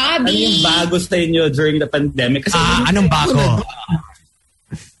 new hobby. Ano yung bago sa inyo during the pandemic? Kasi anong bago?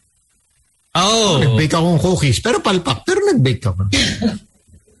 Oh. Nag-bake akong cookies. Pero palpak. Pero nag-bake ako.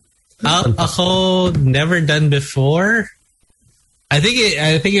 Ako, never done before. I think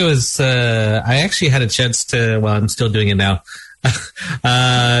it was, I actually had a chance to, well, I'm still doing it now.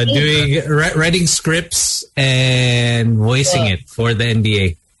 Writing scripts and voicing it for the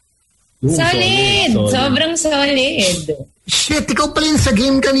NDA. Solid. Sobrang solid. Shit, ikaw pala yung sa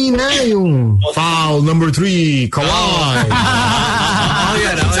game kanina. Yung foul number 3, Kawhi.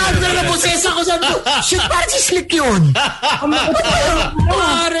 Sabi ko na boses ako. Sabi ko, shit, parang si Slick yun.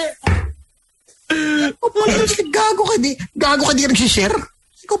 Pare. Gago ka di nagsishare.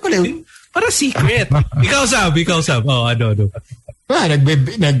 Ikaw pala yun. Para secret. Ikaw Sab. Oh, ano.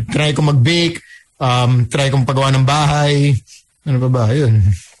 Nag-try ko mag-bake. Try kong pagawa ng bahay. Ano ba yun?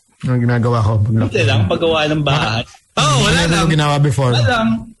 Ano ginagawa ko? Hindi lang, pagawa ng bahay. Oh, wala lang. Ano ginawa before?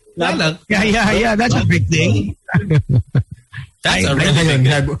 Wala lang. Yeah. That's a big thing. That's a really big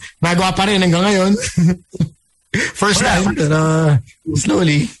thing. Nagawa pa rin hanggang ngayon. First time, pero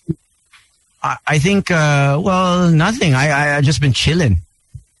slowly. I think, nothing. I just been chilling.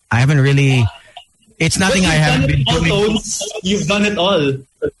 I haven't really... It's nothing I haven't been doing. You've done it all.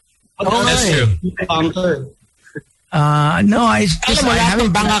 That's true. No, I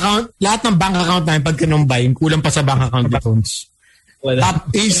haven't bank account. Lahat ng bank account namin pag kinumbay, kulang pa sa bank account accounts.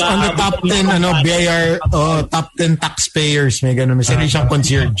 Is on the top 10 BIR top 10 taxpayers. May ganun. May sarili siyang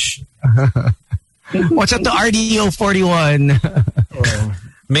concierge. What's up to RDO 41?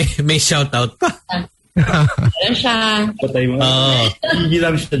 May shout out pa. Ano siya? Patay mo. Hindi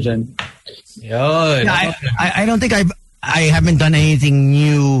lang siya dyan. Yun. I don't think I haven't done anything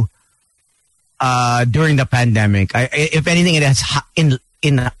new during the pandemic. If anything, it has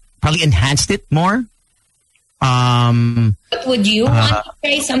probably enhanced it more. But would you want to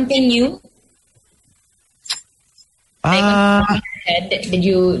try something new? Did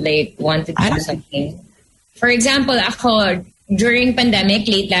you want to do something? For example, ako, during pandemic,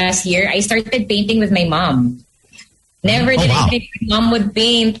 late last year, I started painting with my mom. Never did I think my mom would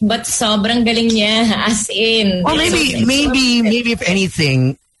paint, but sobrang galing niya, as in. Well, maybe if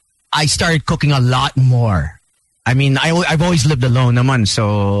anything, I started cooking a lot more. I mean, I've always lived alone naman,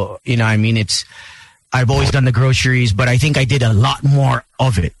 so, I've always done the groceries, but I think I did a lot more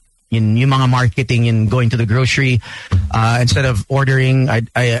of it. yung mga marketing and going to the grocery. Instead of ordering,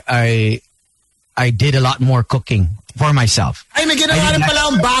 I did a lot more cooking for myself. Ay, may ginawa rin pala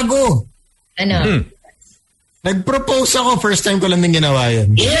akong bago. Ano? Nag-propose ako. First time ko lang din ginawa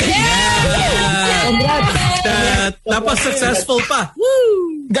yun. Tapos successful pa.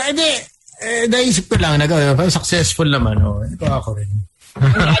 Hindi. Naisip ko lang. Successful naman. Ito ako rin.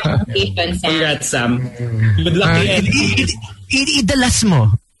 Congrats, Sam. Good luck again. Idalas mo.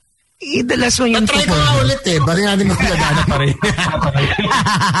 Idalas mo yung try ko nga ulit Bari natin magkagana pa rin.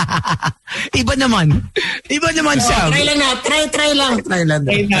 Iba naman, Sam. Try lang na. Try lang. Try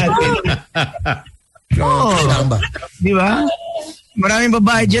natin. Lang ba? Di ba? Maraming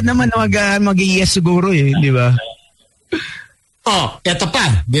babae dyan naman na mag-yes siguro di ba? Eto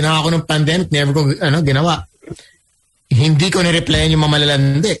pa. Ginawa ko ng pandemic. Never ko, ginawa. Hindi ko ni-replyan yung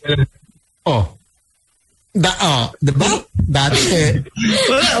mamalalandi. Diba? Dati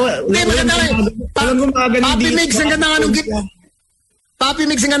Papi Mix, ang ganda nga nung Papi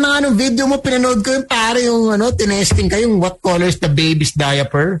Mix, ang ganda nga nung video mo. Pinanood ko yung pare yung tinesting kayo yung what color is the baby's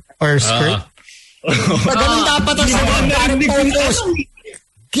diaper or skirt. Ganun dapat ang sabi photos.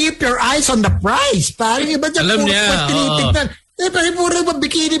 Keep your eyes on the prize. Parang iba dyan. Alam niya. Tinitignan. Puro ba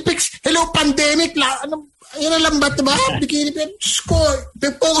bikini pics? Hello, pandemic. Yan ang lambat, diba? Bikini pics.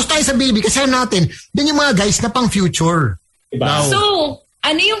 Focus tayo sa baby. Kasi natin, yun yung mga guys na pang future. Diba? So,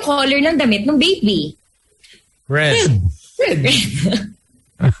 ano yung color ng damit ng baby? Red.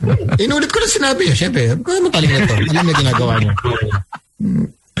 Inulit ko lang sinabi niya. Siyempre, mataling na to. Alam niya ginagawa niya.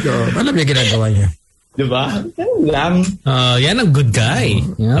 Alam niya ginagawa niya. Diba? Yan ang good guy.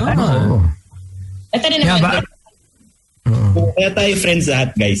 Ito rin naman. Kaya tayo friends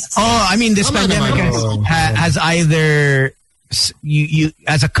lahat, guys. I mean, this pandemic has either you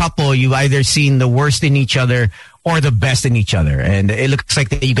as a couple, you've either seen the worst in each other or the best in each other, and it looks like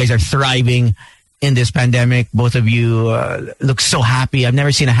that you guys are thriving in this pandemic. Both of you look so happy. I've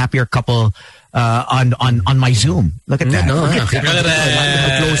never seen a happier couple on my Zoom. Look at that.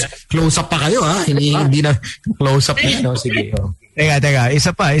 Close up pa kayo, ha? Hindi na close up na. Sige. Teka.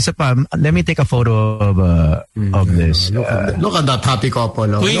 Isa pa. Let me take a photo of this. Look at that happy couple.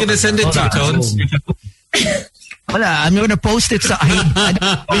 Who are you gonna send it to, Tones? Wala, I'm gonna post it sa...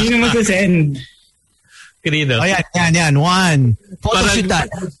 Hindi naman ko send. Kanino? Yan. One. Photo shoot that.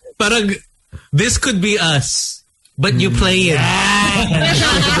 Parang, this could be us. But you play it.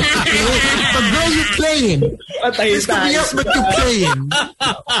 But girl, you playing. This could be us, but you playing.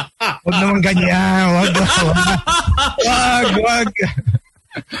 Huwag naman ganyan. Wag.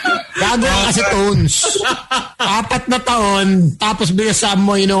 Gago kasi Tones. 4 na taon, tapos binasam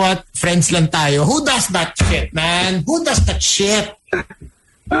mo, you know what, friends lang tayo. Who does that shit, man? Who does that shit?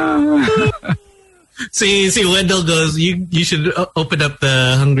 See, Wendell goes, you should open up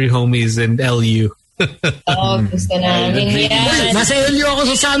the Hungry Homies and LU. Gusto na. Nasa LU ako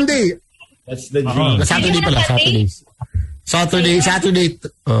sa Sunday. That's the dream. Saturday pala, Saturday.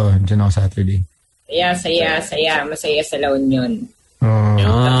 Diyan ako Saturday. Saya. Masaya sa La Union.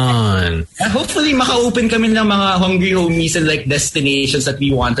 Yan. Hopefully, maka-open kami ng mga Hungry Homies and like destinations that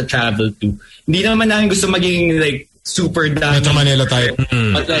we want to travel to. Hindi naman namin gusto maging like super dami. Metro Manila tayo.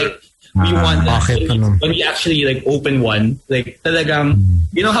 But like, we want when we actually like open one, like talagang,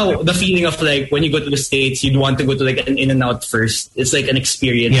 you know how the feeling of like when you go to the States, you'd want to go to like an In-N-Out first. It's like an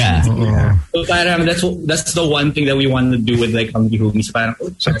experience. So parang that's the one thing that we want to do with like Hungry Homies. Parang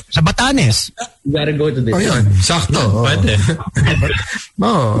sa Batanes. You gotta go to this. Yun, sakto. Pwede.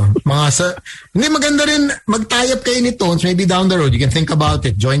 Hindi, maganda rin mag-tie up kayo ni Tones, maybe down the road you can think about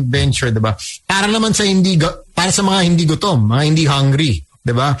it, joint venture, diba? Para naman sa para sa mga hindi gutom, mga hindi hungry.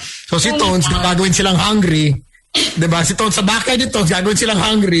 Diba? So si Tones, gagawin silang hungry. Diba? Si Tones sa bakay ni Tones, gagawin silang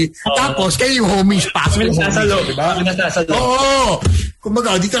hungry. Tapos kayo yung homies, pasok yung homies. Diba? Oo.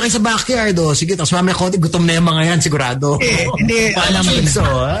 Kumbaga, dito kayo sa backyard. Sige, tapos mamaya konti, gutom na yung mga yan, sigurado. Hindi, alam ko.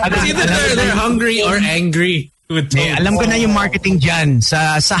 Either they're hungry or angry. Alam ko na yung marketing dyan.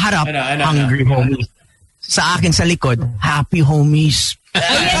 Sa harap, hungry homies. Sa akin, sa likod, happy homies.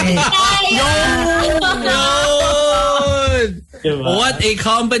 What a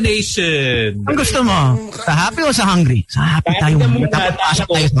combination! Ang gusto mo? Sa happy o sa hungry? Sa happy tayo. Dapat pasok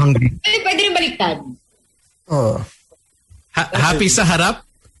tayo sa hungry. Pwede rin baliktad. Happy sa harap?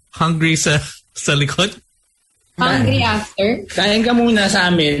 Hungry sa likod? Hungry after? Kain ka muna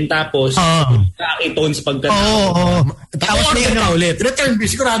sa amin, tapos Tones pagka. Tapos order ka ulit. Return,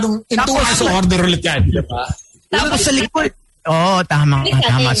 siguradong in 2 hours order ulit yan. Tapos sa likod. Tama.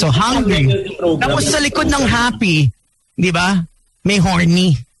 So hungry. Tapos sa likod ng happy, di ba? May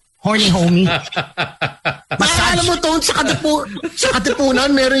horny homie. Massage Alam mo, Tone, sa Katipunan,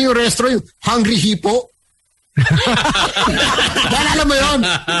 meron yung restaurant, yung Hungry Hippo. Naalala mo yun?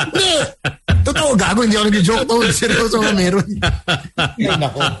 Hindi. Totoo, gago. Hindi ako nag-joke, Tone. Seryoso nga, meron.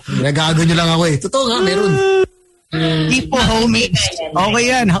 Nako, nagago nyo lang ako eh. Totoo nga, meron. Hippo homies.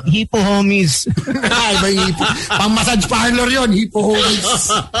 Okay yan. Hippo homies. Ay, ba yung hippo? Pang massage parlor yun. Hippo homies.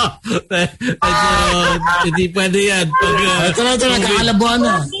 Hindi pwede yan. Ito na, nakakalabuhan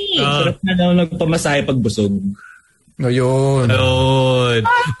na. Sarap na daw nagpamasahe pag busog. Ayun.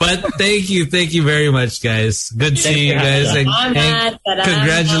 But thank you very much, guys. Good seeing you guys. And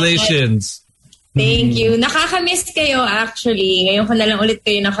congratulations. Thank you. Nakakamiss kayo actually. Ngayon ko na lang ulit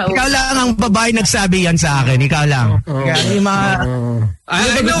kayo nakausap. Ikaw lang ang babae nagsabi yan sa akin. Ikaw lang.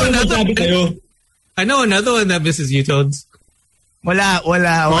 I know another one that misses you, Toads. Wala.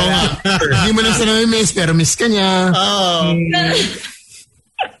 Hindi mo lang sa miss, pero miss ka niya.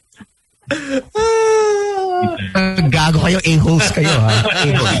 Gago kayo, a-holes kayo, ha?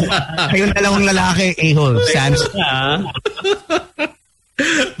 Kayong dalawang lalaki, a-hole. Sans.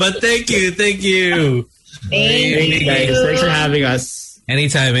 But thank you. Thank you guys. Thanks for having us.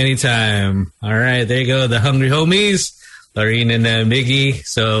 Anytime. All right, there you go. The Hungry Homies, Lorene and Miggy.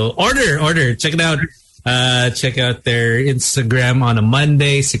 So order. Check it out. Check out their Instagram on a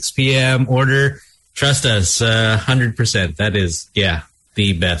Monday, 6 p.m. Order. Trust us, 100%. That is,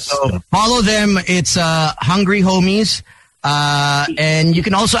 the best. So follow them. It's Hungry Homies. And you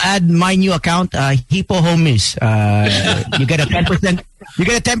can also add my new account, Hippo Homies. You get a 10%. You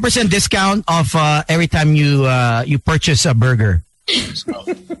get a 10% discount off every time you purchase a burger. So,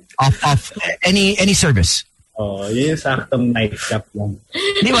 off any service. Oh, yun yung saktong night shop lang.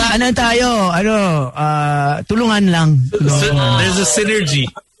 Di ba? Tulungan lang. There's a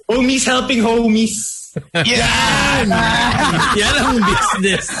synergy. Homies helping homies. Yan ang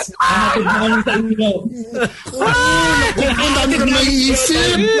business. Ang dami kong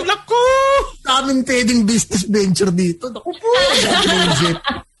naiisip. Naku! Daming pwedeng business venture dito. Naku po.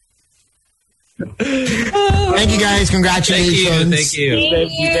 Thank you guys. Congratulations. Thank you.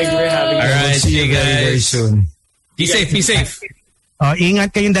 Thank you for having us. All right, see you guys very soon. Be safe.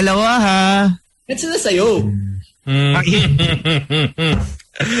 Ingat kayong dalawa, ha? It's na sa'yo.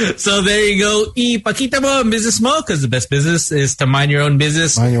 So there you go. Ipakita mo ang business mo, because the best business is to mind your own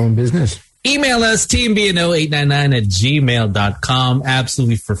business. Mind your own business. Email us, teambno899@gmail.com,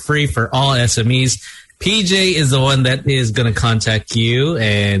 absolutely for free for all SMEs. PJ is the one that is going to contact you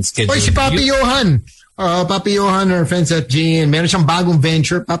and schedule. Oy, si Papi Johan. Papi Johan, our friends at GN. Meron siyang bagong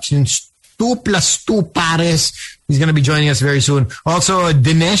venture, Paps, yung 2+2 pares. He's going to be joining us very soon. Also,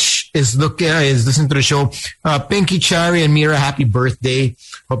 Dinesh is listening to the show. Pinky, Cherry, and Mira, happy birthday.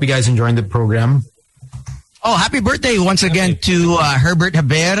 Hope you guys enjoying the program. Oh, happy birthday once again to Herbert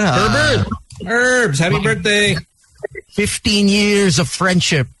Haber. Herbs, happy birthday. 15 years of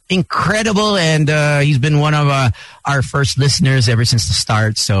friendship. Incredible. And he's been one of our first listeners ever since the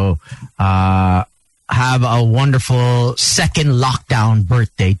start. So have a wonderful second lockdown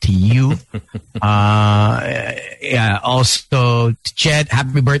birthday to you. Also to Chet,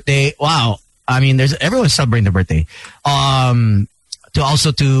 happy birthday. Wow. I mean, everyone's celebrating their birthday.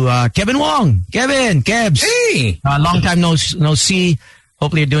 To Kevin Wong. Kevin, Kebs. Hey. Long time no see.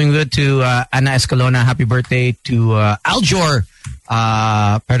 Hopefully you're doing good. To Ana Escalona, happy birthday. To Aljor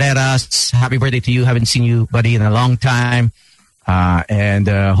Pereras, happy birthday to you. Haven't seen you, buddy, in a long time. And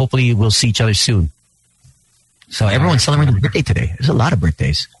hopefully we'll see each other soon. So everyone's celebrating their birthday today. There's a lot of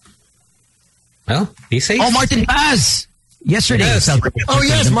birthdays. Well, be safe. Oh, Martin Paz. Yesterday. Yes. Oh,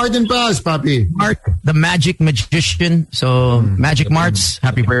 yes, Martin Paz, Papi. Mart, the magic magician. So, Magic Marts,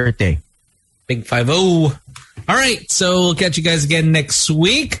 happy birthday. Big 5-0. All right, so we'll catch you guys again next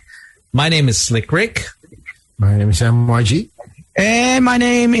week. My name is Slick Rick. My name is Sam Margie. And my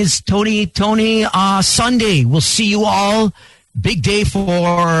name is Tony. Sunday, we'll see you all. Big day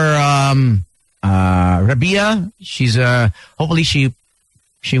for Rabia. She's hopefully she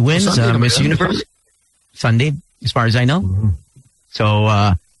wins Miss Universe Sunday, as far as I know. Mm-hmm. So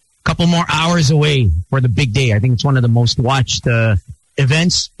a couple more hours away for the big day. I think it's one of the most watched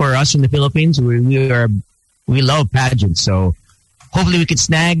events for us in the Philippines. We love pageants, so hopefully we can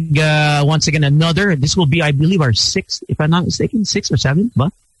snag once again another. This will be, I believe, our sixth, if I'm not mistaken, 6th or 7th,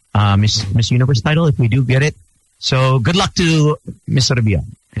 but Miss Universe title if we do get it. So good luck to Miss Rabia,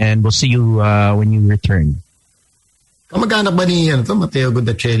 and we'll see you when you return. Kamag-anak ba ni Mateo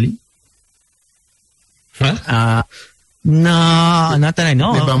Godacelli? Huh? No, not that I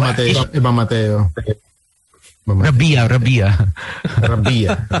know. Ibang Mateo. Rabia.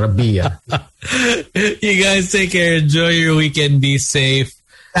 You guys take care. Enjoy your weekend. Be safe.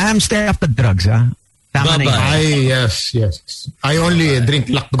 Stay off the drugs, huh? Tama na yun. Ay, yes. I only drink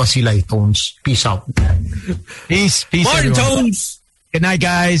Lactobacilli, Tones. Peace out. Peace, Morning, everyone. Tones. Good night,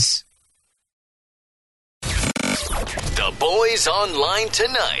 guys. The Boys Online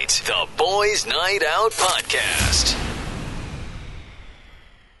Tonight. The Boys Night Out Podcast.